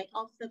supply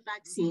of the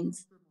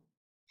vaccines.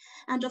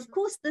 And of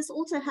course, this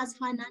also has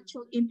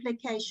financial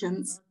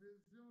implications.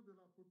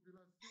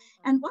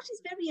 And what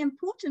is very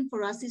important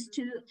for us is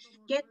to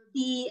get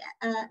the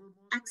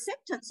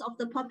acceptance of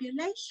the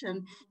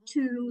population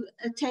to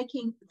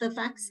taking the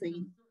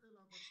vaccine.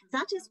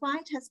 That is why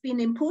it has been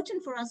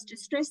important for us to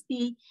stress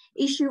the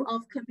issue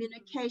of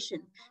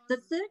communication. The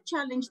third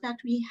challenge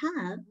that we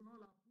have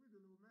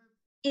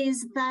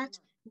is that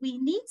we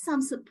need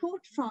some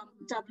support from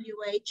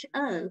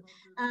WHO.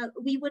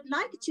 We would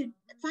like to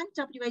thank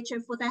WHO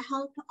for their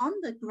help on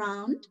the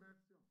ground,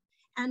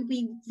 and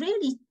we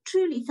really,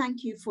 truly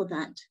thank you for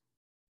that.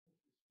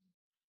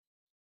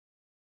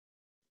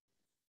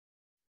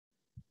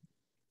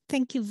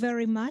 Thank you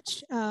very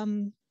much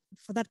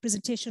for that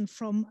presentation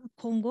from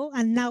Congo.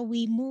 And now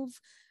we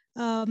move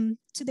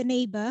to the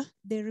neighbor,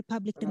 the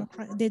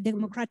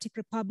Democratic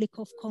Republic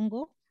of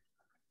Congo.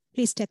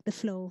 Please take the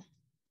floor.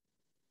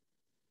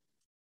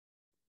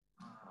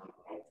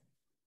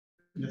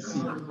 Merci.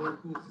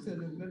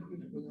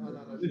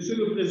 Monsieur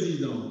le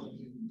Président.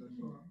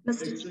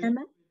 Mr.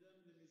 Chairman,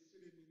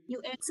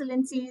 Your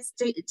Excellencies,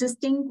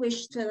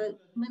 distinguished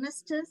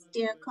ministers,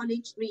 dear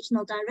colleagues,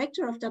 Regional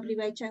Director of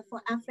WHO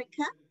for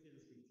Africa,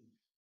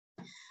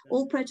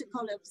 all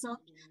protocol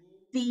observed,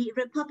 the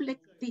Republic,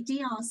 the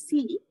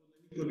DRC,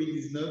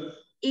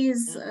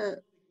 is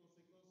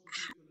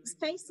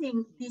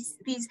facing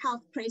these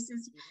health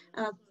crises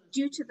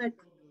due to the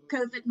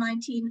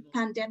COVID-19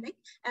 pandemic,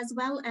 as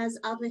well as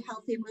other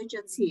health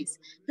emergencies.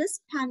 This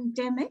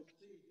pandemic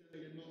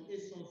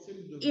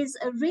is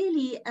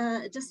really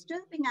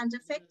disturbing and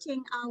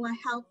affecting our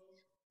health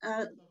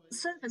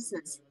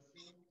services.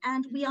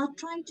 And we are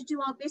trying to do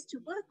our best to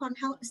work on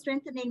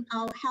strengthening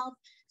our health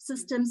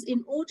systems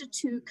in order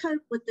to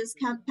cope with this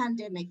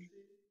pandemic.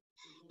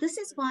 This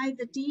is why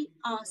the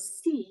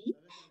DRC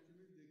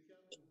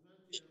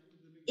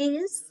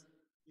is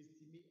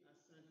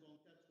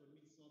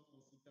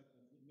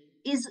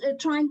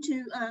trying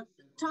to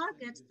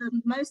target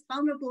the most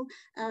vulnerable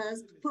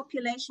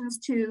populations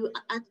to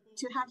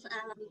have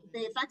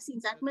their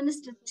vaccines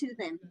administered to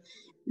them.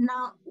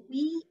 Now,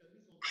 we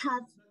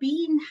have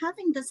been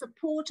having the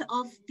support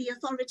of the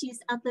authorities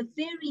at the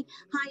very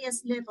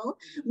highest level.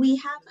 We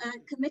have a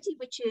committee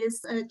which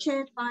is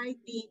chaired by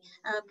the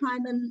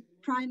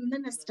Prime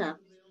Minister.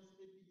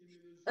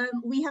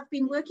 We have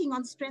been working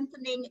on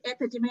strengthening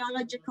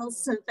epidemiological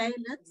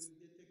surveillance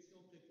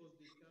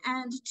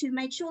and to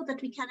make sure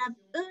that we can have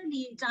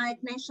early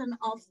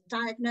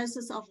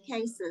diagnosis of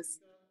cases.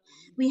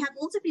 We have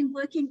also been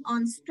working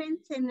on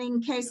strengthening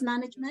case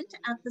management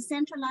at the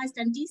centralized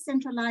and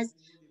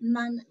decentralized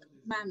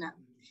manner.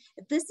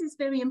 This is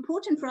very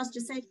important for us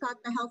to safeguard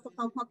the health of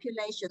our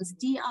populations.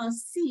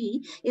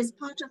 DRC is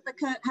part of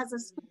has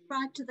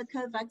subscribed to the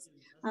COVAX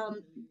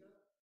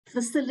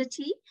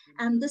facility,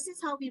 and this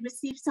is how we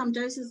received some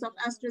doses of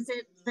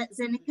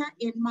AstraZeneca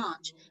in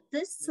March.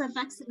 This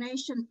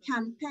vaccination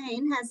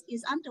campaign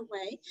is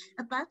underway,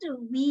 but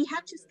we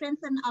had to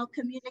strengthen our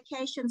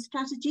communication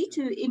strategy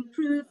to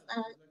improve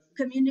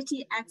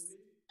community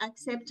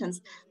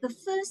acceptance. The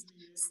first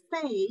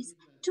phase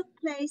took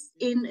place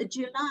in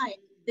July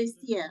this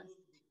year.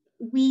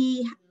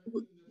 We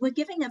were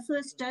giving a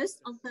first dose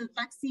of the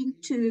vaccine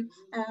to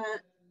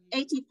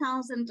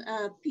 80,000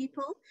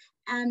 people,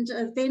 and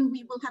then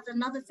we will have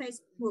another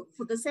phase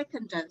for the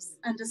second dose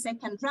and a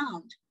second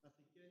round.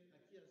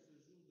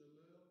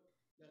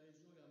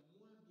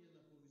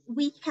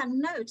 We can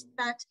note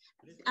that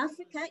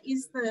Africa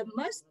is the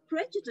most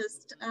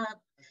prejudiced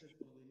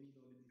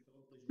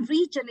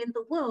region in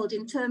the world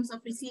in terms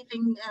of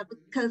receiving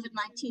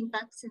COVID-19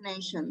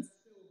 vaccinations.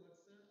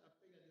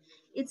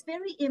 It's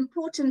very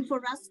important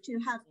for us to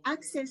have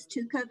access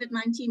to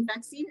COVID-19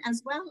 vaccine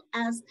as well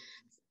as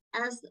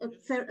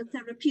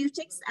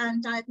therapeutics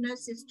and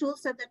diagnosis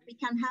tools so that we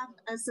can have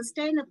a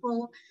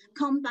sustainable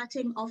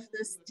combating of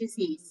this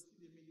disease.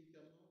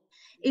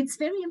 It's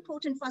very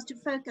important for us to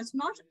focus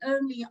not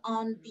only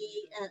on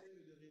the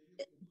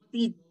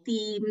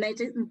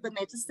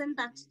medicine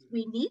that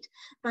we need,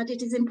 but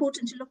it is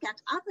important to look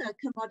at other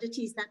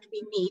commodities that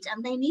we need,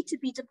 and they need to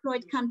be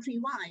deployed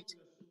countrywide.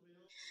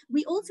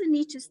 We also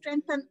need to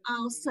strengthen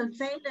our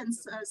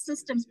surveillance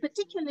systems,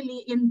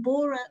 particularly in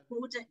border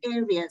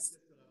areas.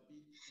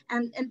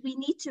 And we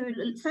need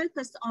to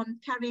focus on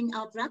carrying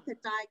out rapid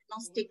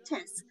diagnostic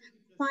tests.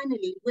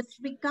 Finally, with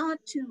regard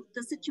to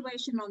the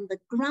situation on the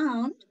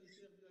ground,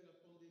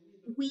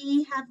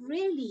 we have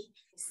really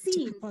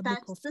seen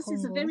that this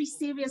is a very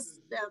serious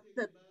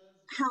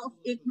health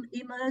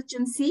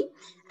emergency,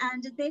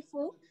 and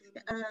therefore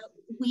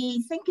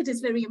we think it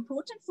is very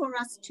important for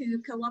us to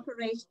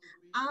cooperate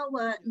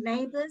our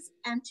neighbors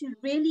and to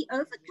really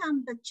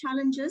overcome the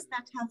challenges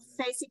that are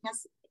facing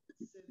us,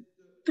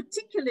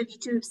 particularly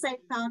to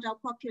safeguard our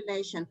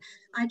population.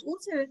 I'd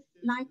also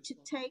like to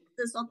take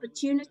this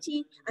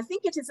opportunity. I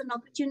think it is an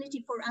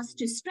opportunity for us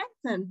to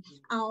strengthen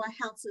our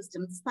health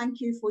systems. Thank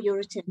you for your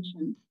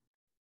attention.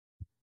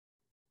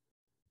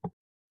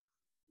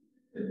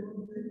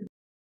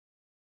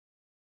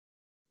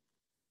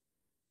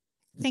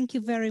 Thank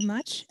you very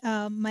much.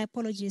 My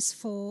apologies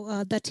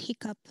for that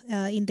hiccup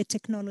in the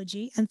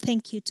technology, and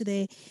thank you to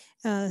the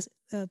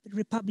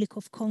Republic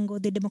of Congo,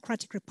 the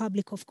Democratic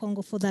Republic of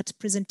Congo, for that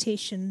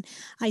presentation.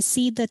 I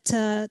see that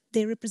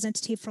the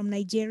representative from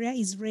Nigeria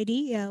is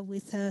ready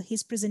with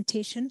his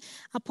presentation.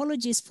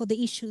 Apologies for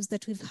the issues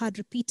that we've had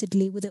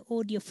repeatedly with the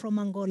audio from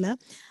Angola.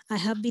 I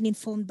have been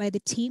informed by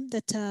the team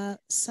that,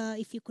 sir,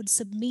 if you could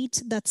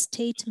submit that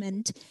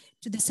statement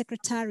to the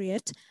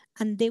Secretariat,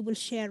 and they will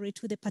share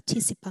it with the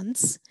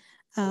participants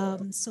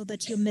so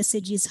that your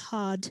message is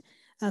heard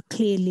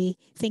clearly.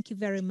 Thank you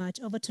very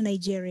much. Over to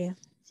Nigeria.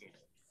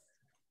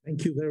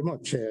 Thank you very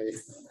much.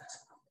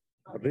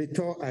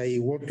 Rito, I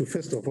want to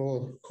first of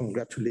all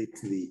congratulate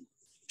the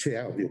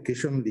chair of the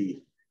occasion,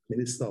 the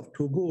Minister of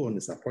Togo, on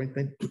his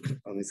appointment,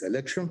 on his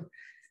election,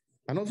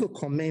 and also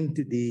commend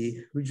the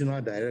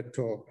Regional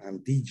Director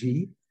and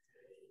DG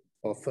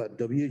of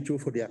WHO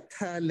for their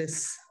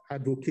tireless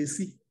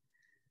advocacy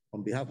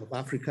on behalf of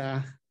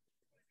Africa,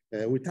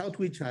 without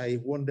which I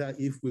wonder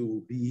if we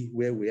will be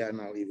where we are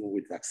now, even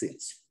with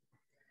vaccines.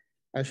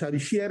 I shall be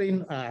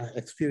sharing our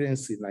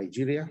experience in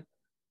Nigeria.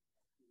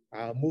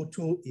 Our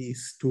motto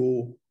is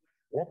to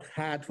work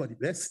hard for the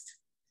best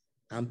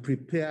and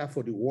prepare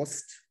for the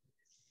worst,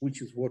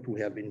 which is what we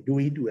have been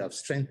doing. We have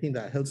strengthened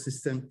our health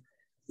system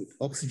with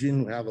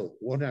oxygen. We have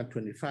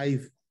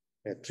 125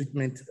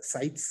 treatment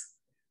sites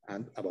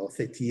and about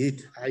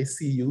 38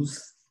 ICUs.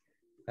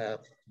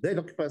 Bed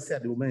occupancy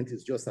at the moment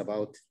is just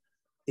about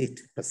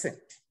 8%.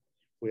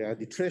 We are at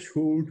the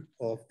threshold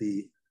of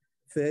the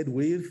third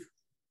wave,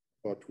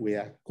 but we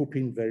are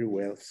coping very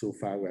well so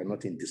far. We are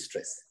not in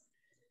distress.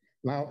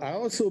 Now, I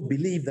also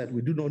believe that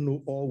we do not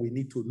know all we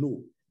need to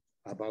know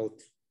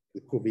about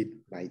the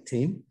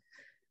COVID-19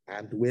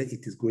 and where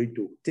it is going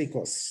to take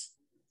us.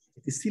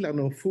 It is still an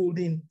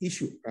unfolding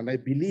issue, and I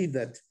believe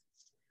that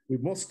we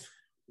must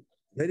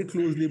very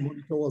closely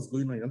monitor what's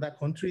going on in other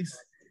countries,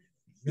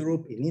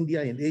 Europe, in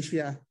India, in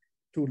Asia,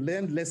 to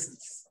learn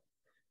lessons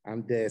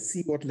and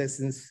see what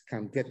lessons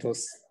can get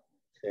us,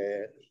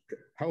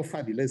 how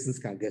far the lessons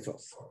can get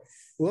us.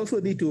 We also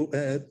need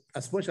to,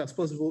 as much as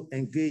possible,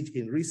 engage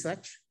in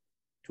research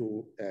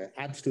to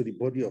add to the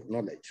body of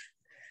knowledge.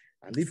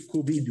 And if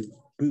COVID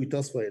will be with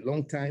us for a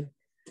long time,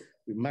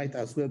 we might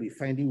as well be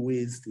finding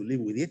ways to live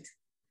with it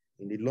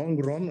in the long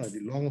run or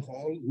the long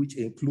haul, which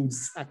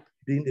includes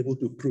being able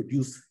to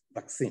produce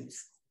vaccines.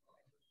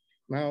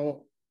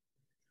 Now,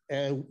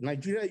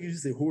 Nigeria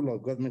uses a whole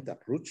of government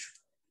approach,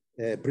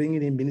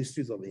 bringing in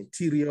ministries of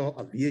interior,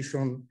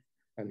 aviation,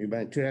 and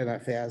humanitarian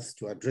affairs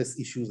to address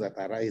issues that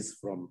arise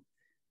from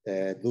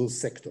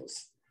those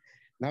sectors.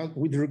 Now,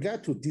 with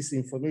regard to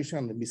disinformation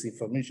and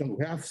misinformation,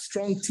 we have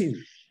strong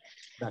teams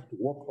that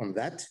work on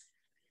that,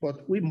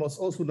 but we must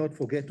also not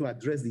forget to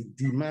address the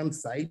demand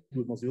side.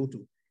 We must be able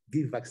to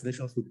give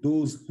vaccinations to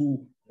those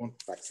who want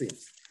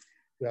vaccines.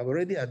 We have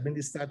already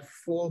administered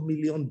 4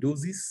 million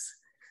doses,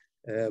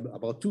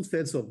 about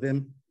 2/3 of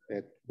them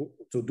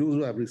to those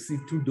who have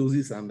received 2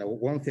 doses and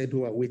 1/3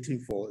 who are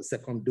waiting for a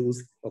second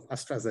dose of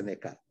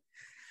AstraZeneca.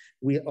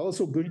 We are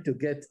also going to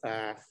get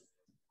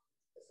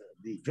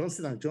the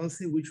Johnson &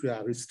 Johnson, which we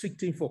are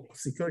restricting for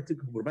security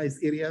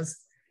compromised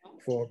areas,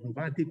 for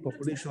nomadic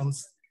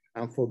populations,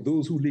 and for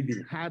those who live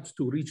in hard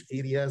to reach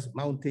areas,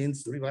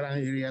 mountains,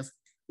 riverine areas,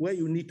 where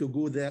you need to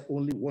go there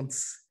only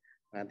once,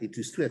 and it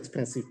is too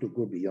expensive to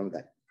go beyond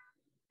that.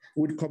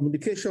 With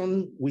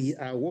communication, we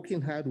are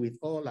working hard with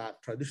all our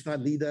traditional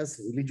leaders,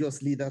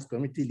 religious leaders,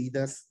 community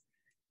leaders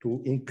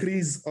to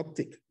increase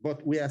uptake.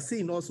 But we are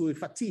seeing also a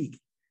fatigue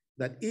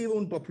that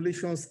even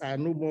populations are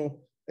no more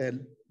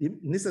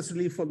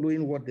necessarily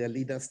following what their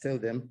leaders tell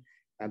them,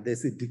 and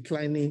there's a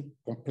declining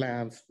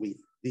compliance with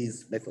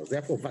these methods.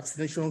 Therefore,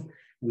 vaccination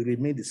will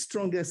remain the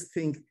strongest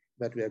thing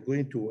that we are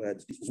going to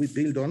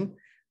build on,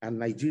 and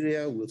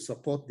Nigeria will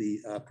support the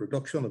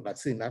production of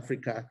vaccine in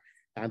Africa,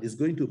 and is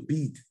going to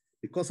bid,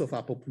 because of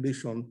our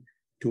population,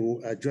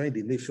 to join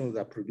the nations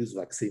that produce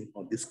vaccine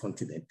on this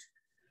continent.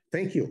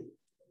 Thank you.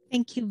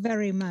 Thank you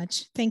very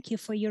much. Thank you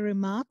for your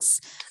remarks.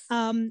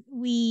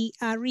 We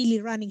are really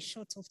running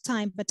short of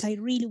time, but I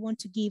really want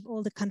to give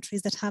all the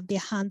countries that have their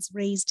hands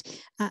raised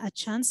a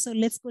chance. So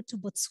let's go to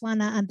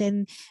Botswana and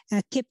then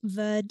Cape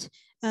Verde,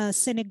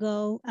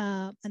 Senegal,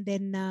 and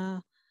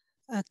then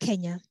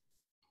Kenya.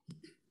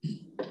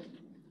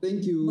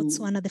 Thank you.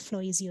 Botswana, the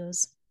floor is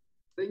yours.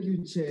 Thank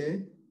you,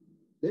 Chair.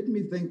 Let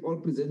me thank all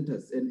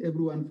presenters and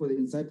everyone for the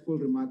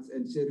insightful remarks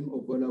and sharing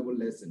of valuable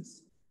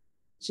lessons.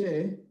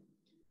 Chair,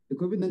 the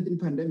COVID-19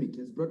 pandemic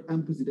has brought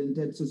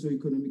unprecedented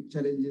socioeconomic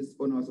challenges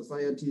on our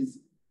societies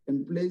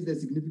and placed a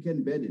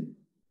significant burden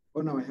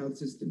on our health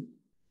system.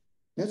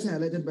 As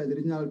highlighted by the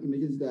Regional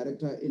Emergency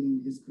Director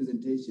in his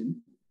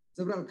presentation,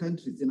 several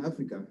countries in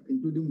Africa,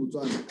 including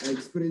Botswana, are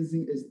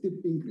experiencing a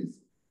steep increase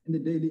in the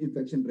daily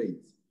infection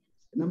rates.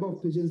 The number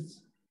of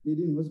patients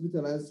needing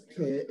hospitalized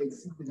care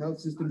exceeds the health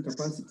system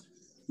capacity,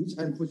 which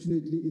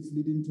unfortunately is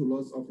leading to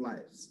loss of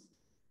lives.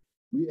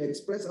 We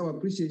express our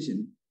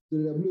appreciation to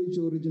the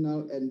WHO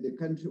regional and the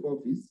country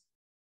office,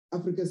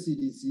 Africa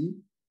CDC,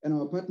 and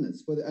our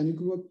partners for the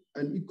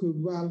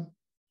unequivocal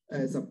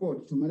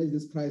support to manage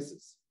this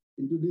crisis,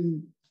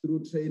 including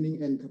through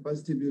training and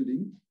capacity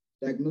building,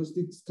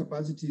 diagnostics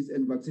capacities,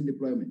 and vaccine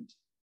deployment.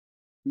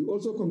 We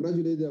also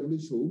congratulate the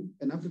WHO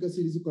and Africa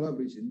CDC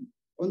collaboration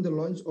on the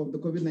launch of the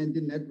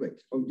COVID-19 network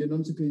of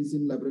genome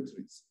sequencing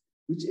laboratories,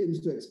 which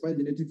aims to expand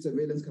genetic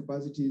surveillance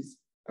capacities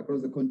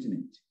across the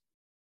continent.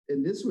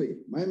 In this way,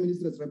 my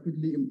ministry has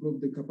rapidly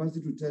improved the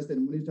capacity to test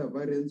and monitor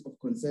variants of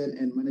concern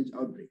and manage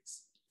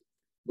outbreaks.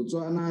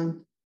 Botswana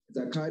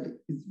has acquired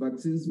its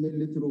vaccines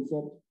mainly through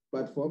 4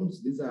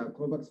 platforms. These are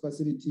COVAX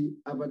facility,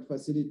 AVAT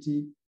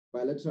facility,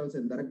 bilaterals,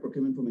 and direct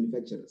procurement from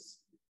manufacturers.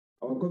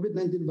 Our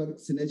COVID-19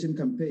 vaccination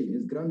campaign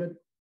is grounded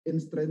in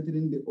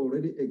strengthening the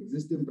already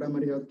existing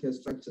primary healthcare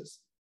structures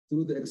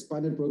through the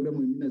expanded program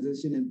of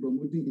immunization and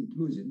promoting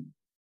inclusion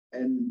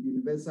and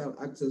universal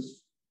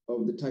access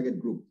of the target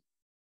group.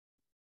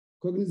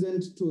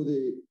 Cognizant to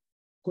the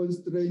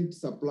constrained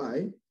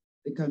supply,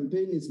 the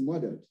campaign is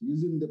modeled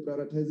using the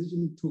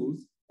prioritization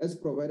tools as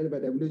provided by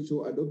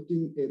WHO,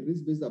 adopting a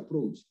risk-based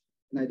approach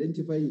and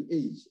identifying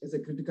age as a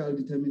critical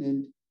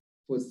determinant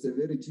for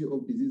severity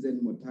of disease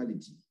and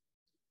mortality.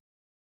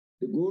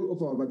 The goal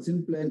of our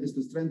vaccine plan is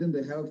to strengthen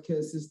the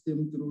healthcare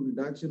system through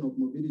reduction of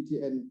morbidity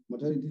and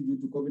mortality due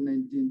to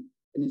COVID-19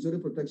 and ensure the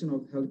protection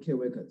of healthcare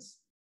workers.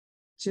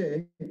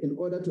 Chair, in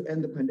order to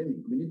end the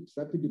pandemic, we need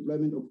rapid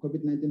deployment of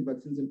COVID-19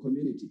 vaccines in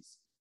communities.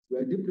 We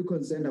are deeply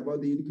concerned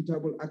about the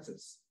inequitable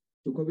access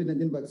to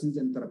COVID-19 vaccines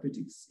and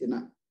therapeutics in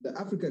the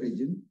Africa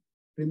region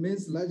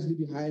remains largely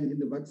behind in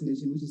the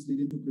vaccination, which is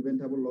leading to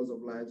preventable loss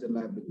of lives and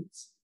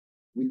livelihoods.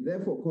 We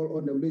therefore call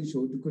on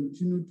WHO to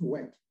continue to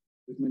work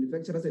with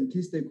manufacturers and key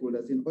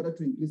stakeholders in order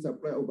to increase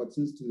supply of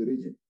vaccines to the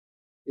region.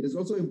 It is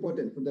also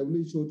important for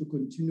WHO to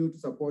continue to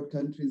support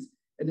countries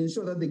and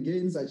ensure that the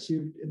gains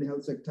achieved in the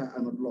health sector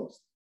are not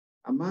lost.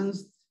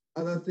 Amongst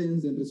other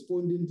things, in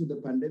responding to the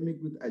pandemic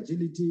with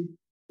agility,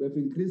 we have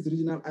increased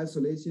regional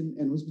isolation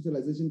and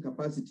hospitalization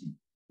capacity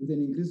with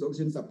an increased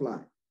oxygen supply.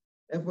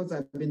 Efforts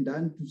have been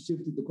done to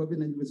shift the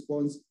COVID-19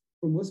 response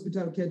from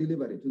hospital care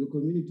delivery to the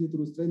community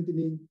through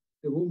strengthening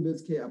the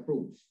home-based care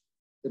approach.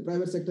 The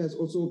private sector has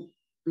also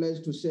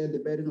pledged to share the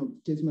burden of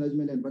case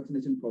management and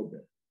vaccination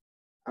program.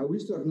 I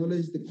wish to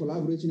acknowledge the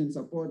collaboration and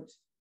support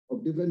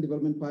of different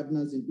development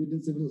partners,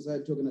 including civil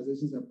society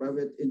organizations and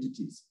private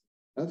entities.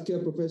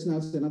 Healthcare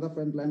professionals and other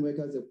frontline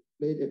workers have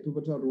played a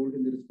pivotal role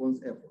in the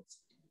response efforts.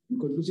 In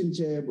conclusion,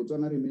 Chair,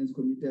 Botswana remains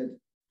committed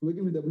to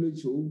working with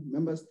WHO,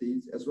 member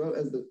states, as well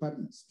as the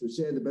partners to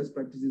share the best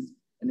practices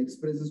and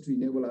experiences to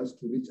enable us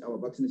to reach our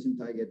vaccination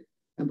target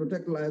and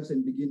protect lives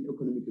and begin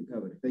economic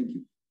recovery. Thank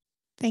you.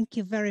 Thank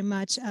you very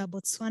much,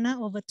 Botswana.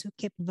 Over to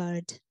Cape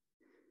Verde.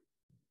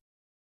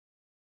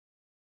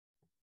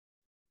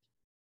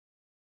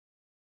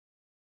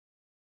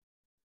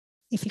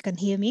 If you can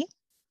hear me.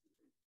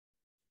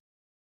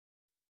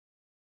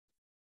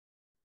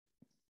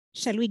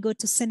 Shall we go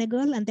to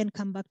Senegal and then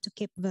come back to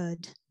Cape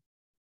Verde?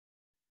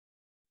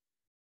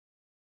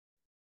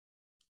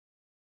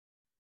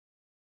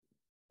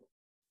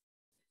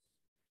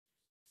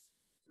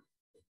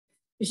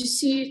 Je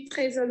suis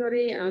très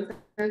honorée en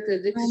tant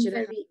que directrice I'm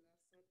générale. very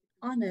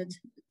honored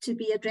to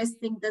be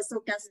addressing this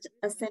august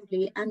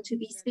assembly and to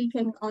be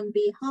speaking on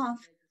behalf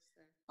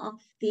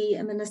of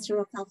the Minister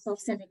of Health of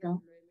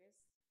Senegal.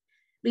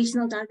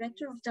 Regional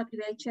Director of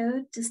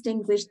WHO,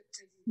 distinguished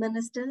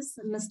ministers,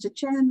 Mr.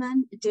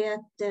 Chairman, dear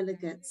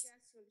delegates.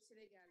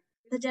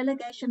 The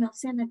delegation of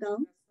Senegal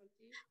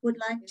would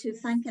like to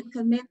thank and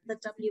commend the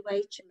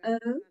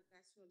WHO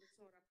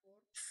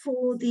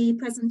for the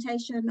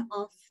presentation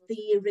of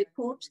the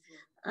report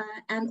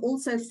and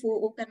also for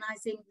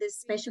organizing this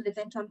special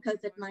event on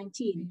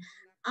COVID-19.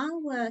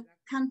 Our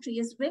country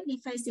is really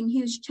facing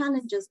huge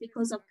challenges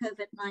because of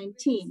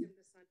COVID-19.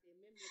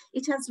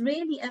 It has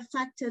really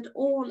affected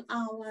all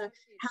our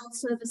health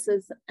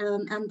services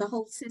and the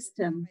whole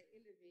system.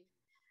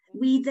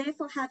 We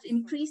therefore have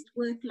increased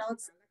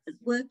workloads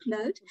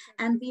workload,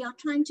 and we are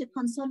trying to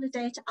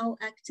consolidate our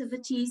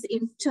activities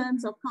in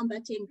terms of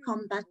combating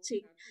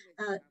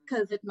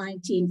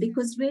COVID-19,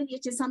 because really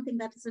it is something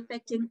that is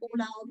affecting all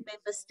our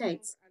member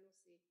states.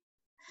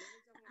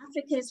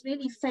 Africa is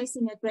really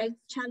facing a great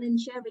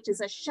challenge here, which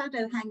is a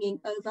shadow hanging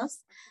over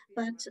us,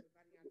 but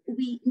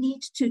we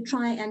need to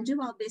try and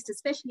do our best,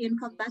 especially in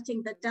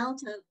combating the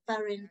Delta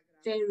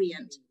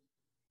variant,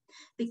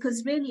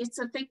 because really it's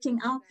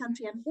affecting our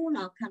country and all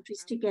our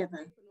countries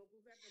together.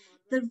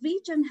 The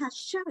region has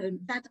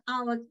shown that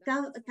our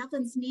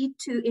governments need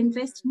to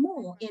invest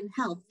more in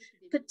health,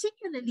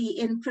 particularly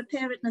in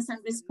preparedness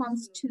and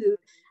response to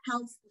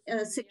health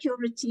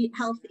security,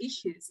 health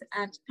issues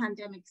and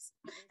pandemics.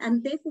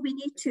 And therefore we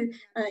need to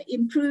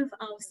improve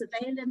our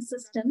surveillance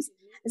systems.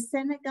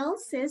 Senegal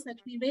says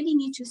that we really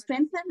need to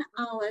strengthen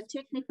our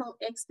technical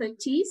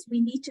expertise.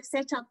 We need to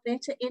set up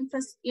better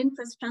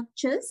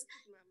infrastructures.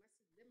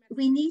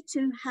 We need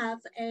to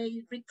have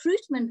a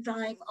recruitment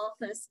drive of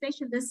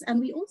specialists, and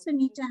we also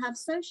need to have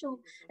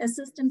social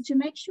systems to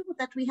make sure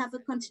that we have a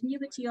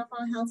continuity of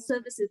our health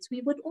services.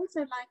 We would also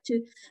like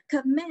to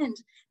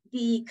commend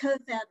the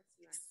COVAX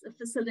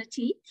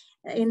facility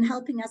in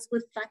helping us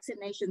with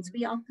vaccinations.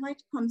 We are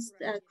quite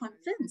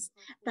convinced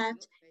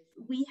that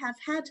we have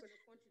had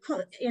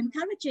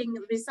encouraging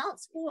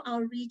results for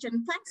our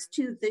region thanks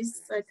to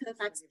this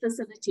COVAX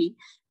facility,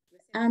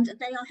 and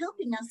they are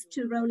helping us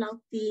to roll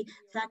out the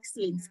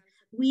vaccines.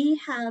 We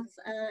have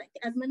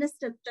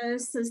administered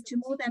doses to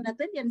more than 1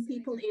 billion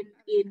people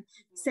in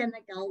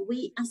Senegal.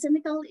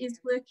 Senegal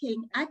is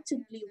working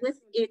actively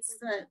with its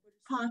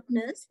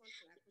partners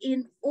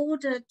in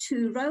order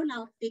to roll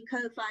out the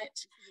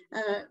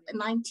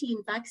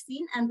COVID-19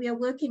 vaccine, and we are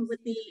working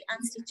with the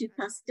Institut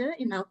Pasteur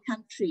in our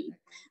country.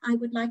 I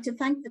would like to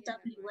thank the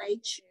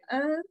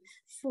WHO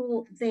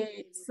for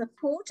their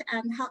support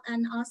and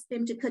ask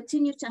them to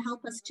continue to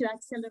help us to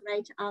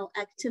accelerate our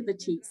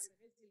activities.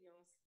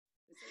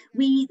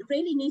 We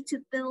really need to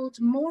build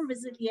more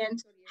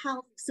resilient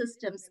health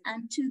systems,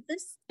 and to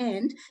this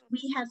end,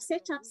 we have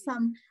set up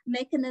some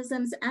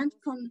mechanisms and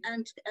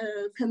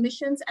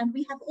commissions, and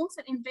we have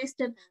also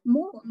invested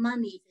more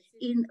money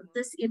in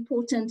this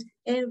important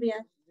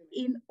area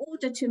in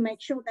order to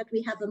make sure that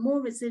we have a more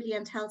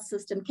resilient health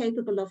system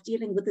capable of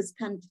dealing with this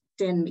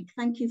pandemic.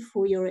 Thank you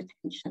for your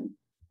attention.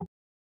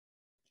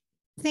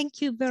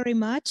 Thank you very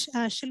much.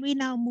 Shall we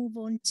now move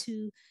on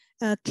to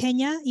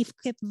Kenya, if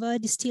Cape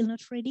Verde is still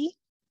not ready?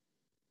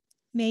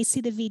 May I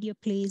see the video,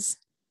 please?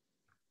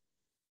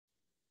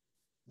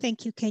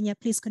 Thank you, Kenya.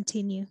 Please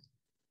continue.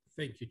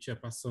 Thank you,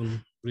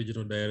 Chairperson,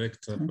 Regional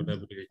Director for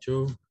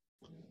WHO,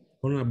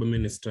 Honorable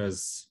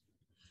Ministers,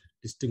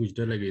 distinguished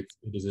delegates,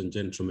 ladies and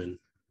gentlemen.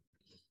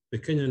 The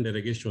Kenyan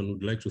delegation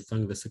would like to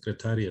thank the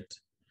Secretariat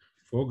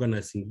for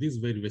organizing this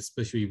very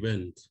special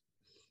event.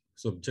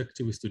 Its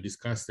objective is to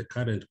discuss the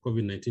current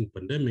COVID-19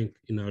 pandemic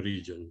in our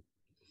region.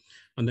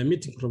 And the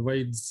meeting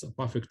provides a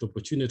perfect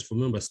opportunity for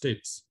member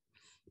states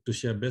to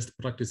share best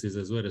practices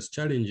as well as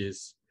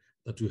challenges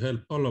that will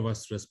help all of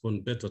us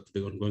respond better to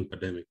the ongoing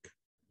pandemic.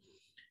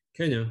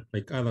 Kenya,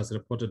 like others,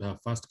 reported her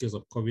first case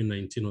of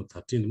COVID-19 on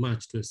 13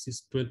 March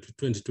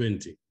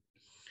 2020.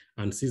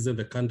 And since then,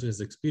 the country has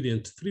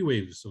experienced 3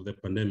 waves of the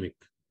pandemic.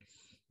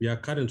 We are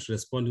currently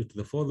responding to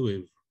the 4th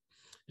wave.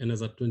 And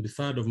as of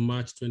 23rd of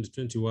March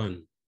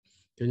 2021,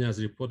 Kenya has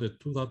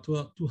reported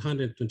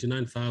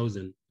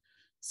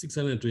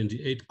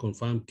 229,628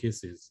 confirmed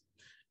cases,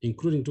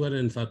 including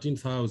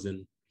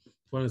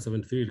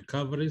 213,473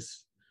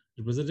 recoveries,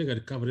 representing a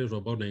recovery rate of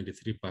about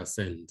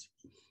 93%,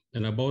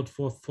 and about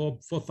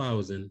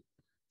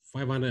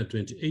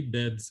 4,528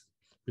 deaths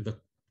with a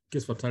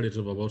case fatality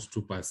of about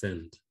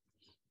 2%.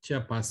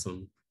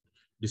 Chairperson,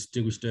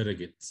 distinguished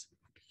delegates,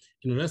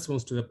 in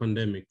response to the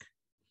pandemic,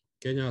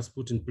 Kenya has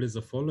put in place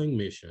the following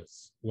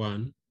measures.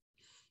 1,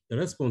 the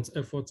response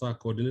efforts are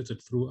coordinated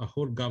through a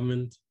whole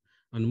government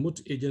and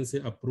multi-agency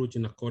approach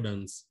in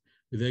accordance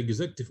with the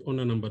Executive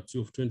Order Number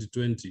 2 of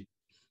 2020,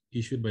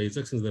 issued by His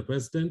Excellency the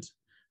President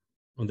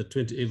on the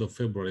 28th of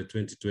February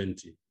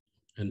 2020.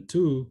 And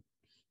 2,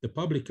 the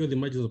Public Health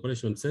Emergency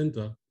Operations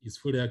Center is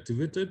fully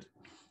activated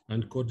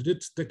and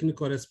coordinates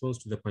technical response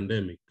to the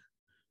pandemic.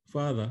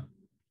 Further,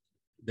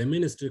 the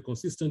ministry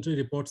consistently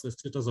reports the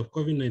status of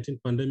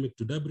COVID-19 pandemic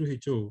to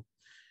WHO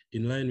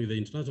in line with the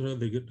International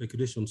Health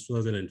Regulations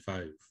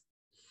 2005.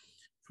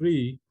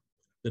 3,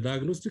 the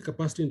diagnostic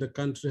capacity in the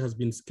country has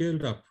been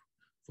scaled up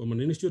from an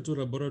initial 2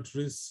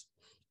 laboratories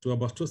to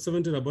about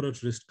 70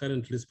 laboratories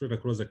currently spread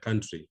across the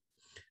country.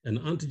 And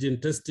antigen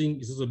testing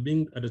is also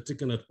being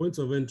undertaken at points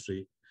of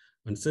entry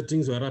and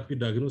settings where rapid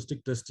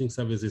diagnostic testing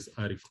services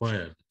are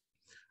required.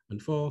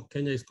 And 4,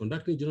 Kenya is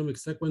conducting genomic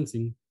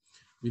sequencing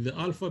with the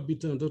Alpha,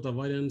 Beta, and Delta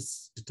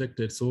variants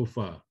detected so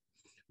far.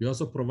 We're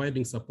also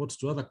providing support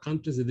to other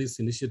countries in this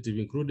initiative,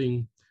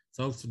 including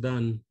South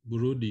Sudan,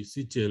 Burundi,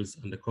 Seychelles,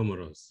 and the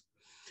Comoros.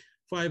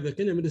 5, the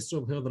Kenya Ministry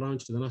of Health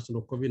launched the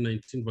national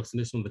COVID-19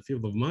 vaccination on the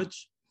 5th of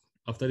March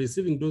after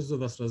receiving doses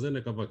of the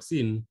AstraZeneca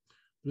vaccine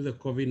through the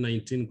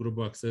COVID-19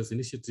 Global Access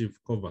Initiative,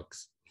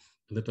 COVAX.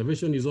 And the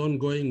intervention is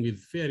ongoing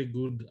with very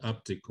good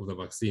uptake of the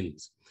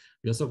vaccines.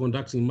 We are also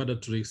conducting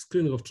mandatory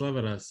screening of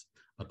travelers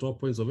at all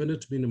points of entry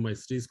to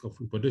minimize risk of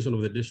importation of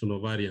the additional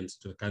variants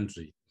to the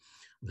country.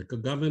 The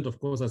government, of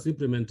course, has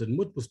implemented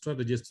multiple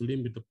strategies to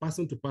limit the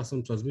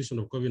person-to-person transmission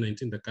of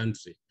COVID-19 in the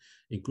country,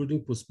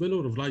 including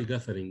postponement of large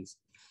gatherings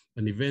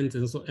and events,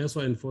 and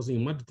also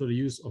enforcing mandatory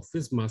use of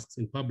face masks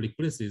in public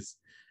places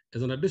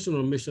as an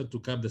additional measure to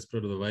curb the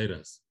spread of the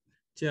virus.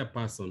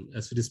 Chairperson,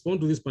 as we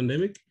respond to this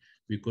pandemic,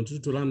 we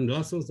continue to learn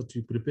lessons that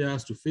will prepare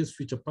us to face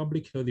future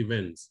public health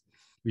events.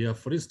 We have,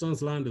 for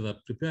instance, learned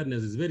that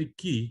preparedness is very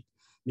key,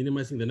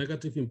 minimizing the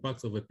negative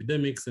impacts of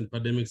epidemics and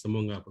pandemics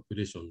among our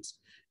populations.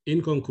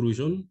 In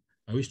conclusion,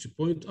 I wish to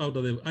point out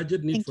that the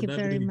urgent need for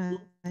another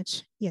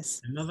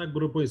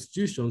group of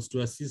institutions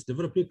to assist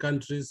developing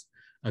countries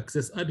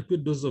access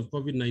adequate doses of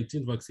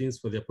COVID-19 vaccines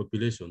for their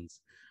populations,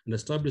 and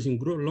establishing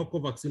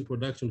local vaccine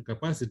production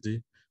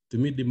capacity to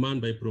meet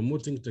demand by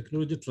promoting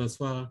technology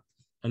transfer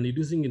and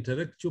reducing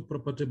intellectual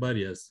property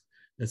barriers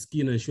as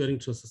key in ensuring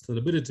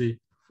sustainability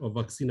of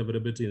vaccine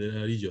availability in the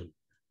region.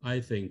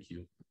 I thank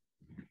you.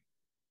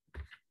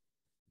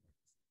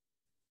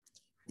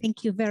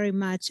 Thank you very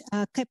much.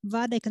 Cape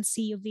Verde, I can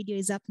see your video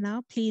is up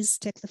now. Please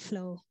take the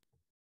floor.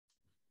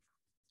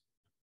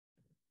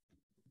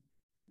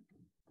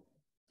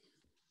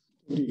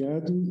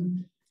 Obrigado,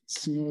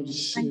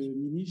 senhores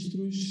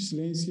ministros,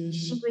 excelências.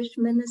 Distinguished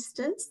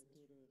ministers,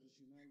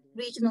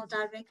 Regional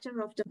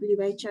Director of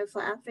WHO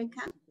for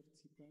Africa,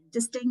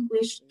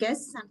 distinguished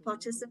guests and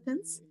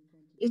participants,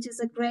 it is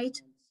a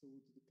great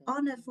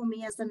honor for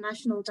me as the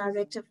National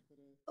Director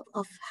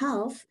of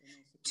Health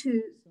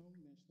to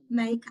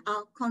make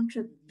our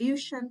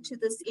contribution to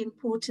this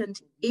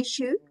important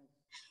issue.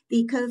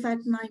 The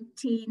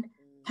COVID-19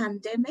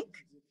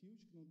 pandemic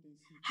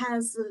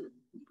has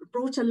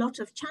brought a lot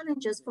of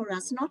challenges for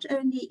us, not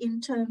only in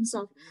terms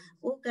of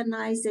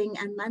organizing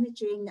and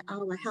managing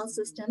our health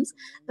systems,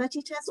 but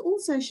it has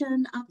also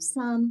shown up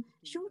some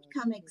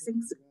shortcomings.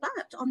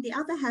 But on the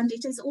other hand,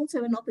 it is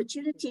also an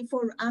opportunity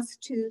for us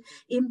to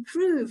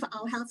improve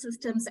our health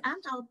systems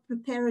and our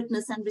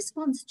preparedness and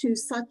response to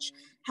such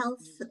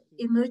health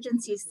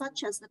emergencies,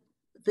 such as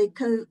the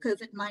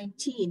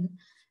COVID-19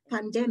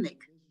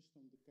 pandemic.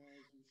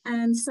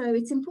 And so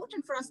it's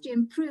important for us to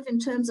improve in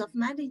terms of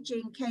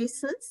managing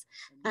cases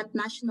at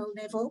national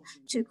level,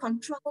 to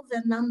control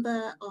the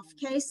number of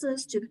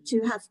cases,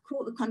 to have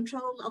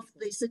control of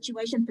the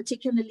situation,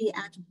 particularly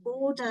at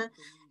border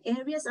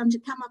areas, and to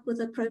come up with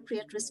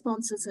appropriate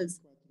responses.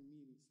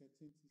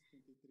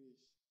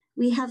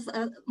 We have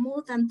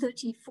more than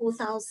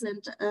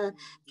 34,000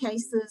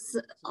 cases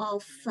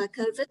of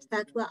COVID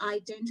that were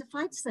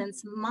identified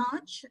since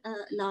March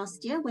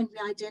last year, when we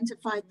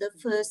identified the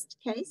first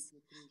case.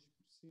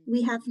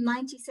 We have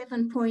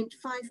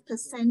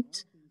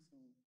 97.5%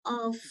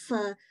 of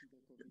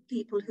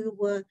people who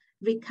were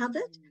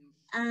recovered,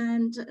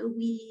 and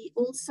we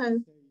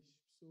also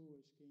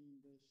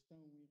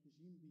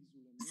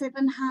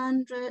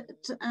 700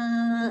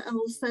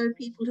 also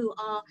people who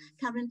are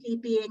currently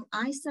being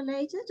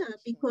isolated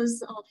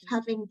because of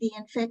having the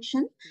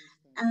infection.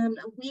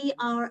 We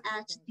are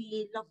at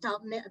the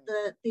lockdown,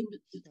 the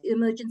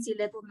emergency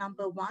level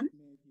number 1.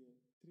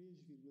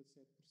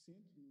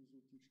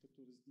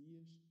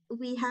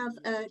 We have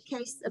a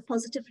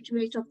positivity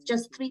rate of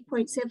just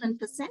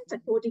 3.7%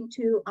 according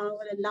to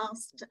our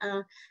last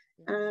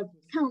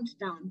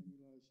countdown.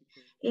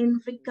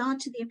 In regard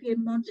to the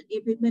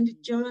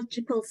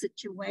epidemiological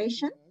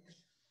situation,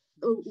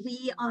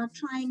 we are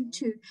trying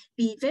to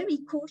be very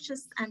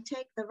cautious and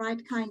take the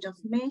right kind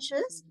of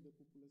measures.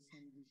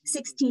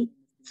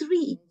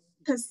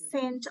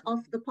 63%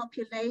 of the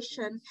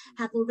population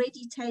have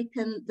already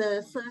taken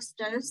the first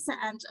dose,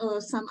 and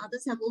some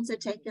others have also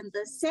taken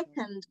the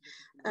second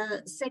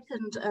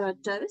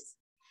dose.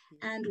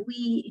 And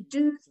we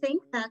do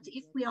think that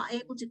if we are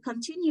able to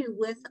continue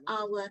with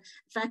our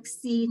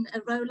vaccine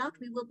rollout,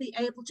 we will be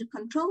able to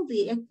control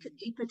the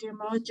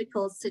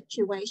epidemiological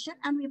situation,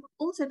 and we will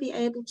also be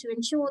able to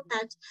ensure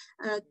that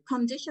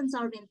conditions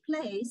are in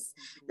place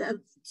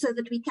so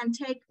that we can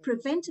take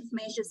preventive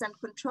measures and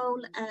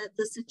control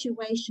the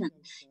situation.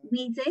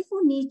 We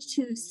therefore need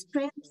to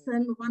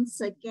strengthen once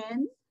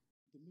again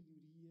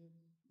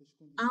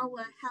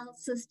our health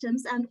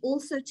systems and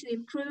also to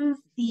improve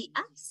the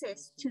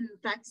access to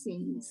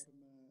vaccines.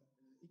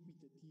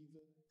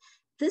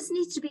 This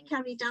needs to be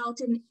carried out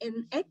in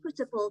an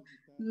equitable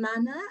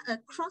manner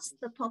across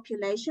the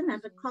population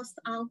and across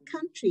our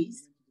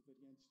countries.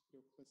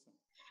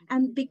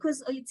 And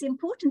because it's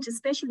important,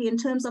 especially in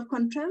terms of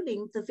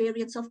controlling the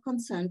variants of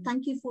concern.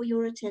 Thank you for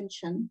your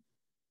attention.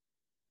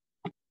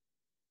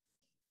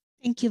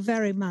 Thank you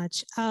very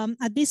much.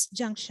 At this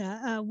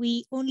juncture,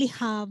 we only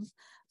have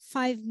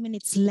 5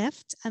 minutes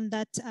left, and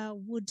that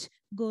would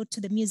go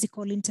to the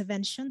musical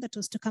intervention that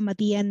was to come at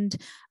the end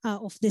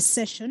of this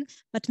session.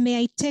 But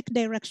may I take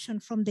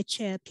direction from the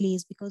chair,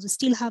 please, because we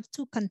still have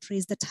 2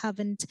 countries that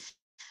haven't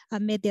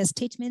made their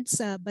statements,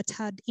 but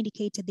had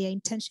indicated their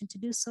intention to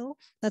do so.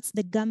 That's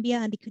the Gambia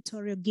and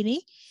Equatorial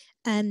Guinea.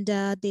 And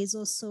there's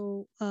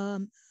also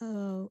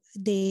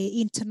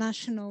the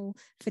International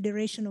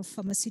Federation of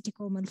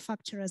Pharmaceutical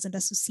Manufacturers and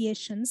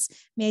Associations.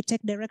 May I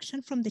take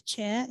direction from the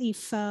chair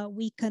if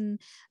we can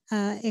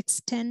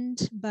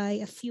extend by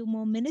a few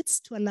more minutes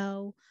to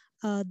allow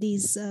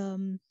these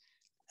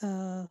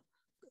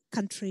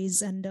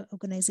countries and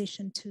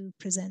organizations to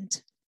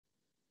present.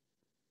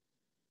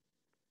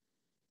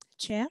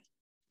 Chair.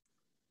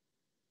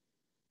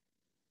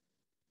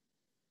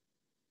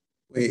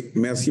 Oui,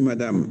 merci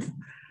madame.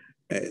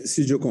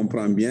 Si je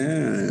comprends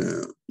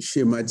bien,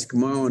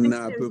 schématiquement, on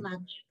a un peu...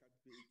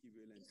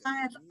 If I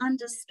have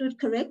understood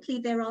correctly,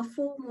 there are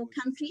 4 more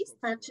countries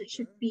that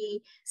should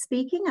be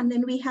speaking, and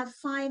then we have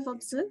 5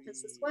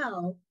 observers as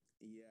well.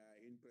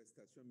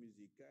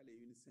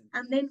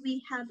 And then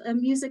we have a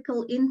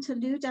musical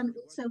interlude and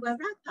also a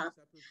wrap-up.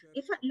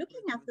 If I'm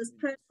looking at this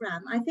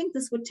program, I think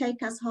this would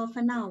take us half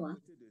an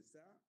hour.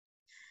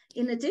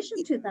 In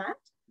addition to that,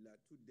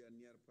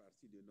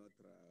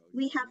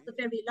 we have the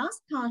very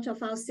last part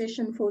of our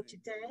session for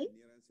today,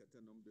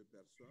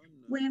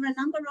 where a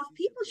number of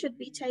people should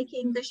be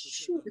taking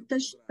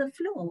the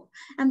floor.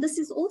 And this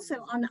is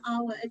also on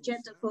our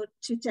agenda for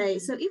today.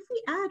 So if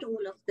we add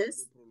all of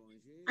this,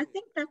 I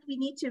think that we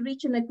need to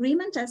reach an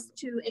agreement as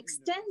to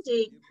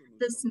extending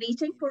this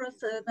meeting for a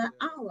further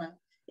hour.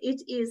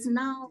 It is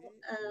now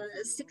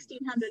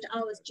 1600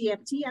 hours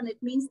GMT, and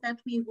it means that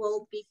we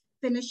will be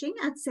finishing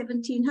at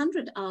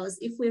 1700 hours.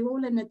 If we're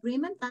all in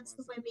agreement, that's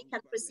the way we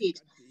can proceed.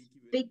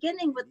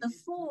 Beginning with the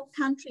 4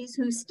 countries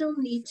who still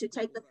need to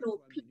take the floor,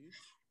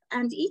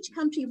 and each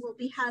country will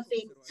be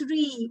having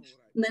 3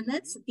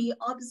 minutes. The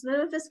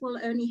observers will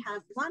only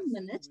have 1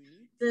 minute.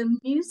 The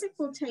music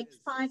will take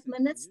 5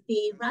 minutes.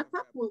 The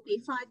wrap-up will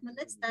be 5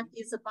 minutes. That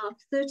is about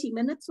 30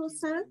 minutes or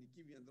so.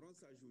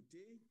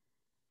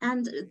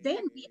 And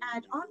then we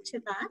add on to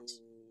that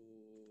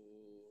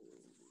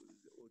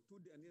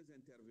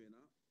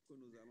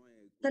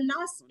the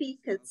last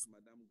speakers,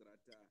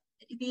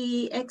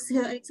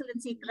 Her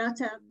Excellency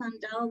Grata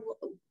Pandao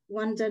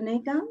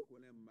Wandanega,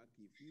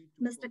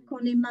 Mr.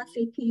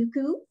 Konimafi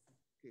Kiyuku,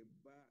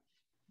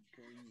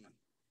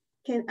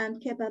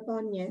 and Keba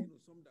Bonye.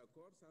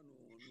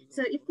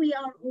 So if we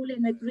are all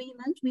in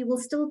agreement, we will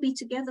still be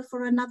together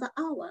for another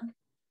hour.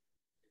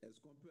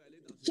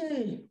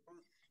 Chair,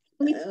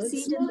 can we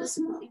proceed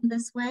in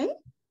this way?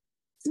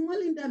 Small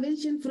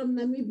intervention from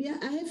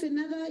Namibia. I have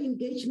another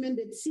engagement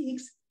at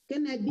 6.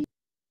 Can I be?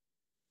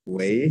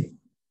 Oui.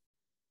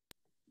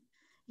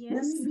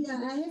 Yes. Namibia,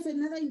 I have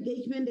another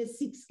engagement at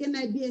 6. Can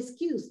I be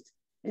excused?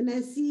 And I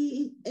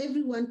see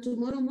everyone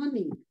tomorrow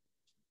morning.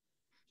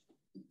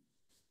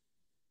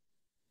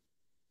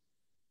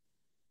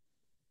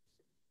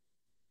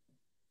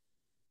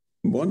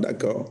 Bon,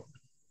 d'accord.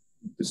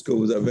 Puisque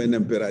vous avez un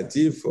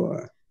impératif.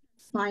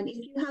 Fine. If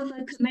you have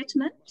a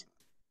commitment,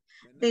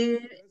 there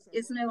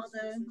is no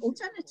other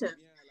alternative.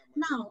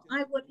 Now,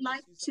 I would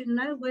like to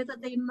know whether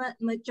the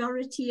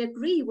majority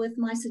agree with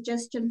my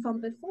suggestion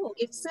from before.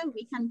 If so,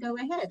 we can go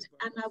ahead.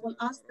 And I will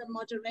ask the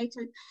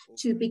moderator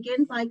to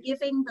begin by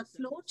giving the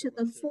floor to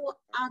the 4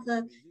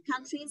 other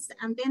countries,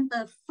 and then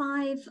the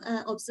 5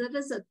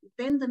 observers,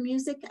 then the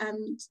music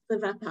and the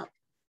wrap-up.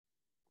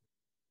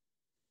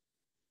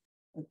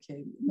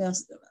 Okay.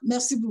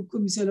 Merci beaucoup,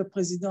 Monsieur le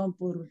Président,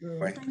 pour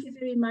Thank you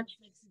very much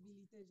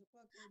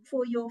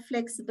for your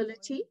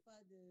flexibility.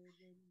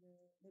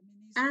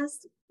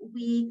 As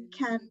we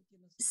can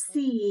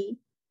see,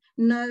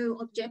 no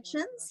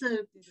objections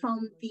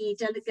from the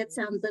delegates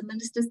and the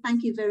ministers.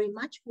 Thank you very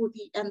much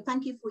and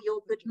thank you for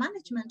your good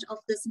management of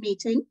this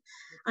meeting.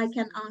 I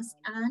can ask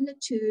Anne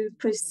to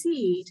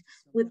proceed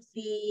with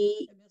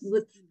the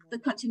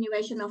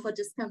continuation of our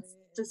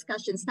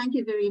discussions. Thank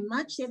you very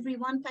much,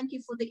 everyone. Thank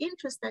you for the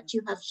interest that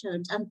you have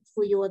shown and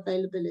for your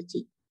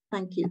availability.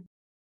 Thank you.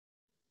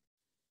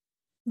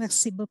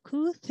 Merci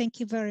beaucoup. Thank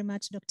you very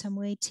much, Dr.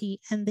 Moeti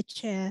and the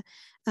chair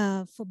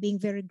for being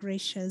very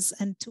gracious,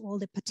 and to all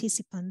the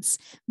participants.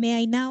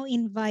 May I now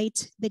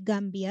invite the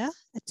Gambia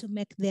to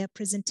make their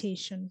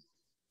presentation.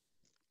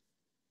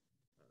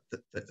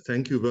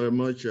 Thank you very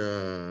much,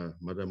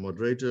 Madam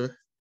Moderator.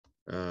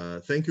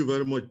 Thank you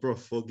very much,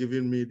 Prof, for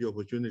giving me the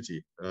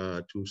opportunity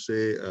to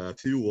say a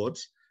few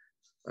words.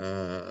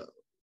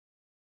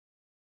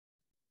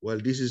 Well,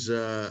 this is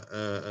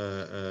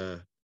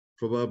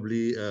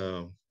probably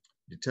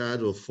the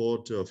 3rd or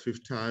 4th or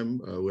 5th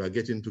time we are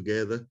getting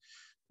together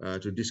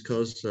to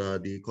discuss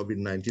the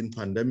COVID-19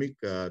 pandemic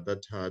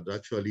that had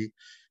actually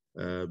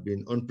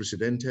been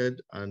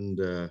unprecedented. And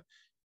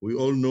we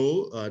all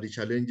know the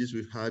challenges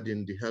we've had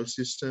in the health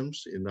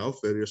systems in our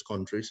various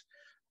countries.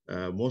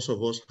 Most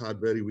of us had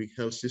very weak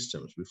health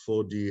systems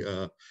before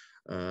the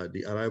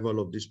arrival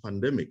of this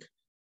pandemic.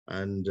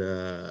 And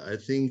I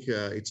think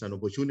it's an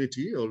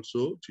opportunity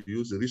also to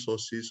use the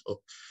resources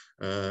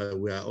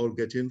we are all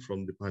getting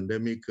from the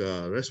pandemic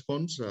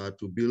response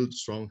to build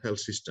strong health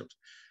systems.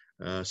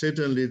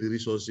 Certainly, the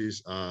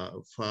resources are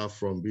far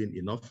from being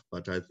enough,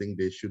 but I think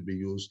they should be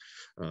used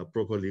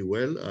properly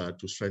well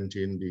to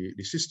strengthen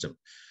the system.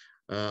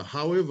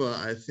 However,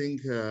 I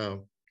think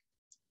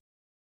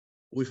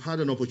we've had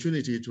an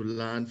opportunity to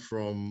learn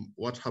from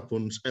what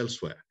happens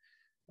elsewhere.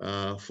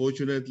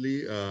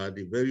 Fortunately,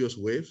 the various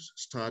waves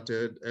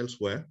started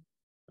elsewhere,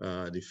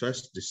 the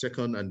first, the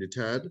second, and the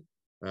third,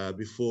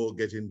 before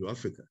getting to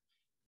Africa.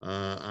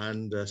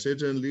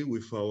 Certainly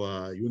with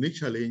our unique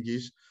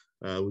challenges,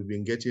 we've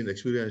been getting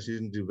experiences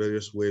in the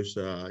various waves,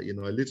 a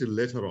little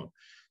later on.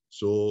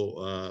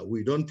 So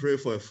we don't pray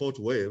for a fourth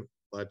wave,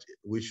 but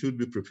we should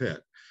be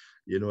prepared.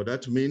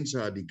 That means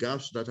the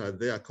gaps that are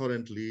there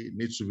currently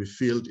needs to be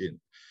filled in.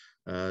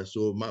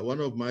 So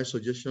one of my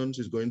suggestions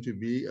is going to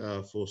be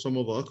for some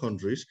of our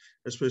countries,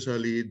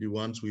 especially the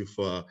ones with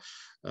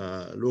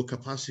low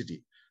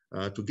capacity,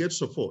 to get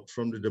support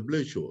from the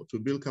WHO to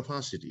build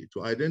capacity,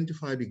 to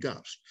identify the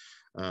gaps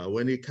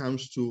when it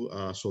comes to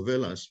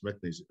surveillance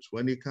mechanisms,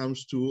 when it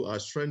comes to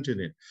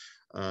strengthening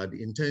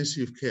the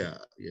intensive care.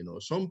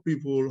 Some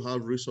people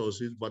have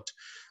resources, but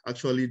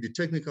actually the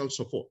technical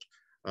support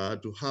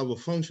to have a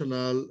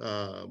functional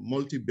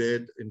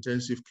multi-bed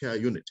intensive care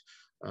unit.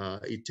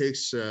 It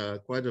takes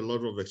quite a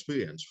lot of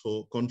experience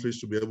for countries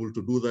to be able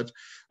to do that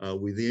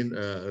within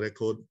a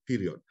record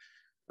period.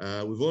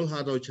 We've all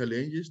had our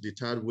challenges. The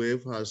third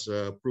wave has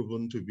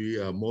proven to be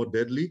more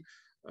deadly,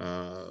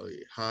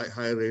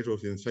 high rate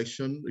of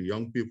infection,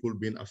 young people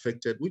being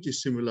affected, which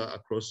is similar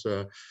across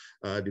the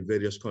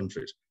various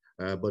countries.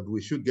 But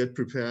we should get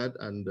prepared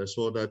and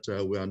so that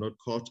we are not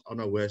caught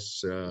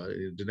unawares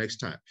the next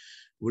time.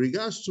 With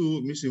regards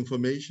to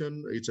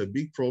misinformation, it's a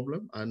big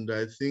problem, and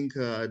I think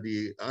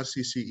the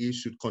RCCE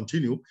should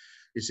continue.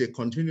 It's a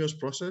continuous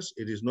process.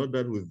 It is not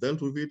that we've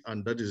dealt with it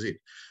and that is it.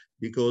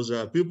 Because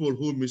people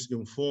who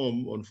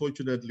misinform,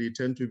 unfortunately,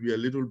 tend to be a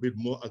little bit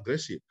more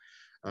aggressive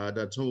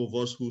than some of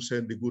us who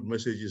send the good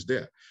messages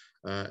there.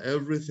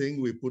 Everything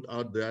we put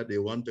out there, they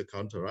want to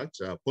counteract.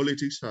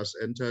 Politics has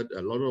entered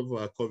a lot of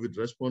COVID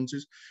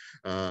responses.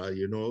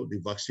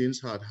 The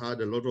vaccines had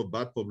a lot of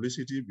bad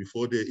publicity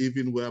before they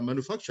even were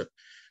manufactured.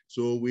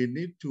 So we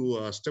need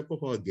to step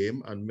up our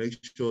game and make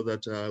sure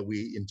that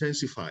we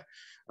intensify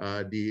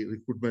the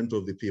recruitment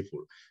of the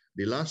people.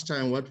 The last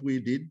time what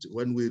we did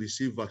when we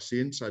received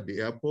vaccines at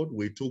the airport,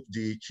 we took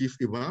the chief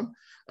imam,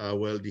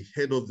 the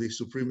head of the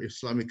Supreme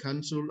Islamic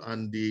Council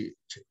and the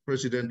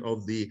president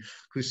of the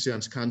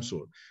Christians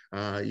Council.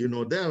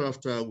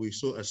 Thereafter we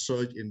saw a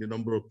surge in the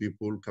number of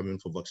people coming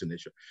for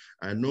vaccination.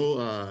 I know,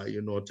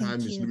 time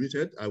is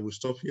limited. I will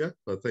stop here,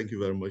 but thank you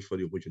very much for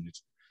the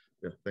opportunity.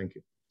 Yeah, thank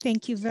you.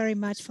 Thank you very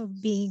much for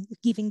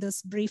giving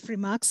those brief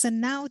remarks.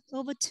 And now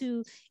over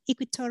to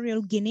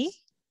Equatorial Guinea.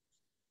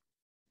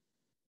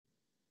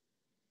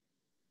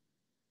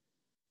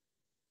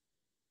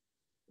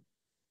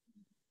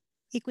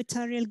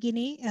 Equatorial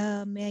Guinea,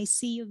 may I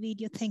see your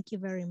video? Thank you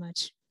very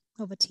much.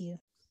 Over to you.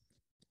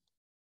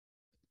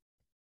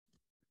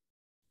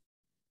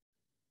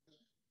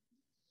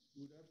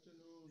 Good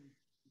afternoon,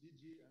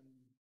 DG and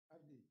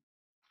Abdi.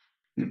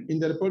 In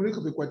the Republic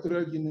of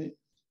Equatorial Guinea,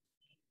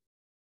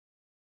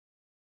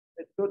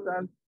 a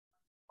total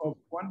of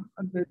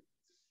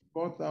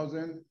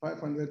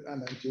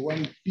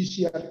 104,591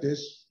 PCR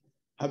tests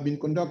have been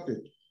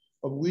conducted,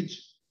 of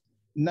which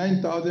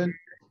 9,000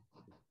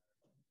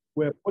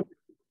 were positive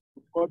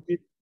to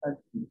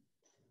COVID-19,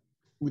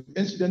 with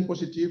incident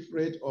positive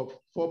rate of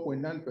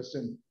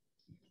 4.9%.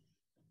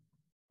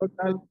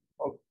 Total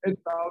of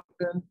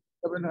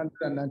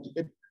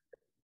 8,798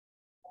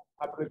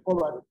 have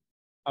recovered,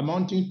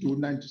 amounting to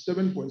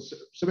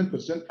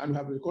 97.7%, and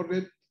have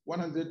recorded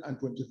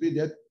 123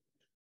 deaths,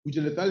 with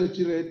a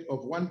lethality rate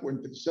of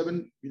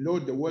 1.37, below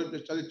the world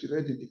lethality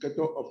rate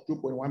indicator of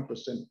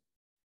 2.1%.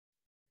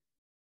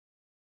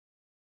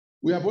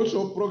 We have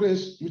also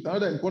progressed with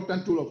another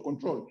important tool of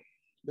control,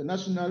 the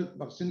National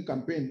Vaccine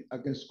Campaign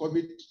against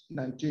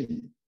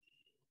COVID-19.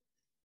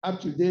 Up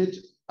to date,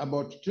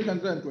 about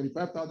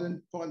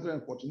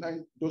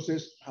 325,449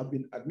 doses have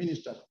been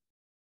administered,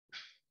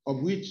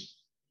 of which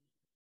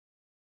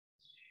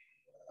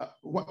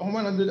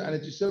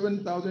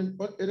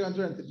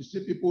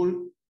 187,836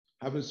 people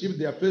have received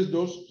their first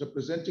dose,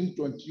 representing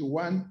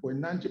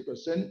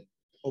 21.90%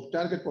 of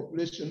target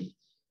population,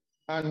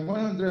 and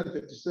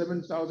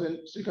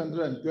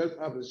 137,612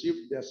 have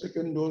received their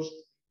second dose,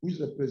 which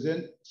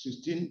represent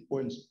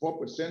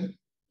 16.4%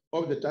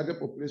 of the target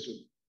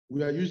population.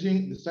 We are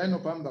using the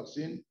Sinopharm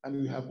vaccine,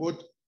 and we have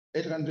got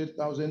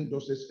 800,000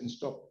 doses in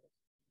stock.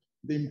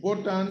 The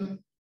important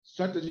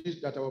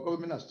strategies that our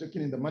government has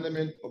taken in the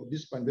management of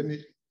this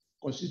pandemic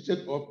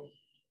consisted of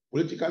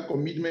political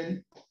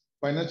commitment,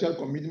 financial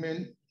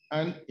commitment,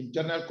 and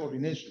internal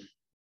coordination.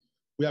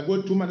 We have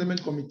got two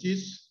management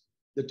committees,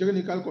 the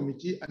technical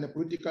committee and the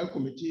political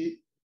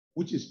committee,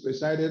 which is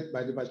presided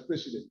by the vice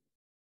president.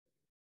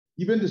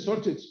 Given the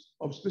shortage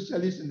of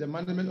specialists in the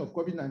management of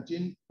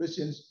COVID-19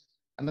 patients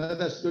and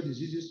other serious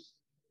diseases,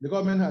 the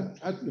government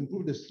had to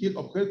improve the skill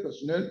of health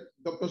personnel,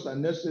 doctors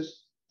and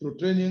nurses, through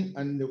training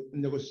and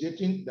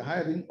negotiating the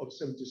hiring of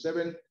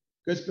 77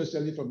 case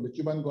specialists from the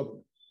Cuban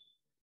government.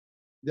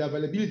 The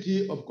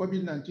availability of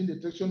COVID-19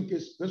 detection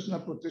case personal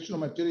protection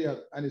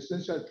material and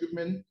essential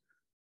equipment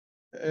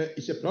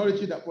is a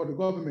priority for the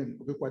government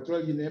of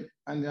Equatorial Guinea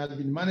and has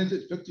been managed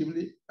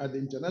effectively at the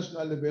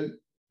international level,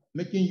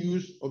 making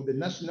use of the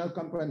national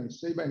company,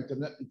 Sabre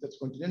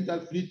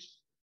Intercontinental Fleet,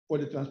 for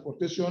the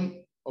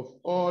transportation of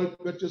all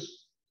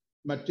purchased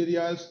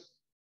materials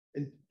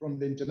from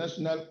the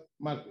international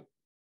market.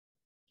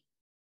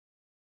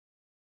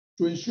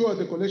 To ensure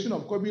the collection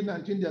of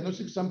COVID-19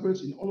 diagnostic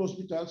samples in all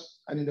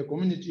hospitals and in the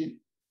community,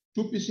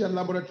 2 PCR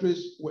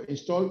laboratories were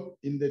installed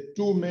in the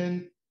 2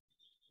 main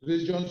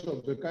regions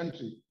of the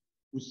country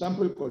with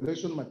sample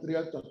collection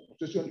material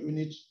transportation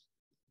units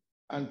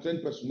and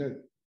trained personnel.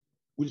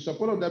 With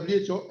support of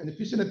WHO, an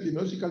efficient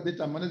epidemiological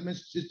data management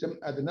system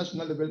at the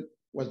national level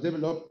was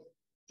developed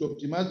to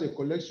optimize the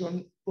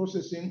collection,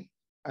 processing,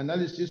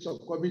 analysis of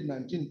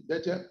COVID-19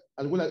 data,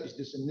 as well as its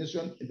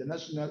dissemination in the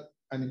national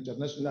and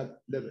international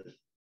levels.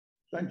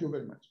 Thank you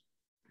very much.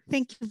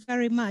 Thank you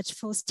very much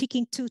for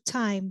sticking to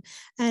time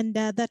and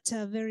that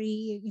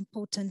very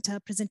important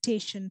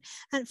presentation.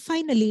 And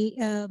finally,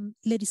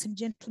 ladies and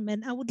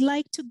gentlemen, I would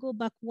like to go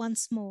back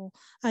once more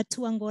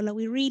to Angola.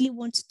 We really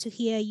want to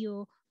hear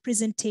your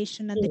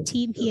presentation, and the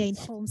team here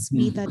informs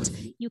me that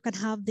you can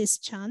have this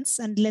chance,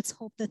 and let's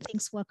hope that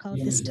things work out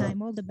this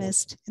time. All the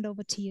best, and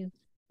over to you.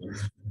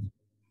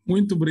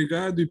 Muito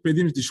obrigado e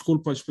pedimos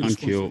desculpas pelos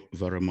Thank you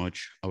very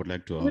much. I would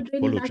like to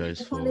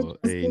apologize for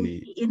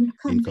any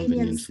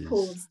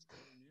inconveniences.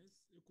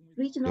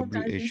 Regional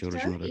Director,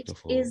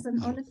 it is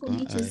an honor for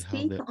me to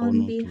speak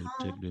on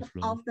behalf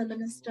of the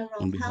Minister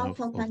of Health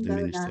of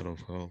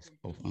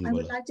Angola. I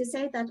would like to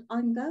say that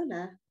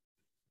Angola,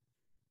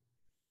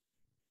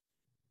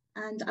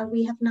 and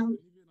we have now,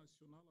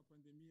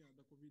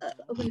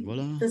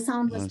 the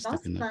sound was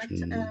lost, but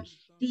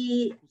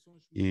in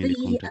the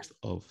context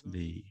of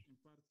the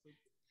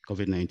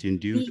COVID-19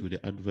 due to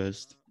the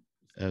adverse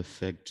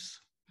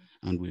effects,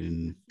 and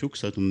we took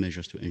certain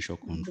measures to ensure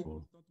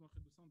control.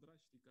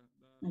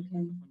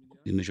 Okay.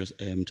 The measures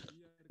aimed,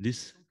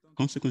 these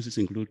consequences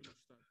include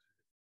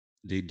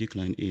the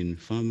decline in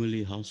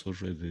family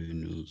household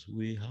revenues.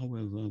 We,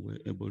 however, were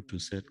able to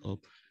set up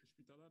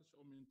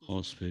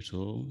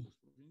hospital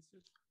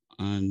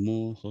and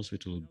more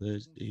hospital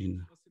beds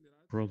in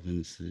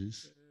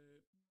provinces.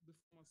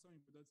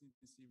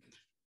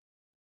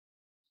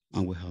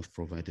 And we have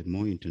provided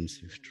more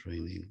intensive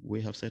training. We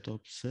have set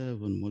up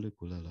 7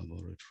 molecular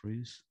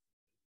laboratories.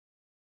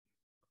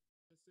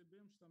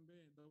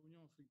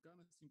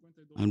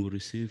 And we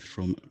received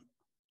from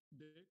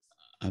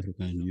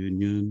African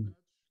Union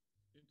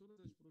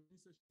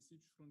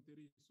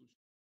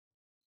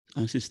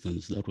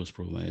assistance that was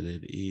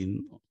provided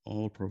in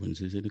all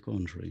provinces in the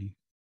country.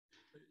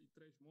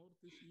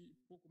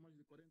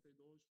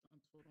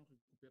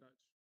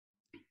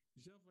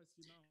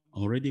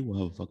 Already we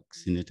have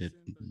vaccinated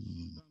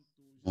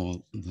more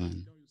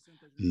than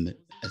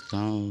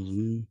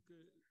 1,000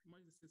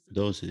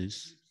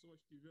 doses.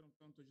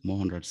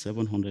 More than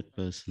 700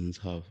 persons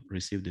have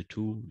received the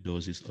 2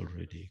 doses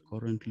already.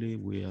 Currently,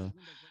 we are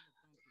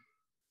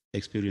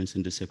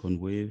experiencing the second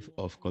wave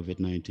of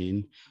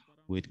COVID-19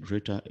 with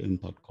greater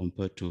impact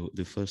compared to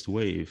the first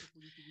wave.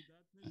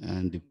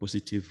 And the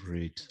positive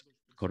rate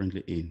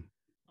currently in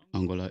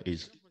Angola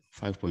is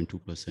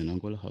 5.2%.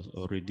 Angola has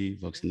already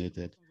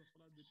vaccinated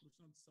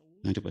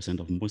 90%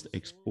 of most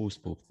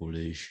exposed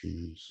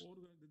populations.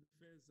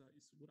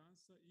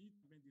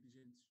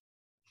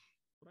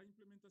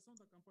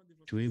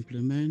 To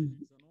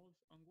implement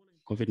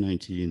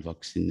COVID-19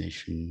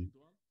 vaccination,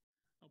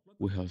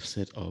 we have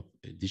set up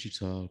a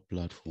digital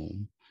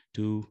platform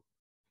to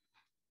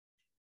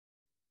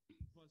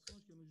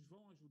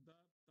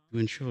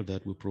ensure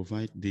that we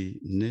provide the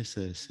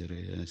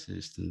necessary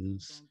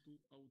assistance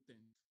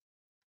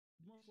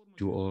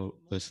to all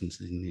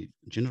persons in need.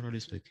 Generally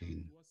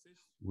speaking,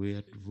 we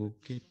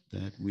advocate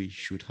that we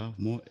should have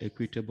more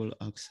equitable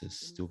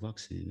access to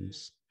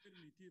vaccines,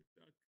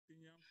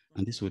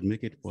 and this would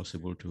make it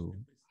possible to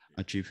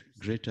achieve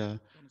greater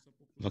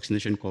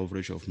vaccination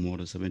coverage of more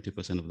than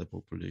 70% of the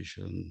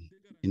population.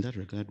 In that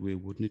regard, we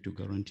would need to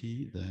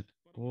guarantee that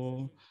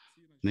all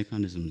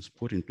mechanisms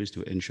put in place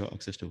to ensure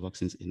access to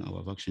vaccines in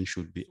our vaccine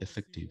should be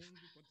effective.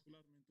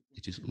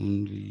 It is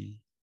only,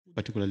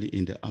 particularly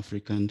in the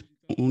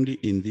only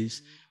in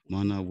this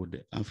manner would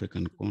the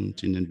African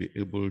continent be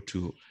able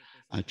to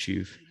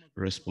achieve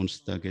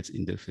response targets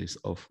in the face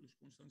of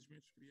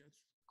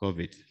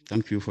COVID.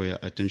 Thank you for your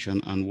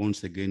attention. And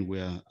once again,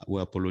 we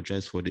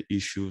apologize for the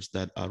issues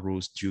that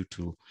arose due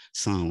to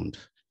sound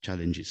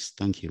challenges.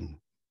 Thank you.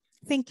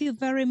 Thank you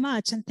very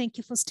much. And thank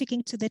you for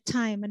sticking to the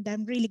time. And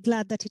I'm really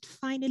glad that it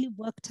finally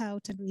worked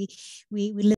out and we